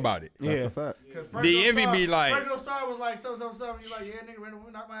and talk about it. That's Yeah. a fact. The Envy be like- Fredro Star was like, something. You like, yeah, nigga, ran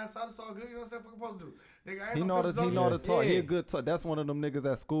knock my ass out. It's all good. You know what I'm saying? Fucking supposed to do. Nigga, I ain't He no know Christmas to, he on know you. to talk. He Yeah. a good talk. That's one of them niggas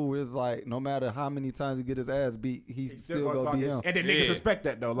at school where it's like, no matter how many times he get his ass beat, he's still gonna gonna talk be his- him. And then niggas Yeah. respect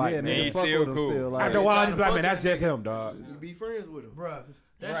that though. Like, Yeah, man, niggas he's fuck still with him cool. still. Like, after a while, he's like, man, that's just him, dog. You be friends with him. Bruh.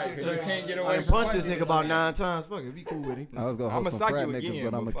 That Right, shit 'cause you crazy. can't get I away done from punched this nigga about 9 times. Fuck it, be cool with him. I was gonna I'ma host some sock frat you niggas, again,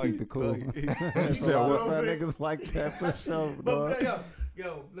 but I'm but gonna fuck keep it. it cool. He said, Some what? frat niggas like that for sure, dog. But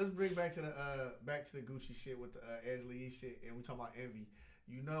yo, let's bring back to the Gucci shit with the Angela Yee shit, and we talking about Envy.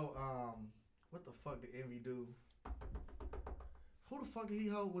 You know, what the fuck did Envy do? Who the fuck did he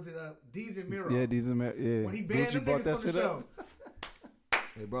hold? Was it Deez and Miro? Yeah, these are yeah. When he banned Gucci them brought niggas that from the shit show. up.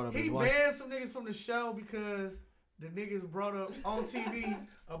 They brought up He his wife. banned some niggas from the show because the niggas brought up on TV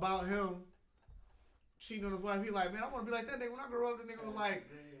about him cheating on his wife. He like, man, I want to be like that nigga. When I grow up, the nigga was like,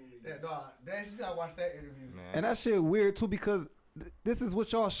 yeah, dog, Dash, you gotta watch that interview. Man. And that shit weird too because this is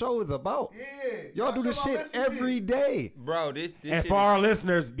what y'all show is about. Yeah. Y'all do this show shit about messy every day. Bro, this And shit for is- our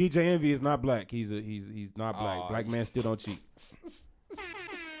listeners, DJ Envy is not black. He's not black. Aw, Black man still don't cheat.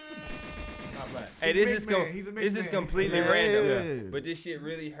 Hey, He's a this mixed is man. He's a mixed this is man. completely Yeah, random, yeah. but this shit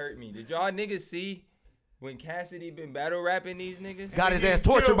really hurt me. Did y'all niggas see when Cassidy been battle rapping these niggas? Got his ass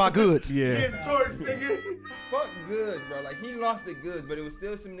tortured by goods. Yeah. Getting torched, nigga. Fuck goods, bro. Like he lost the goods, but it was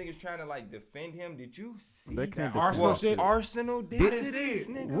still some niggas trying to like defend him. Did you see They can't that? Arsenal What shit? Arsenal did didn't to see this it.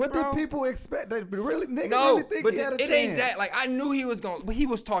 nigga, What bro? did people expect? They really niggas No, really think but he had a it chance. ain't that. Like I knew he was gonna, but he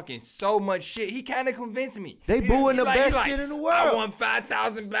was talking so much shit. He kind of convinced me. They booing the He best like, shit in the I world. won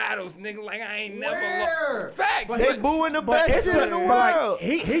 5,000 battles, nigga. Like I ain't never Where? lost. Facts. They but- booing the But best it's shit in the but, like, world.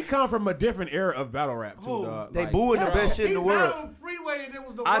 he come from a different era of battle rap too, Who? dog. They Like, booing the best shit in the world. battled Freeway, and it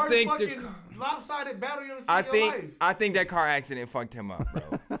was the I worst think the- fucking lopsided battle you ever seen I in your life. think that car accident fucked him up,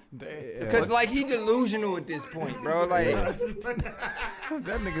 bro. Damn. Cause like he delusional at this point, bro. Like,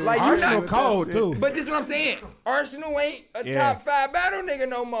 That nigga Like, was you Arsenal not- cold too. but this is what I'm saying. Arsenal ain't a Yeah. top 5 battle nigga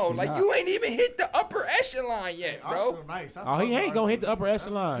no more. Like Nah. you ain't even hit the upper echelon yet, bro. Arsenal nice. I Oh, he fuck ain't gonna hit Arsenal. the upper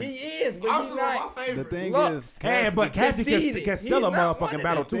echelon. He is, but he's Arsenal not. my The favorite. thing Look, is, Hey, but Cassie conceded. can He's sell a not one motherfucking of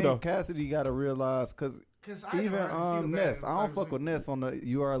battle them. too though. Cassidy got to realize because 'Cause I never even heard him see the Ness, bad I don't fuck with Ness on the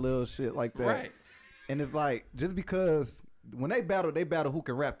URL shit like that. Right. And it's like just because when they battle who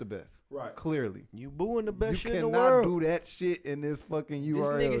can rap the best. Right. Clearly. You booing the You best shit in the cannot world. do that shit in this fucking This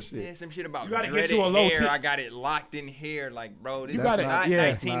URL nigga shit. said some shit about You gotta get dreaded you a low hair. tier- I got it locked in here, like bro. This You is gotta- not yeah.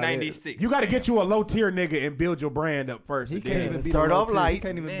 1996. You got to get you a low tier nigga and build your brand up first. He and can't then- even beat start a low off tier. He light.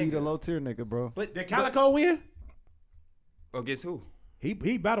 can't even beat a Nigga. low tier nigga, bro. But Did Calico win? oh, guess who? He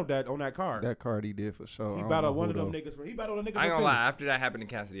battled that on that card. That card he did for sure. He I don't battled know one who of them though. niggas. He battled a nigga. I ain't from gonna lie. Philly. After that happened to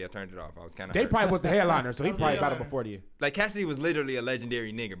Cassidy, I turned it off. I was kind of. They probably was the headliner, so he probably Yeah. battled before you. like Cassidy was literally a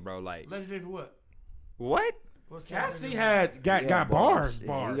legendary nigga, bro. Like Legendary for what? what, What's Cassidy Cassidy? got bars.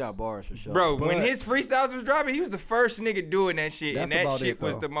 Yeah, he got bars for sure. bro? When But- his freestyles was dropping, he was the first nigga doing that shit, and That's that about shit it,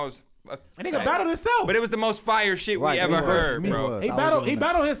 was though. the most. And nigga battled himself. But it was the most fire shit Right, we ever he versus heard, me. bro. He I battled. was He doing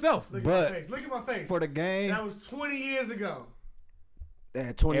battled himself. Look But- at my face. Look at my face. For the game, That was 20 years ago.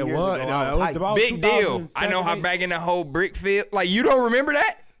 Yeah, 20 It years was. ago, No, I it was was hyped. about Big deal. 2007, I know how 8. back in the whole brick field. Like you don't remember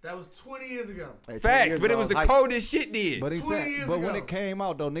that? That was 20 years ago. Hey, 20 Facts, years but it ago, was the I hyped. coldest shit did. but he 20 said, years but when ago. it came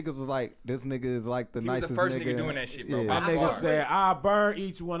out though, niggas was like, this nigga is like the He was the nicest first nigga nigga doing that shit, bro. Yeah. By That nigga far. said, "I burn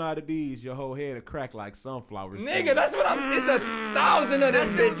each one out of these. Your whole head will crack like sunflower seeds." Nigga, that's what I'm. It's 1,000 of them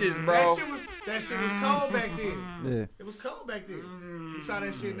bitches, bro. That shit was cold back then. Yeah. It was cold back then. You try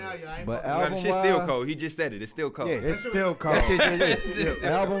that shit now, y'all ain't But fucking- No, the album shit's still wise, cold. He just said it. It's still cold. Yeah. It's still cold. That shit,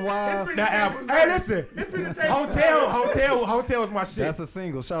 album wise, That album. Hey, listen. Hotel was my shit. that's a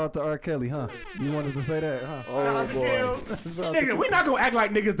single. Shout out to R. Kelly, huh? You wanted to say that, huh? Oh, boy. Shout out Nigga, to we not gonna act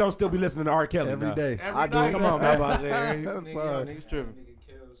like niggas don't still be listening to R. Kelly every now. day. I do. night. Come on, I'm man. about to say, I'm nigga, sorry. y'all niggas tripping. Nigga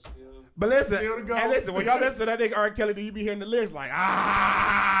kills, still. But listen, Still to go. hey, listen. When y'all listen to that nigga R. Kelly, do you be hearing the lyrics like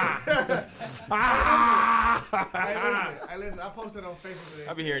Hey, listen. I posted on Facebook today.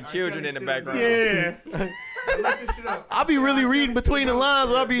 I be hearing R. children Kelly in the still background. Yeah. Look this shit up. I be really reading between the lines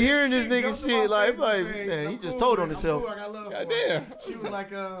when I be hearing this She nigga jumped on shit. my Like, Facebook page. man, I'm he just cool, told on man. I'm himself. cool. I got love for her. Goddamn. She was like,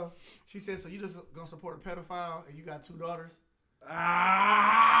 she said, so you just gonna support a pedophile and you got 2 daughters? I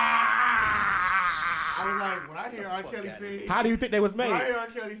was like, when I hear R. Kelly sing, How do you think they was when I made? hear R.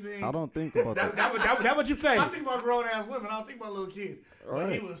 Kelly sing, I don't think about that. That what you say? I think about grown ass women. I don't think about little kids.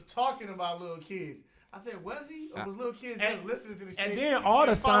 But he was talking about little kids. I said, was he? Or was little kids just listening to the shit? And then all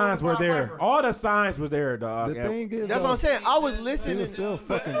the signs were there. All the signs were there, dog. The thing is, That's what I'm saying. I was He listening. was still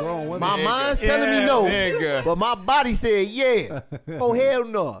fucking grown women. My mind's telling me no, nigga. but my body said yeah. Oh hell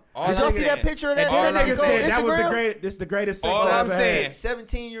no! All Did y'all I'm see that saying- picture of that? And all That niggas nigga on said that was the Instagram? great. This the greatest sex All I I'm ever saying- had.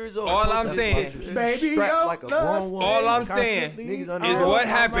 17 years old. All I'm posted saying- that picture. Baby, Strapped yo, like a grown woman. All I'm saying Niggas is under what my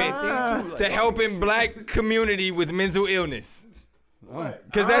happened mind, too, like, to helping black community with mental illness. What?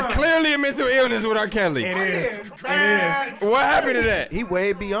 Because that's clearly a mental illness with R. Kelly. It is. What happened to that? He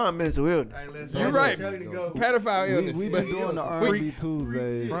way beyond mental illness. Hey, listen, You're right. Kelly to go. Pedophile illness. We been doing the R&B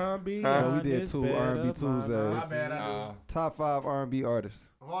Tuesdays. We did 2 R&B My Tuesdays. bad, I do. Top 5 R&B artists.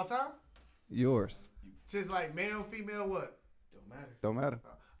 Of all time? Yours. Just like male, female, what? Don't matter. Don't matter.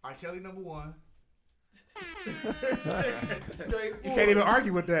 R. Kelly number 1. You can't even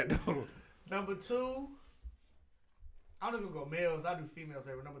argue with that, though. Number 2. I'm not gonna go males. I do females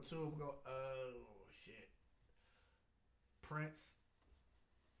here. Number 2, I'm gonna go. Shit. Prince.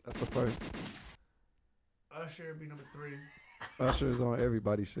 That's the first. Usher be number 3. Usher's on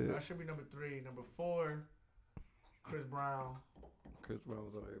everybody's shit. Usher be number 3. Number 4. Chris Brown. Chris Brown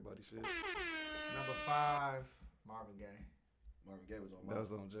was on everybody's shit. Number 5. Marvin Gaye. Marvin Gaye was on That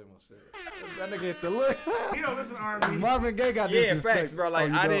was on J-Mo shit. That nigga hit the look. He don't listen to R&B. Marvin Gaye got Yeah, disrespect. facts, bro. Like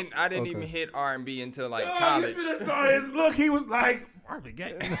Oh, you I don't? didn't Okay. even hit R&B until like Oh, college. you should have saw his look. He was like, Marvin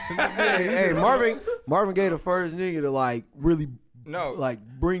Gaye. Hey, Marvin Gaye the first nigga to like really No, like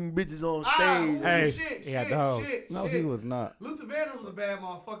bring bitches on stage. Hey, shit, he had shit, those. shit, No, shit. he was not. Luther Vandross was a bad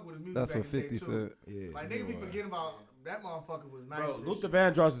motherfucker with his music. That's back what in the 50 day, too. said. Yeah. Like niggas be forgetting about that motherfucker was nice. Bro, with Luther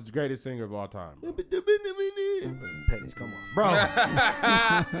this Vandross is the greatest singer of all time. Bro, Pennies, come on. bro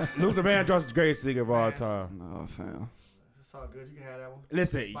Luther Vandross is the greatest singer of all time. No, fam. shit. It's all good. You can have that one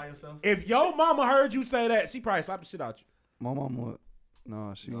Listen, by yourself. if your mama heard you say that, she probably slapped the shit out you. My mom would.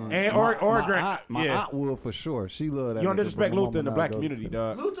 No, she ain't. And or my grand- aunt, my yeah. aunt would for sure. She loved that. You don't nigga, disrespect but my Luther in the mama black not goes community, to-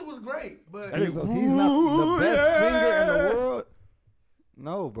 dog. Luther was great, but That He's not the best singer in the world.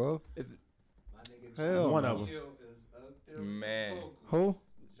 No, bro. It's My nigga Hell one no. of them. Hill is up there with Man. vocals. Who?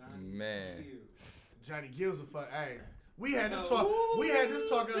 Johnny Man. Hill. Johnny Gill's a fuck. Hey, we had this talk. We had this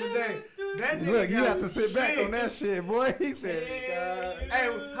talk the other day. That nigga Look, you got have to some sit back shit. on that shit, boy. He said, Hey,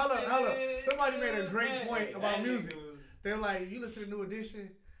 hold up. Somebody made a great point about music. They're like, you listen to New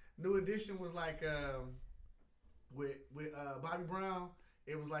Edition. New Edition was like with Bobby Brown.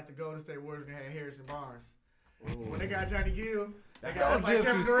 It was like the Golden State Warriors when they had Harrison Barnes. When they got Johnny Gill, they got don't like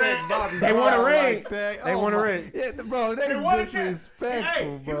Kevin disrespect Durant. Bobby They want a Brown ring. like that. They want a my- ring. Yeah, bro, They they won a disrespectful, Hey,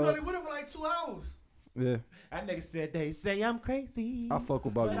 he was bro. only with him for like 2 hours. Yeah, That nigga said they say I'm crazy. I fuck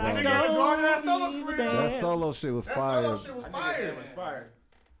with Bobby That Brown. nigga had a dog in that solo career. That solo shit was That fire. solo shit was fire. fire.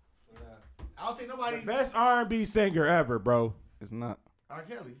 I don't think nobody. The best R&B singer ever, bro. It's not. R.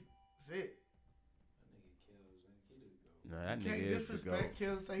 Kelly. That's it. No, that Can't nigga is the goat. disrespect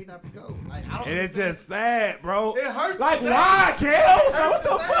Kill say he not the goat. Like, I don't And it's understand. just sad, bro. It hurts. to Like, say. why, Kills? It What hurts the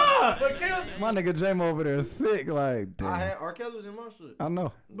to say. fuck? But Kills. My nigga Jam over there is sick. Like, damn. I had R. Kelly was in my shit. I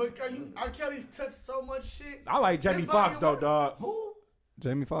know. But R. Kelly's touched so much shit. I like Jamie His Foxx, body though, of work- dog. Who?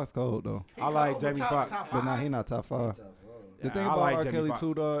 Jamie Foxx cold though. He I like cold, but Jamie top- Foxx. top But nah, five. he not top 5. The thing I about like R. Jamie Kelly Foxx.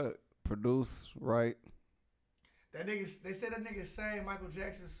 too, dog, produce right. That nigga, they said that nigga sang Michael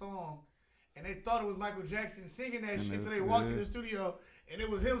Jackson's song, and they thought it was Michael Jackson singing that And shit it- until they walked in yeah. the studio, and it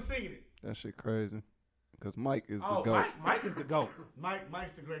was him singing it. That shit crazy. Cause Mike is the Oh, goat. Mike is the GOAT.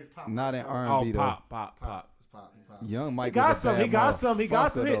 Mike's the greatest pop. Not in So- R&B Oh, though. pop. Pop. Young Mike got is a some- bad he got some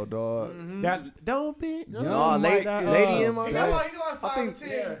motherfucker, hits. though, dog. That don't be. Young Nah, Mike, Lady in my He that- got like 5 think- to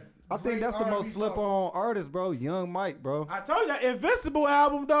 10. I think that's the most slip on artist, bro. Young Mike, bro. I told you that Invincible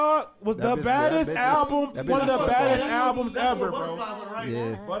album, dog, was That the bitch- baddest that bitch- album, that one of bitch the is baddest so albums That's ever, what bro. Butterflies are right.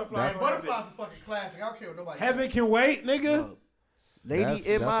 Yeah. Butterflies. Butterflies a fucking classic. I don't care what nobody Heaven Can Wait, nigga. Lady That's-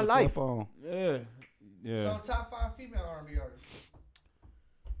 in that's my a life. slip on. Yeah. says. Yeah. So top 5 female R&B artists.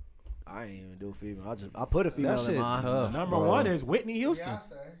 I ain't even do female. I put a female That in shit mine. tough. Number bro. 1 is Whitney Houston. Beyonce,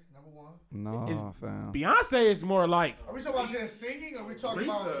 number 1. No, fam. Beyonce is more like Are we talking about just singing, or are we talking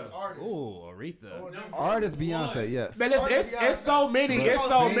about just artists? Ooh, Aretha. Or them- Artist Beyonce, yes. Man, it's so many, But it's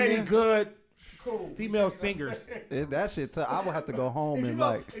so many singing- good Cool. female singers. That shit tough. I would have to go home If you and go,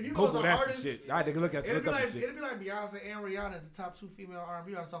 like. if you go Google to that some artists, shit. I had to look at it'd look be up like some shit. it'd be like Beyonce and Rihanna as the top 2 female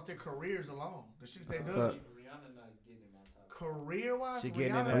R&B artists off their careers alone. The shit they That's a do. fact. Rihanna not getting in my top. Career wise, She getting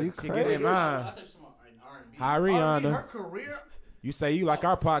in Rihanna. Are you that. She getting in crazy? I mine. thought you were talking about an R&B. Hi, R&B, Rihanna. her career. You say you like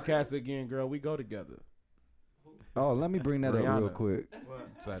our podcast again, girl. We go together. Oh, let me bring that up real Rihanna. quick.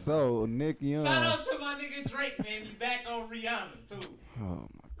 What? So Nick Young. Shout out to my nigga Drake, man. He back on Rihanna too. Oh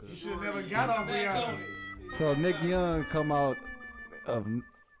my You god. should have never got off Back on Rihanna. it. So Nick Young come out of.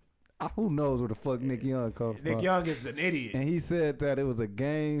 Who knows where the fuck Nick Young come from? Nick Young is an idiot. And he said that it was a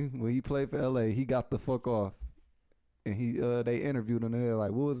game when he played for LA. He got the fuck off. And they interviewed him and they're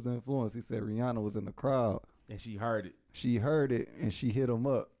like, what was the influence? He said Rihanna was in the crowd. And she heard it. She heard it and she hit him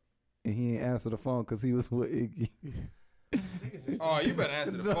up. And he ain't answer the phone because he was with Iggy. Oh, you better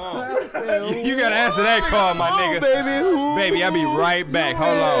answer the phone. you gotta answer that call, my nigga. Baby, I'll be right back.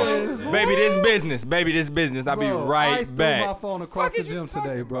 Hold on. Baby, this business. I'll be right back. I threw my phone across the gym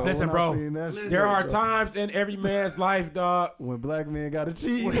today, bro. Listen, bro. There are times in every man's life, dog. When black men gotta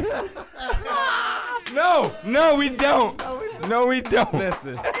cheat. No, we don't. No, we don't.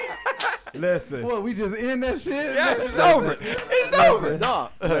 Listen. What, we just end that shit? Yeah, it's over. It's over.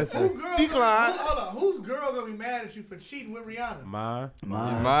 Dog. Decline. Hold on. Whose girl gonna be mad at you for cheating with Rihanna? Mine.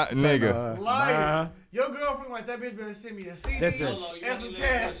 My nigga. Liars. Your girlfriend like that bitch better send me a CD Listen. and some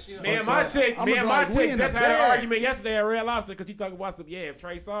cash. My chick we in just the had an bed. argument yesterday at Red Lobster because she talking about some, if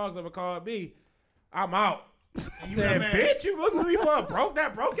Trey Songz ever called me, I'm out. I said, bitch, you looking at me for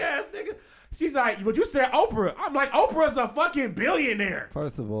that broke ass nigga? She's like, but you said Oprah. I'm like, Oprah's a fucking billionaire.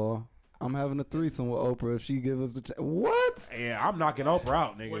 First of all, I'm having a threesome with Oprah if she give us the what? Yeah, I'm knocking Oprah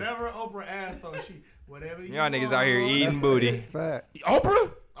out, nigga. Whatever Oprah asked for, whatever you Y'all niggas want. out here eating booty. Fact.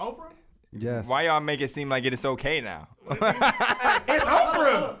 Oprah? Yes. Why y'all make it seem like it's okay now? It's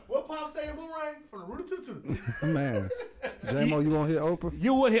Oprah. What Pop say in Boomerang? From the Rooter Tutu. Man. J-Mo, you gonna hit Oprah?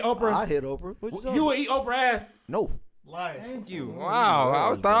 You would hit Oprah. I hit Oprah. What you You would eat Oprah ass. No. Lies. Thank you.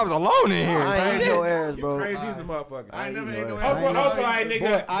 Wow. I thought I was alone in here. I ain't your ass, bro. Crazy as a motherfucker. I ain't never ate no Oprah, like, nigga.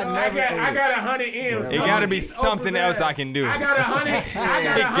 Boy, I got 100 M's. It gotta be something else I can do. I got 100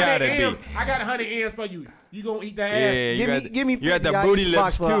 gotta be. M's. I got 100 M's for you. You gonna eat that ass? Yeah, Give me 50. You got the I booty eat lips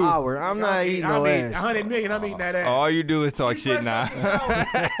box for too. an hour. I'm not eating no ass. 100 million. I'm eating that ass. All you do is talk shit now. You out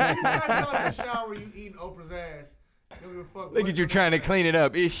in the shower, you eating Oprah's ass. Look at you trying to clean it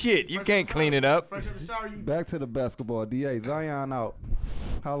up. It's shit. You can't clean it up. Fresh out the shower, you Back to the basketball. DA, Zion out.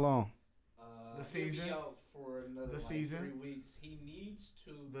 How long? The season. He'll be out for another The like season. 3 weeks. He needs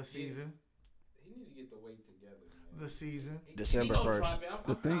to The season. He needs to get the weight together. Man. The season. December 1st.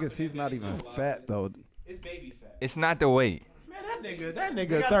 The thing is, he's not even fat, though. It's baby fat. It's not the weight. Man, that They nigga gotta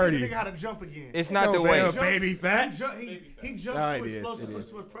teach 30. the nigga how to jump again. It's not the weight. Baby fat. He jumps Nah, too it is, explosive, it puts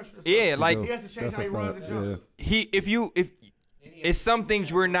is. too much pressure. Yeah, like He has to change That's how he a runs fact, and jumps. if it's some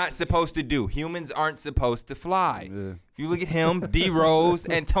things we're not supposed to do. Humans aren't supposed to fly. Yeah. If you look at him, D Rose,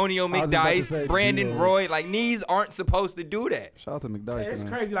 Antonio was about to McDyess, say Brandon D-Rose. Roy, like knees aren't supposed to do that. Shout out to McDyess, It's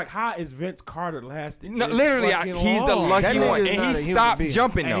man. crazy. Like, how is Vince Carter lasting? No, this literally, fucking he's the long? lucky That one, nigga's and not he a human stopped being.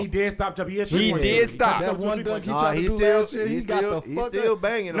 jumping And though. he did stop jumping. He did stop. That one dunk he Nah, tried to he's do still, last year, he got the he's fuck still up.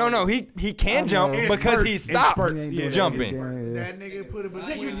 banging. No, on no, it. he can jump In because spurts, he in stopped spurts, yeah. jumping. That nigga put it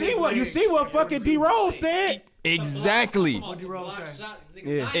between. You see what fucking D Rose said? Exactly. What D Rose say?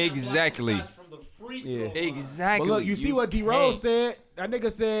 Yeah. Exactly. Yeah. Exactly. But look, you see what D Rose said? That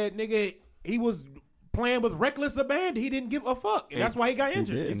nigga said, he was playing with reckless abandon. He didn't give a fuck, and that's why he got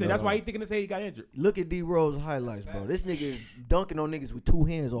injured. He didn't, said that's though. why he thinking to say he got injured. Look at D Rose highlights, bro. This nigga is dunking on niggas with 2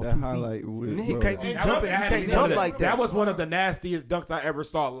 hands off That 2 feet. highlight. He can't be jumping. He can't jump like that. That was one of the nastiest dunks I ever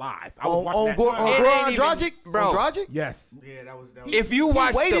saw live. I was On watching that. It ain't Goran even- Dragic? bro. On Dragic? Yes. Yeah, that was. If you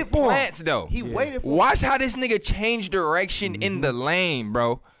watch the waited for him. plants though, He waited for him. watch how this nigga changed direction in the lane,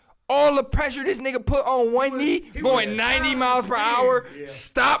 bro. All the pressure this nigga put on one knee, going 90 miles per hour,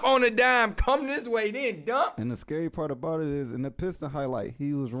 stop on a dime, come this way, then dunk. And the scary part about it is, in the Piston highlight,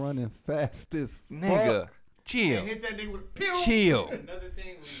 he was running fast as Nigga, fuck. chill. Hit that nigga with pew. Chill. Another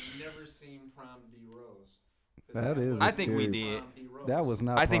thing, we've never seen prime D Rose. That is. I think we scary. did. Prime D Rose. That was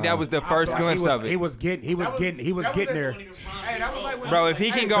not. I think that prime. was the first glimpse of He it. was getting there. Hey, that was like when Bro, if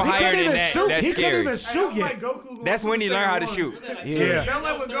he can go He higher couldn't than even that, shoot. that's He couldn't scary. even shoot yet. That's when he learned how to shoot. Yeah. That was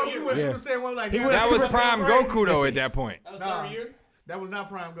like when Goku was Super Saiyan 1. Like, was That was Super prime Saiyan Goku though at that point. That was Nah. third year. that was not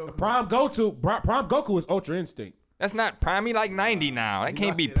Prime Goku. Prime Goku is Ultra Instinct. That's not prime. He like 90 now. That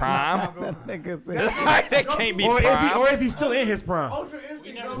can't be prime. That nigga said. That can't be Or prime. is he still in his prime? Ultra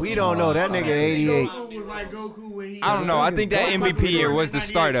Instinct. Goku. We don't know. That nigga 88. Goku was like Goku when he. I don't know. I think that MVP year was the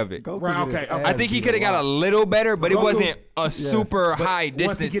start of it. Goku Right, get his okay, okay. I ass think he beat could have got a lot. little better, but it Goku- wasn't a super high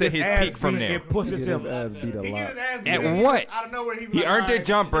Once he distance get to his ass peak from beat, there. It pushes He get him. his ass beat a He lot. get his ass beat At what? Out of nowhere, he He like, earned the alright,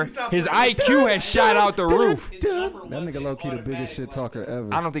 jumper. he stopped His playing. IQ has shot out the roof. His jumper That nigga wasn't low key the biggest automatic shit like talker that.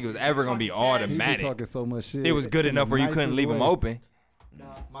 ever. I don't think it was ever gonna be He be automatic. talking so much shit. It was good in enough the where you couldn't nicest leave him way. open. Nah,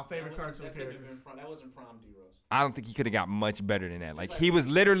 My favorite cartoon that couldn't have character. been prime. That wasn't prime D Rose. I don't think he could have got much better than that. Like he was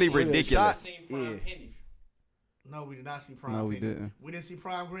literally ridiculous. Seen prime Yeah. Penny. No, we did not see Prime. No, we Penny. didn't. We didn't see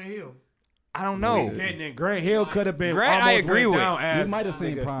Prime Grant Hill. I don't know. Getting in. Grant Hill could have been. Grant, I almost agree went with. down as We might have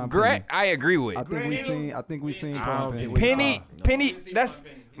seen nigga. Prime. Grant, I agree with. I think we seen. I think we seen I Prime. don't Penny. think we- Penny, We Penny, didn't see that's prime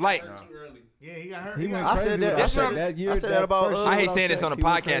Penny. Like, Too early. Yeah, he got hurt. He went I crazy said with that. That's shot what that year. I said that about, first I year I hate without saying this Shaq, on the he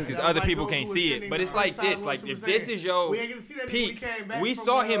went podcast crazy. because That's other like people Goku can't was see sending it, but the it's like first time this. on Like, Super if this Saiyan. is your We ain't gonna see that nigga when he peak, came back we from,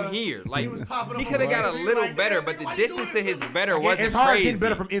 saw him here. he Like, was popping he up could have on got a TV little like, better, damn, but the nigga, why you distance doing to his this? better wasn't It's hard crazy. getting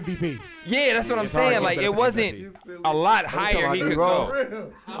better from MVP. Yeah, that's what I'm It's hard saying. getting Like, better it from wasn't MVP. a lot higher he about could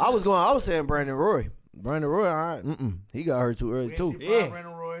D-Rose. go. I was saying Brandon Roy. Brandon Roy, all right. He got hurt too early We too. ain't see prime Yeah.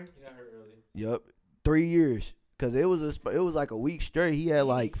 Brandon Roy. He got hurt early. Yep. 3 years. Cause it was like a week straight. He had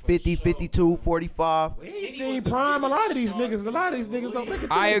like 50, 52, 45. We ain't seen prime a lot of these niggas. A lot of these niggas don't make it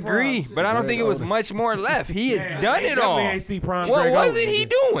to I the agree, prime. but I don't think it was much more left. He had done it all. Definitely ain't see prime What Drake wasn't Owen, he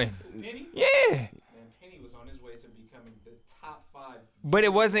nigga. doing? Penny? Yeah, Man, Penny was on his way to becoming the top 5. but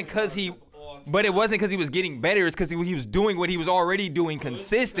it wasn't because he. But it wasn't because he was getting better. It's because he was doing what he was already doing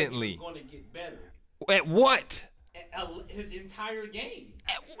consistently. He was going to get better. At what? His entire game.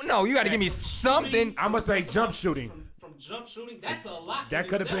 No, you got to give me something. I'm gonna say jump shooting. From jump shooting, that's a lot. That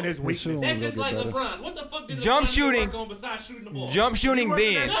could have been his weakness. That's just Little like bit LeBron. What the fuck did Jump LeBron shooting. work on besides shooting the ball? Jump shooting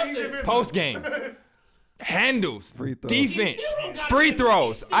then. Nothing. Post game. Handles. Free throws. Defense. He still don't got Free it.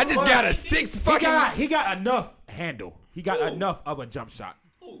 throws. I just got a He 6 He fucking. got enough handle. He got enough of a jump shot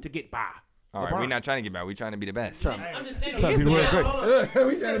to get by. All right, we're not trying to get back. We're trying to be the best. I'm just saying. Trying to be the world's greatest.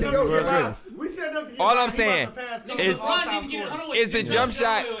 We said enough to get by. We said enough to get All by. I'm He saying about to pass Nigga, Kobe is- for all-time LeBron didn't get it. scorer. Hold on, wait. is the jump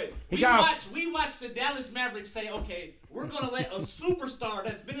shot- We got- watched the Dallas Mavericks say, okay, we're gonna let a superstar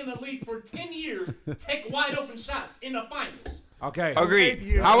that's been in the league for 10 years take wide open shots in the finals. Okay. Agreed.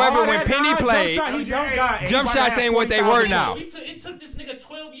 year. However, All when that Penny non-jump played, shot he don't got, jump everybody shots had ain't what they 40,000 were now. It took this nigga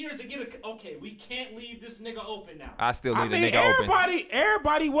 12 years to get a. Okay, we can't leave this nigga open now. I still I leave mean, the nigga open.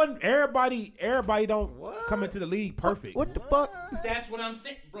 everybody don't come into the league perfect. What the fuck? That's what I'm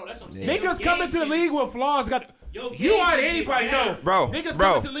saying, bro. That's what I'm saying. Niggas Your coming game to the is- league with flaws. Your You game out of is anybody better. know, Bro, Niggas bro.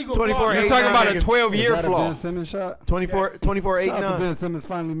 coming to the league with 24 flaws. You're talking about a Niggas- 12-year Is that a flaw. Ben Simmons shot? 24, 8, Shout out to 9. Ben Simmons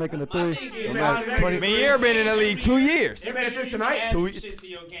finally making a My three. thing is, Meyer been in the league 2 years. They made it through tonight. Add 2 some shit to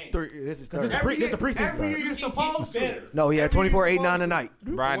your game. This is This third. is Every this the year preseason. you're supposed to. Better. No, he had 24, 8, 9 tonight.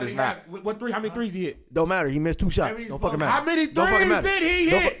 Brian does not. What three? How many threes he hit? Don't matter. He missed 2 shots. Every- Don't fucking matter. How many Don't fucking threes matter. did he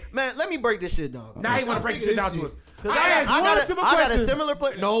Don't hit? Man, let me break this shit down. Now he want to break sick shit of down this to us. shit. I Cause asked I one got simple a question. similar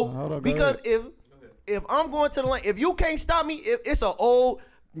play. Hold on, No, go because ahead. if I'm going to the lane, if you can't stop me, if it's an old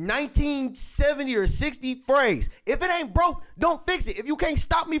 1970 or 60 phrase. If it ain't broke, don't fix it. If you can't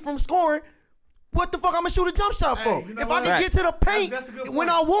stop me from scoring, what the fuck I'm gonna shoot a jump shot for? Hey, you know If what? I can get to the paint That's a good when point.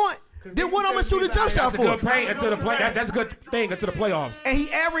 I want, 'Cause then niggas what I'm gonna said shoot a he's jump not- shot That's a for? good paint until the play. That's a good thing until the playoffs. And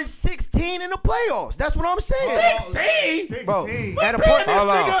he averaged 16 in the playoffs. That's what I'm saying. 16. Bro, 16. at a Paying point, this Hold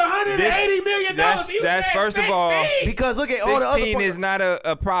on. nigga $180 million. That's first of all, because look at all the other 16 points. is not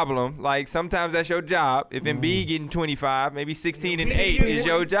a problem. Like, sometimes that's your job. If Embiid getting 25, maybe 16 and 8 is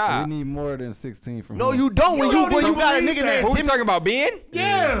your We job. need more than 16 from No, him. you don't. When you don't got a even nigga believe named Who we Jimmy. talking about, Ben?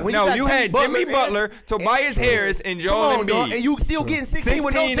 Yeah. When No, got you had Jimmy Butler, and- Tobias Harris, and Come Joel on, dog, Embiid. and you still getting 16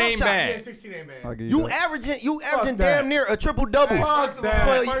 with no 16 jump ain't shot. bad. Yeah, 16 ain't bad. I'll give You that. averaging that. damn near a triple double Fuck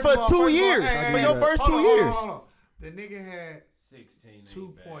that. for 2 years. For your first 2 years. Hold on. The nigga had 16.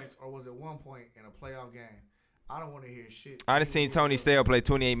 2 points, or was it 1 point in a playoff game? I don't want to hear shit. I done seen Tony Stale play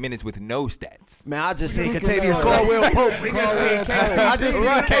 28 minutes with no stats. Man, I just seen Look at Kentavious that. Caldwell Pope. I I just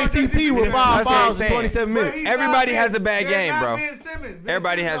seen KCP with 5 That's what I'm fouls in saying. 27 But minutes. he's Everybody not has a Ben- bad they're game, not bro. Ben Simmons. Ben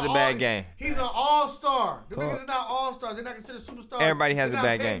Everybody Simmons has a is bad all- game. He's an all-star. The Talk. niggas are not all-stars. They're not considered superstars. Everybody has They're a not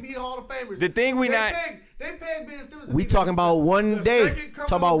bad paid game. to be Hall of Famers. The thing we They not- They paid Ben Simmons. to We be talking the- about one the day. second coming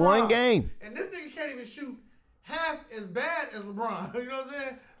Talking about of one LeBron. game. And this nigga can't even shoot half as bad as LeBron. You know what I'm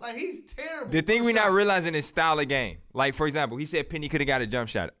saying? Like, he's terrible. The thing for we not shot. realizing is style of game. Like, for example, he said Penny could have got a jump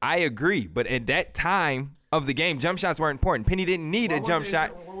shot. I agree, but at that time of the game, jump shots weren't important. Penny didn't need Why a weren't jump they-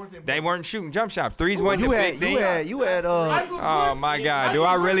 shot. why weren't they They important? weren't shooting jump shots. Threes wasn't You the had, big thing. you had, Michael Oh Jordan- my God! Do Michael I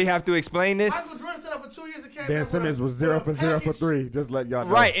Jordan- really have to explain this? Michael Jordan set up for 2 years and came Ben back Simmons with was a 0 for 0 for package. 3. Just let y'all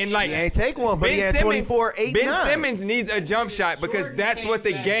know. Right, and like He ain't take one, but Ben he had Simmons- 24, 8, Ben 9. Simmons needs a jump shot because Jordan that's came what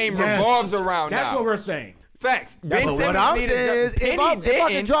the back. game Yes. revolves around That's now. what we're saying. Facts. Ben what Simmons I'm needed saying a is, jump. if Penny I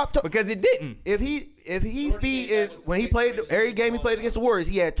can didn't drop to- because it didn't. If he Jordan feed came it back with when he six played minutes. every game he played against the Warriors,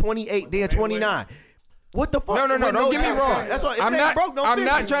 he had 28, then 29. What the fuck? No, With don't get me jump wrong. shot. That's why. If I'm it ain't not. broke, don't I'm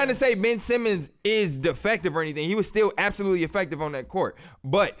fix not it. trying to say Ben Simmons is defective or anything. He was still absolutely effective on that court.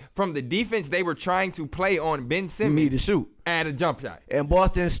 But from the defense they were trying to play on Ben You Simmons, need to shoot. at a jump shot. And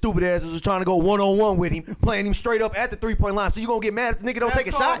Boston's stupid asses was trying to go one-on-one with him, playing him straight up at the three-point line. So you gonna get mad if the nigga don't take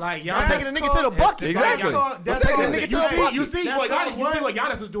a shot? like I'm Giannis taking the nigga to the bucket. Exactly. That's taking called- the nigga to that's the called- bucket. You see that's what called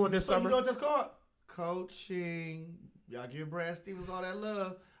Giannis was doing this So you summer. know what that's called? Coaching. Y'all give Brad Stevens all that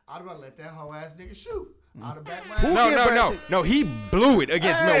love. I'd about to let that hoe ass nigga shoot. Out of back Who No, get no, no, Brad no. He blew it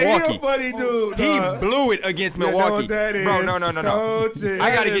against Hey, Milwaukee. he a funny dude. He dog. blew it against You know Milwaukee. what that is. Bro, no. Coaching.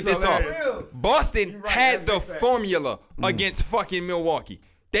 I gotta That get is this off. hilarious. Boston right, had the that's a fact. formula against fucking Milwaukee.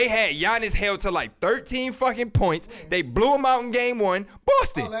 They had Giannis held to like 13 fucking points. They blew him out in game 1.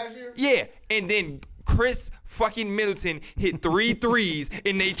 Boston. Oh, last year? Yeah. And then Chris fucking Middleton hit 3 threes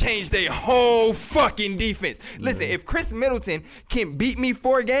and they changed their whole fucking defense. Listen, if Chris Middleton can beat me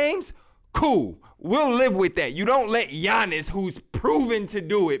 4 games, cool. We'll live with that. You don't let Giannis, who's proven to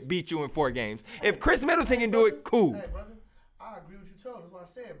do it, beat you in 4 games. If Chris Middleton can do it, cool. Hey, brother, I agree with you totally. That's what I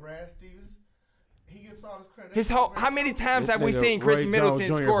said. Brad Stevens, he gets all this credit. His whole. How many times This have we nigga seen Chris Ray Middleton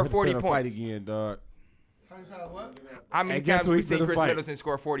Jones Jr. score 40 finna fight points? again, dog. How many times what? How many Hey, guess times who we he seen finna Chris fight? Middleton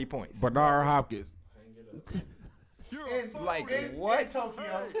score 40 points? Bernard Hopkins. Like, in what?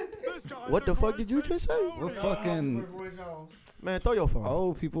 Tokyo. What the fuck did you just say? What fucking Roy Jones. Man, throw your phone.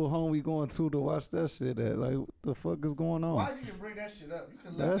 old people home we going to watch that shit at? Like, what the fuck is going on? Why'd you even bring that shit up? You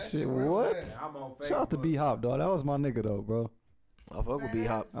could That let that shit, right what? over there. I'm on Shout out to B Hop, dog. That was my nigga though, bro. I fuck with B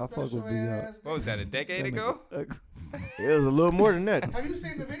Hop. I fuck with Special B Hop. ass What was that, a decade ago? It was a little more than that. Have you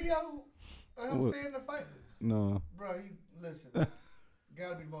seen the video of him What? saying the fight? No. Bro, listen, this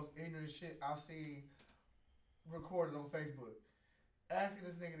gotta be the most ignorant shit I've seen recorded on Facebook. Asking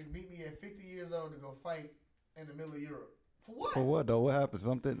this nigga to meet me at 50 years old to go fight in the middle of Europe. For what? For what though? What happened?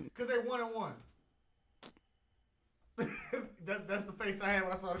 Something? Because they 1-1. That's the face I had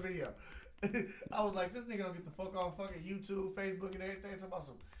when I saw the video. I was like, this nigga don't get the fuck off fucking YouTube, Facebook, and everything. Talking about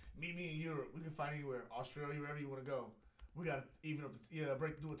some meet me in Europe. We can fight anywhere, Australia, wherever you want to go. We gotta even up,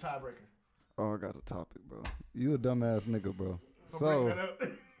 do a tiebreaker. Oh, I got a topic, bro. You a dumbass nigga, bro. So bring that up.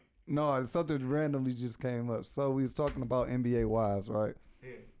 No, something randomly just came up. So we was talking about NBA wives, right? Yeah.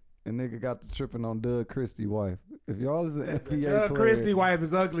 And nigga got the tripping on Doug Christie wife. If y'all is an NBA Doug player, Christie wife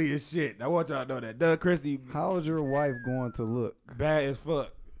is ugly as shit. I want y'all to know that. Doug Christie how is your wife going to look? bad as fuck.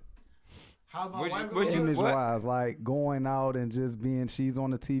 How my Would you- wife would goes? you- Image what? wise, like going out and just being, she's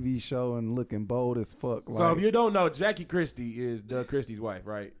on a TV show and looking bold as fuck. So Like, if you don't know, Jackie Christie is Doug Christie's wife,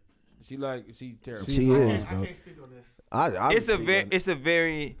 right? She's terrible. She I is, can't, bro. I can't speak on this. I It's a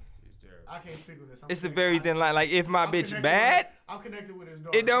very, I can't speak on this. it's a very thin line. Like, if my I'm bitch connected bad, I'm connected with his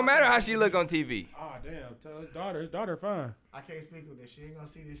daughter. it don't so I matter can't how speak she on look this. on TV. Oh damn! Tell his daughter fine. I can't speak on this. She ain't gonna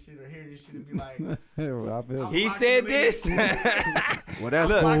see this shit or hear this shit and be like, I feel He Lock said in the this. Well,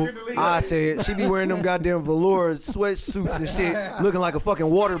 that's Look. cool. Lock in the league. I said she be wearing them goddamn velour sweatsuits and shit, looking like a fucking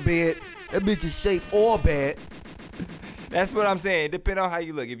waterbed. That bitch is shaped all bad. That's what I'm saying. It depends on how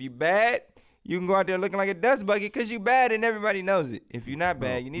you look. If you bad, you can go out there looking like a dust bucket because you bad and everybody knows it. If you're not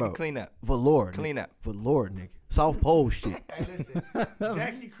bad, you need to clean up. Velour. Clean nigga. up. Velour, nigga. South Pole shit. hey, listen,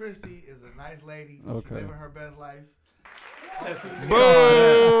 Jackie Christie is a nice lady. Okay. She's living her best life.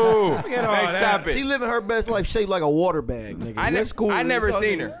 Boo! Forget all Next that. topic. She living her best life shaped like a water bag, nigga. That's cool. I never It's all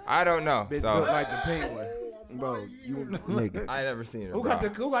seen niggas. her. I don't know. Bitch So look like the penguin. Bro, you nigga. I never seen her. Who Bro.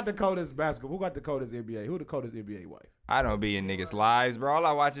 got the coldest basketball? Who got the coldest NBA? Who the coldest NBA wife? I don't be in niggas' lives, bro. All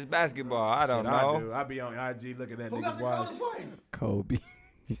I watch is basketball. I don't Shit, know. I be on IG looking at Who got niggas' the wives. coldest wife? Kobe.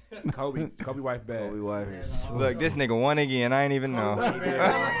 Kobe wife bad. Kobe wife is. Look, this nigga won again. I ain't even know.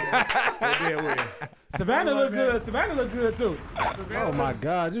 They did weird. Savannah look good. Savannah look good too. Oh my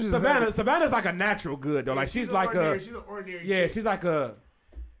God, you just Savannah's like a natural good though. Like she's like ordinary, a she's an ordinary yeah. chick. She's like a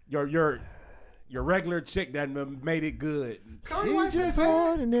your regular chick that made it good. Cody wife He's just ain't bad.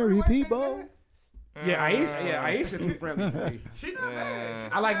 ordinary Cody wife ain't people. bad. Aisha too friendly for me. She not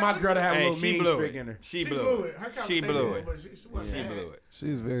bad. I like my girl to have a Hey, little she mean blew streak it. in her. She She blew it. it. Her She conversation blew was- it. but she wasn't She bad. blew it.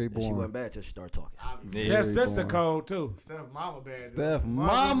 She's very And she boring. wasn't bad till she started talking. Yeah. Steph's sister boring. cold too. Steph mama bad. Steph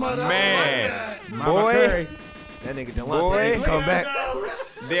mama, though. Man, Mama boy, Curry. That nigga Boy. Delonte need to come back.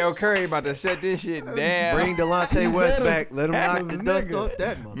 Dale Curry about to set this shit down. Bring Delonte West Let him- back. Let him knock That the was dust nigga. off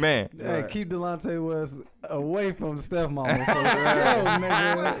that mother. Man, Hey, keep Delonte West away from Steph mama for sure, Question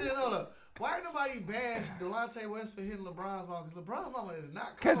nigga. is, hold up. Why ain't nobody bash Delonte West for hitting LeBron's mama? Because LeBron's mama is not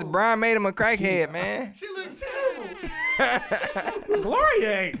cold. because Brian made him a crackhead, man. She look terrible.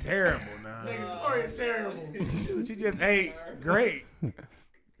 Gloria ain't terrible now. Nigga, Gloria terrible. She just ain't great.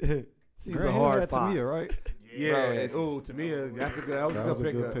 She's Girl, a he hard had five. Tamia, right? Yeah. Bro, it's- Ooh, Tamia, that was a That was a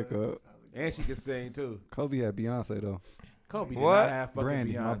good good pickup. pickup. And she can sing too. Kobe had Beyonce though. Kobe did What? not have fucking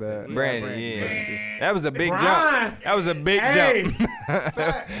Brandy, Beyonce. my bad. Yeah, Brandon, yeah. That was a big Brian. jump. That was a big Hey. jump.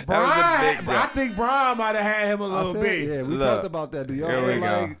 That was a Brian, big I jump. think Brian might have had him a I little said, bit. yeah, we Look, talked about that. Do y'all here we feel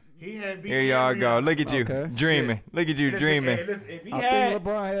go. like He had beat Here y'all every go. other- Look at you, Okay. dreaming. Look at you, Listen, dreaming. hey, listen, if he I had, think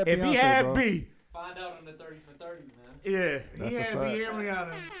LeBron had if he Beyonce, had bro. B, Find out on the 30 for 30, man. Yeah. He had me and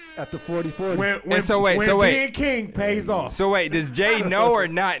Rihanna. At the 40-40. And so wait. being king pays off. So wait, does Jay know or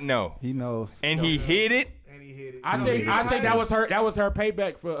not know? He knows. And he hit it? And he hit it. I think that was her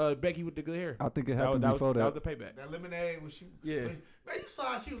payback for Becky with the good hair. I think it happened before That was that. the payback. That lemonade was she. Yeah. Man, you saw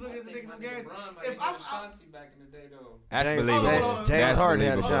how she was looking at the nigga in the game. If If I'm, Ashanti back in the day though. That's James- believable. James That's Harden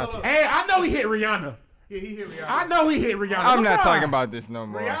had believable. Ashanti. Hey, I know he hit Rihanna. yeah, he hit Rihanna. I know he hit Rihanna. I'm not Come talking on. about this no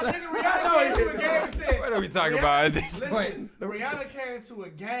more. Rihanna came to a game and said. What are we talking about at this point? Listen, Rihanna came to a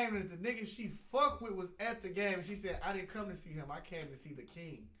game and the nigga she fucked with was at the game and she said, I didn't come to see him, I came to see the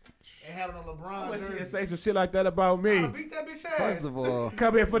king. And had on a LeBron When she jersey. say some shit like that about me. I beat that bitch ass. First of all,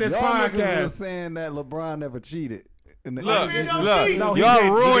 Come here for this y'all niggas was podcast. saying that LeBron never cheated. In the Look, Man, don't look, cheat. No, he y'all didn't. He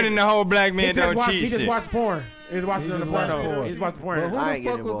ruining didn't. the whole black man He don't just cheat shit. watched porn. He just watched He the just porn. watched porn. He just watched But porn. who I the ain't getting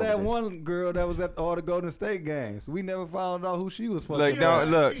fuck was involved that in this. one girl that was at all the Golden State games? We never found out who she was fucking. Look, don't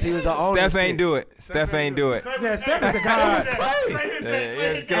look. She was the owner. Steph ain't do it. Steph ain't do it. Yeah, Steph is a god. Yeah,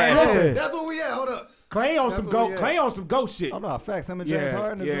 Hey, listen, That's what we at. Hold up. Clay on That's some what goat. we at. Clay on some goat shit. Oh no, facts. Him and James Yeah,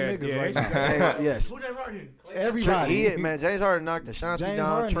 Harden is yeah, the niggas yeah. right now. Yes. Who James Harden? Everybody. He hit, man. James Harden knocked Ashanti James down.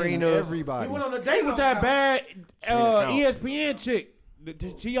 Harden and Trina. everybody. He went on a date with that bad count. ESPN chick.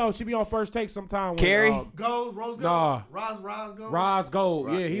 She be on First Take sometime. Carrie? Gold, Rose Gold. Nah. Roz Gold. Roz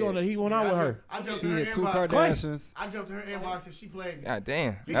Gold. Yeah, he went out with her. I jumped to He her hit two inbox. Kardashians. I jumped to her inbox and she played me. God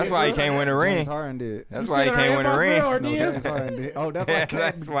damn. That's why he can't win a ring. James Harden did. That's why he can't win a ring. Or No, DM? James Harden did. Oh, that's why.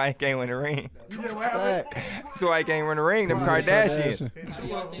 That's why he can't win a ring. You said what happened? That's why he can't win a ring. Them Kardashians. Hit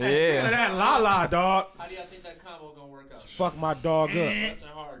two of them. Yeah. That la dog. How do y'all think that combo gonna work out? Fuck my dog up. That's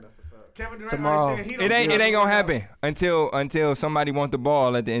hard. Kevin Durant Tomorrow. already said he It don't ain't gonna happen until somebody wants the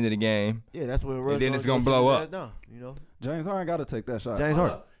ball at the end of the game. Yeah, that's when Russ then it's goes gonna blow sit his up. ass down, you know? James Harden got to take that shot. James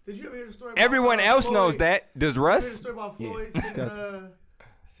Harden. Did you ever hear the story about Everyone else Floyd? knows that. Does You hear the Russ? story about Floyd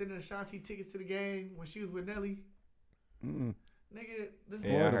sending Ashanti tickets to the game when she was with Nelly? Mm-mm. Nigga, this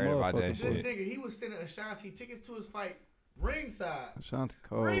Yeah, I Floyd a heard about that motherfucker. this shit. nigga, he was sending Ashanti tickets to his fight ringside. Ashanti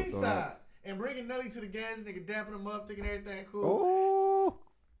cold. Ringside. dog. And bringing Nelly to the gas, nigga dapping him up, thinking everything cool. Oh.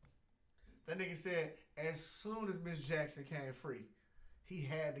 That nigga said, as soon as Miss Jackson came free, he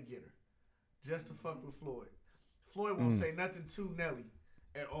had to get her. Just to fuck with Floyd. Floyd won't say nothing to Nelly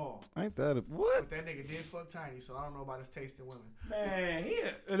at all. Ain't that a, what? But that nigga did fuck Tiny, so I don't know about his taste in women. Man,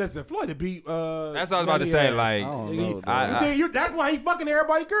 listen, Floyd to beat. That's what I was about to say. Like, I don't Nigga, know. dog. that's why he fucking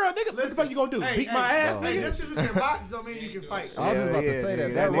everybody girl, nigga. What the fuck you gonna do? Hey, Beat my ass, Hey, nigga? just because you can box don't mean you can fight. I was just about to say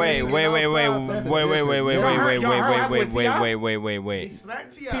that. That wait, nigga wait, wait, wait, outside says wait, wait, wait, wait, Y'all heard- wait, y'all heard wait, what wait, happened with T.I.? wait, He wait.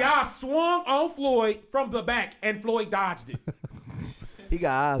 smacked T.I. T.I. swung on Floyd from the back, and Floyd dodged it. He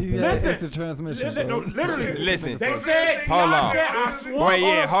got eyes. He man. had Listen. instant transmission. No, bro. literally. Listen. They said, Hold T.I. on. said, I swung Wait,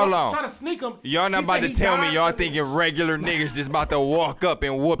 yeah, on hold him, on. trying to sneak him. Y'all not He about said to he tell me dodged y'all it. thinking regular niggas just about to walk up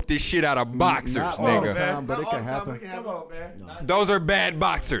and whoop this shit out of boxers, Not all the nigga. time, but Not it all can the time, happen. but it can Come happen. on, man. Those are bad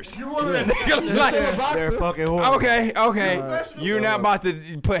boxers. You one of them. Nigga, like, They're fucking horrible. okay. You're not about to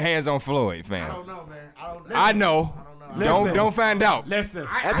put hands on Floyd, I fam. don't know, man. I don't know. I know. Listen. Don't find out. Listen.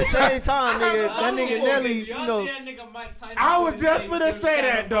 At the same time, nigga, that nigga Nelly, you know, I was just gonna say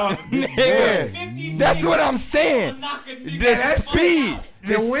that, dog. Nigga, that's what I'm saying. The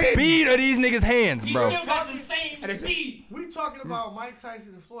speed of these niggas' hands, bro. We talking about Mike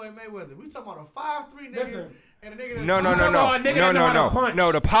Tyson and Floyd Mayweather. We talking about a 5'3" nigga Listen. and a nigga that's No. talking about a nigga that know how to punch.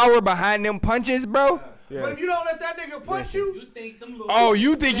 No, the power behind them punches, bro. But if you don't let that nigga punch you, Oh,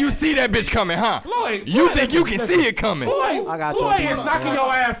 you think you see that bitch coming, huh? Floyd. You Floyd, think you listen, can listen. see it coming? Floyd, I got Floyd your is beat. knocking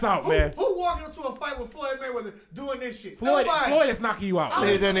your ass out, man. who walking into a fight with Floyd Mayweather doing this shit? Floyd Nobody. is knocking you out. I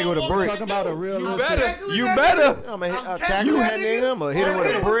hit that nigga with a brick. Talking about a real. I'm better. tackling You that better. nigga. I'm gonna I'm attack tackling that nigga. I'm gonna hit him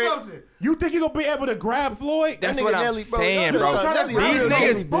with a brick. something. You think you gonna be able to grab Floyd? That's That what nigga I'm Nelly, bro, saying, Nelly, bro. Nelly, These Nelly,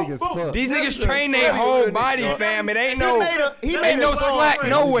 niggas, big as fuck. these niggas Nelly, train their Nelly, whole Nelly, body, Nelly. fam. It ain't He no, made no a song. slack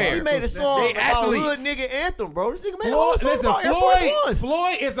nowhere. He made a song They about athletes. hood nigga anthem, bro. This nigga made a whole Floyd, song listen, about Air Force Ones.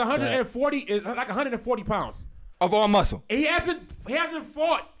 Floyd is 140, is like 140 pounds. Of all muscle. He hasn't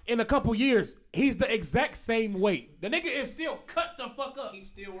fought in a couple years. He's the exact same weight. The nigga is still cut the fuck up. He's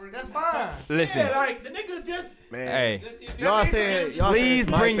still working. That's fine. Listen, Yeah, like the nigga just. hey, Y'all said, please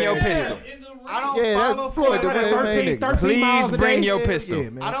bring your pistol. I don't Yeah, follow that's Floyd, the Floyd. way Like they made 13 Please miles a bring day. your Yeah, pistol. yeah,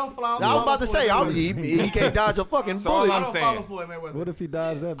 man. I don't follow. I was about to say, he can't dodge a fucking So all bullet. I I'm don't saying. follow Floyd Mayweather. What if he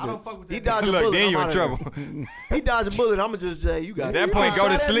dodged that I don't bitch? fuck with that. He dodged a Look, bullet. then I'm you in outta trouble. there. He dodged a bullet. I'ma just say, you got At it. that point, go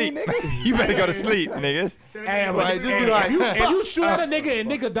to shot at me, sleep. You better go to sleep, niggas. Say that Hey, nigga but right, if just be like, you shoot at a nigga and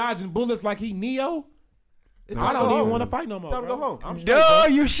nigga dodging bullets like he Neo, It's I time to don't go even home. want to fight no more. Time to bro. go home. I'm straight, Duh,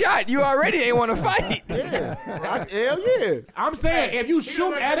 bro. you shot. You already ain't want to fight. Yeah. Hell yeah. I'm saying if you He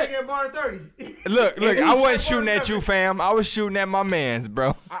shoot like at that it, nigga at bar 30. Look, I wasn't shooting at you, fam. I was shooting at my mans,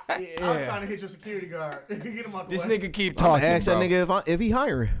 bro. I was trying to hit your security guard. Get him out the This way. nigga keep I'ma talking, ask bro. that nigga if he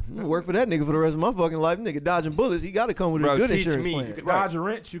hiring. I'm gonna work for that nigga for the rest of my fucking life. Nigga dodging bullets. He got to come with Bro, a good teach insurance me. plan. You could dodge a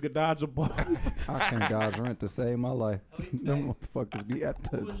wrench, you could dodge a ball. I can't dodge rent to save my life. Them motherfuckers be at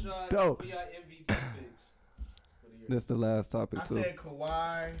Who was the y'all door. MVP picks for the year? This the last topic I too. said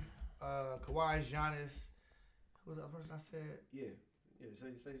Kawhi, Giannis. Who was the other person I said? Yeah. Say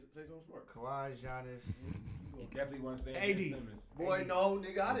something smart. Kawhi, Giannis. Definitely want to say AD. Simmons. Boy, no,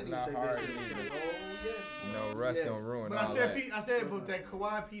 nigga, I didn't even Not say hard. that. No, Russ don't ruin But all I that. said, but that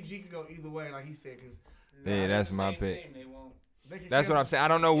Kawhi PG could go either way, like he said, because Yeah, that's The my same pick. team, they won't. That's what I'm saying. I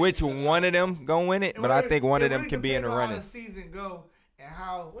don't know which one of them gonna win it, but I think one of them can be in the How running. the season go and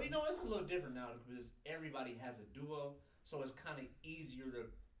how. Well, you know, it's a little different now because everybody has a duo, so it's kind of easier to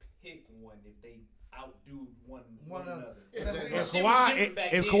pick one if they outdo one another. If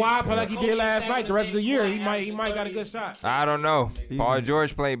Kawhi play like he did last night, the rest of the year, he might got a good shot. I don't know. Paul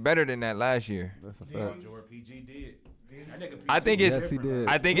George played better than that last year. That's a fact. George PG did. That nigga PG I think it's Yes, he did.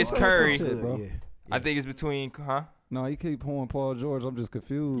 I think it's That's some Curry. shit, bro. I think it's between, huh? No, you keep pouring Paul George. I'm just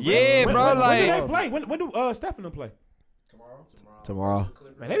confused. Yeah, When bro. do Like, they play? When do Steph and them play? Tomorrow.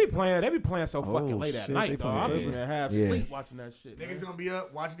 Man, they be playing so fucking Oh, late at shit, night, they dog. playing I'm Clippers. even half Yeah. sleep watching that shit. Niggas Man. gonna be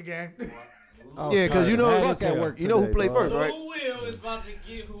up, watch the game. I was Yeah, 'cause you know- tired. Fuck Fuck at work You know who today, played dog. first, right? Who will is about to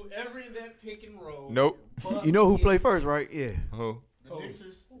get whoever in that pick and roll. Nope. You know who played first, right? Yeah. Who? The Knicks.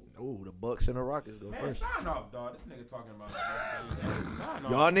 Oh, the Bucks and the Rockets go Man, first. sign off, dog. This nigga talking about sign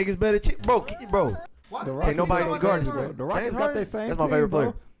off. Y'all niggas better bro. The Can't nobody Rockets guard got- this guy. The Rockets James got Harden? their same That's my team, favorite bro.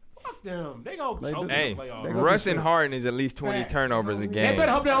 player. Fuck them. They gonna They choke do. in the Hey, playoffs. They gonna Russ be and shit. Harden is at least 20 turnovers a They game.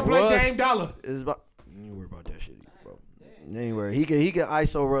 better hope they don't play Russ Dame Dollar. is about. You ain't worry about that shit, bro. Anyway, he can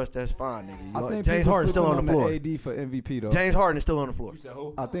ISO Russ. That's fine, I nigga. think James people Harden's still sleeping on the floor. AD for MVP though. James Harden is still on the floor. You said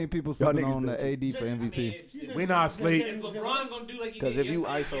who? I think people Y'all sleeping niggas on the better AD for I mean, MVP. We not asleep. If LeBron gonna do like he 'Cause did if you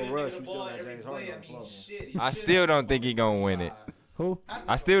yesterday, ISO give a Russ, nigga you the still ball got every James play, Harden I on the mean, floor. shit, he I should still have don't think he gonna win it. Who?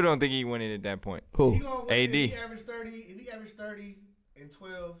 I still don't think he win it at that point. Who? He gonna win AD. If he average 30, and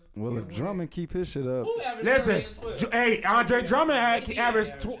 12. Well, if Drummond keep his shit up, Who averaged Listen, 30 and 12? hey, Andre Drummond had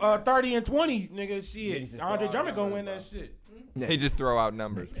averaged 30 and 20, nigga. Shit, Andre Drummond gonna win that shit. He just throw out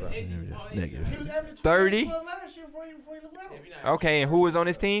numbers, bro. Negative. He was averaging 30? 12 last year before he left out. If you're not- Okay, and who was on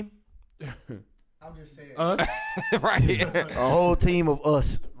his team? I'm just saying. Us, Right. A whole team of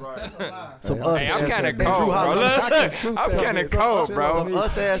us. right? That's a lie. Some Hey, us. Hey, I'm ass kind of niggas. cold, Drew bro. Holiday. Look, I'm kind of cold, Some bro.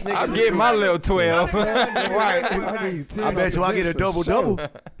 us ass niggas. I'm getting my little 12. Right. I bet you I get a double double.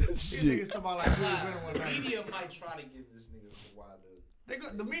 These niggas talking about like Julius Randle one The night. media might try to give this nigga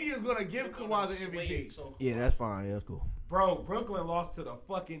Kawhi The media's gonna give Kawhi the MVP. Yeah, that's fine. Yeah, that's cool. Bro, Brooklyn lost to the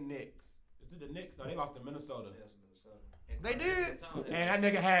fucking Knicks. Is it the Knicks? No, they lost to Minnesota. They did. And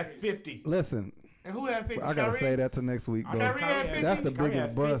that nigga had 50. listen, And who had 50? I gotta Kyrie? say that to next week, bro. Kyrie had 50. That's the Kyrie biggest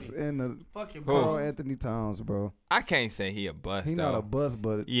had bust 50. in the Fucking Who? Carl bro. Anthony Towns, bro. I can't say he a bust, He though. not a bust,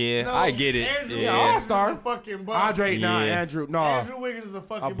 but Yeah, No, I get it. Andrew Yeah. Wiggins All-star. is a fucking bust. Andre, nah, Yeah. Andrew, nah. Andrew Wiggins is a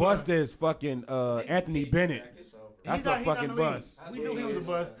fucking A bust is fucking Anthony Bennett. That's a fucking bust. We knew he was a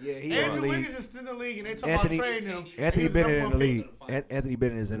bust. Yeah, he in the Andrew league. Wiggins is still in the league, and they talking Anthony- about trading him. Anthony He was Bennett number in the one league. pick. Anthony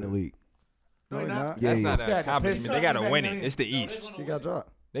Bennett is in the league. no, he he not. not. Yeah, That's he not is. an accomplishment. They gotta win it. Pistons It's the East. He got dropped.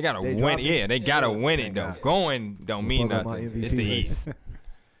 They gotta They win. dropped Yeah, it. they gotta Yeah. win it though. Thank God. Going don't mean Fuck up my nothing. MVP It's the race. East.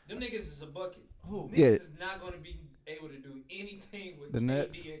 Them niggas is a bucket. Who? Niggas Yeah. is not going to be able to do anything with The KD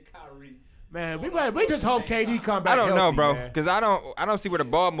Nets. and Kyrie. Man, we just hope KD come back. I don't know, healthy, bro, man. because I don't see where the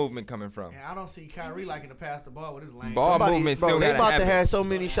ball movement coming from. And I don't see Kyrie liking to pass the ball with his lane. Ball movement still they gotta about to happen. have so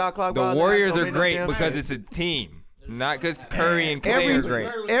many shot clock. The violations, Warriors so are many great damn because shit. it's a team, not because Curry and Clay are great.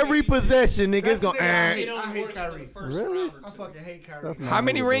 Every possession, niggas That's the gonna. nigga I hate. It only I hate works for Kyrie. the first Really? round or I two. fucking hate Kyrie. That's How not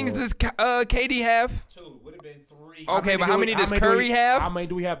many who it rings was. does KD have? Two. Would have been three. Okay, but how many does do Curry How have? many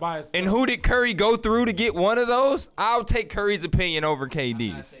do we have by us? And who did Curry go through to get one of those? I'll take Curry's opinion over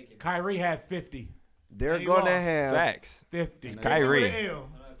KD's. Kyrie had 50. They're He gonna lost. have. Facts. 50. Kyrie. With an L.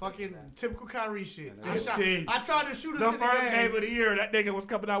 Fucking typical Kyrie shit. I Fifty. tried to shoot us The in the first game. game of the year, that nigga was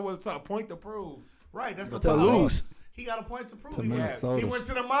coming out with a point to prove. Right, that's the To problem. lose. He got a point to prove. To He went- Minnesota. He went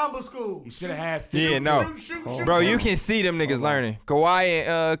to the Mamba school. He should have had 50. Yeah, no. Shoot, Bro, you shoot. can see them niggas learning. Kawhi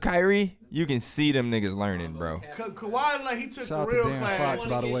and Kyrie, you can see them niggas learning, bro. Kawhi, like, he took Shout out the to real Darren class. Fox,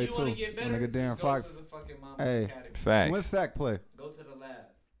 by the way, too. Nigga Darren Fox. Hey. When Facts. Sack play? Go to the lab.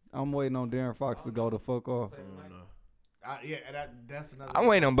 I'm waiting on Darren Fox to go the fuck off. Yeah, that's another. I'm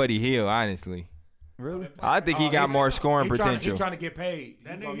waiting on Buddy Hill, honestly. Really? I think he got more scoring He potential. trying to get paid.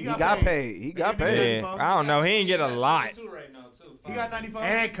 That nigga, He got paid. He got paid. Yeah, I don't know. He ain't get a lot. He got 95.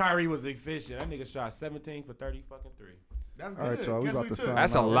 And Kyrie was efficient. That nigga shot 17 for 30 fucking 3. That's All right, good. y'all. We Guess about what to he took? sign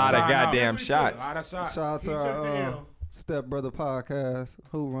That's a out. lot of Sign out. goddamn Guess what he took? A lot of shots. Shout out He to took the our L. Step Brother podcast.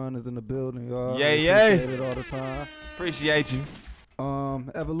 HoopRun is in the building, y'all. Yay, We yay. appreciate it all the time. Appreciate you.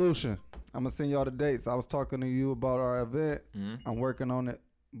 Evolution. I'm gonna send y'all the dates. I was talking to you about our event. Mm-hmm. I'm working on it,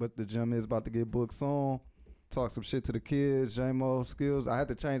 but the gym is about to get booked soon. Talk some shit to the kids, J-Mo skills. I had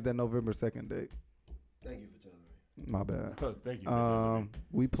to change that November 2nd date. Thank you for telling me. My bad. Thank you.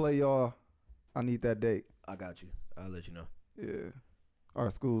 We play y'all. I need that date. I got you. I'll let you know. Yeah. Our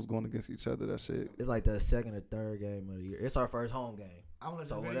schools going against each other. That shit. It's like the second or third game of the year. It's our first home game. I'm gonna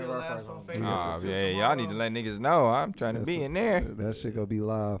So so whatever whatever our last first on one. Facebook. Oh, till yeah, y'all tomorrow. need to let niggas know. I'm trying to be in there. That shit gonna be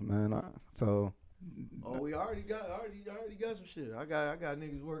live, man. So Oh, we already got some shit. I got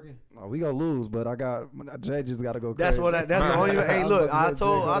niggas working. we gonna lose, but Jay just gotta go. That's crazy. what. That's the only. Hey, look, I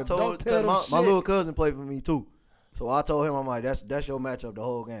told. Don't tell them my shit. little cousin played for me too, so I told him, I'm like, that's your matchup the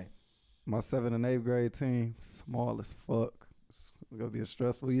whole game. My 7th and 8th grade team, small as fuck. It's gonna be a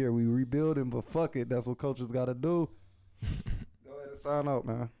stressful year. We rebuilding, but fuck it. That's what coaches gotta do. Go ahead and sign out,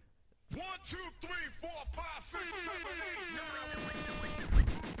 man. 1, 2, 3, 4, 5, 6, 7,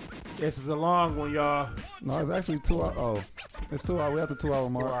 8. This is a long one, y'all. No, it's actually 2 hours. Oh, it's 2 hours. We at the 2 hour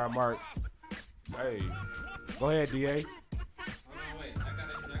mark. 2 hour mark. Hey. Go ahead, DA. Wait, I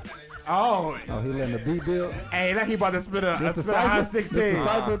gotta Oh. Oh, he letting the beat build. Hey, like he about to spit a This the high cipher. 16. This the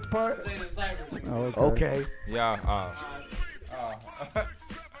cipher part. say the ciphers. Oh, Okay. Yeah.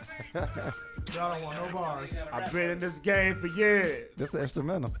 Y'all don't want no bars. I've been in this game for years. This is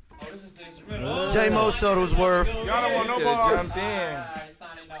instrumental. Oh, this is the instrumental. J-Mo Shuttlesworth. Y'all don't want no Could've bars. jumped in. Alright,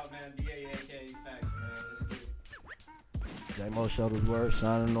 signing out, man. DAAK facts, man. Let's get it. J-Mo Shuttlesworth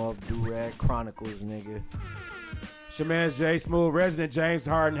signing off. Do-Rag Chronicles, nigga. It's your man Jay Smooth, resident James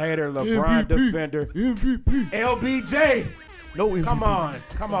Harden hater, LeBron defender, LBJ. No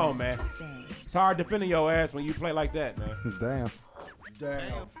MVP. Come on, man. It's hard defending your ass when you play like that, man. Damn.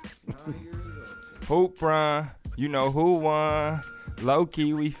 HoopRun. You know who won. Low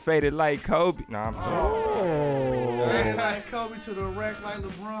key, we faded like Kobe. Nah, I'm Oh. Ran like Kobe to the wreck like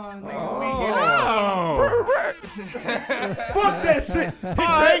LeBron. Nigga, Oh. Fuck that shit. All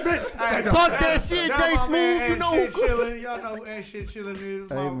right, talk that shit, Jay Smooth. You know who. Chillin'. Y'all know who that shit chillin' is.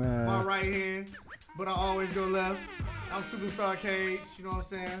 Hey, man. My right hand, but I always go left. I'm Superstar Cage. You know what I'm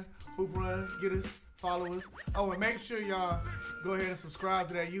saying? HoopRun, get us, follow us. Oh, and make sure y'all go ahead and subscribe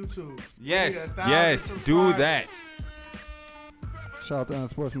to that YouTube. Yes, We need 1,000 yes, do subscribers. that. Shout out to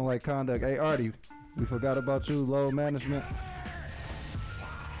Unsportsmanlike Conduct. Hey, Artie, we forgot about you, load management.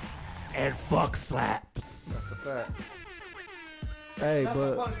 And fuck slaps. Hey, That's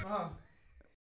but a punishment, huh?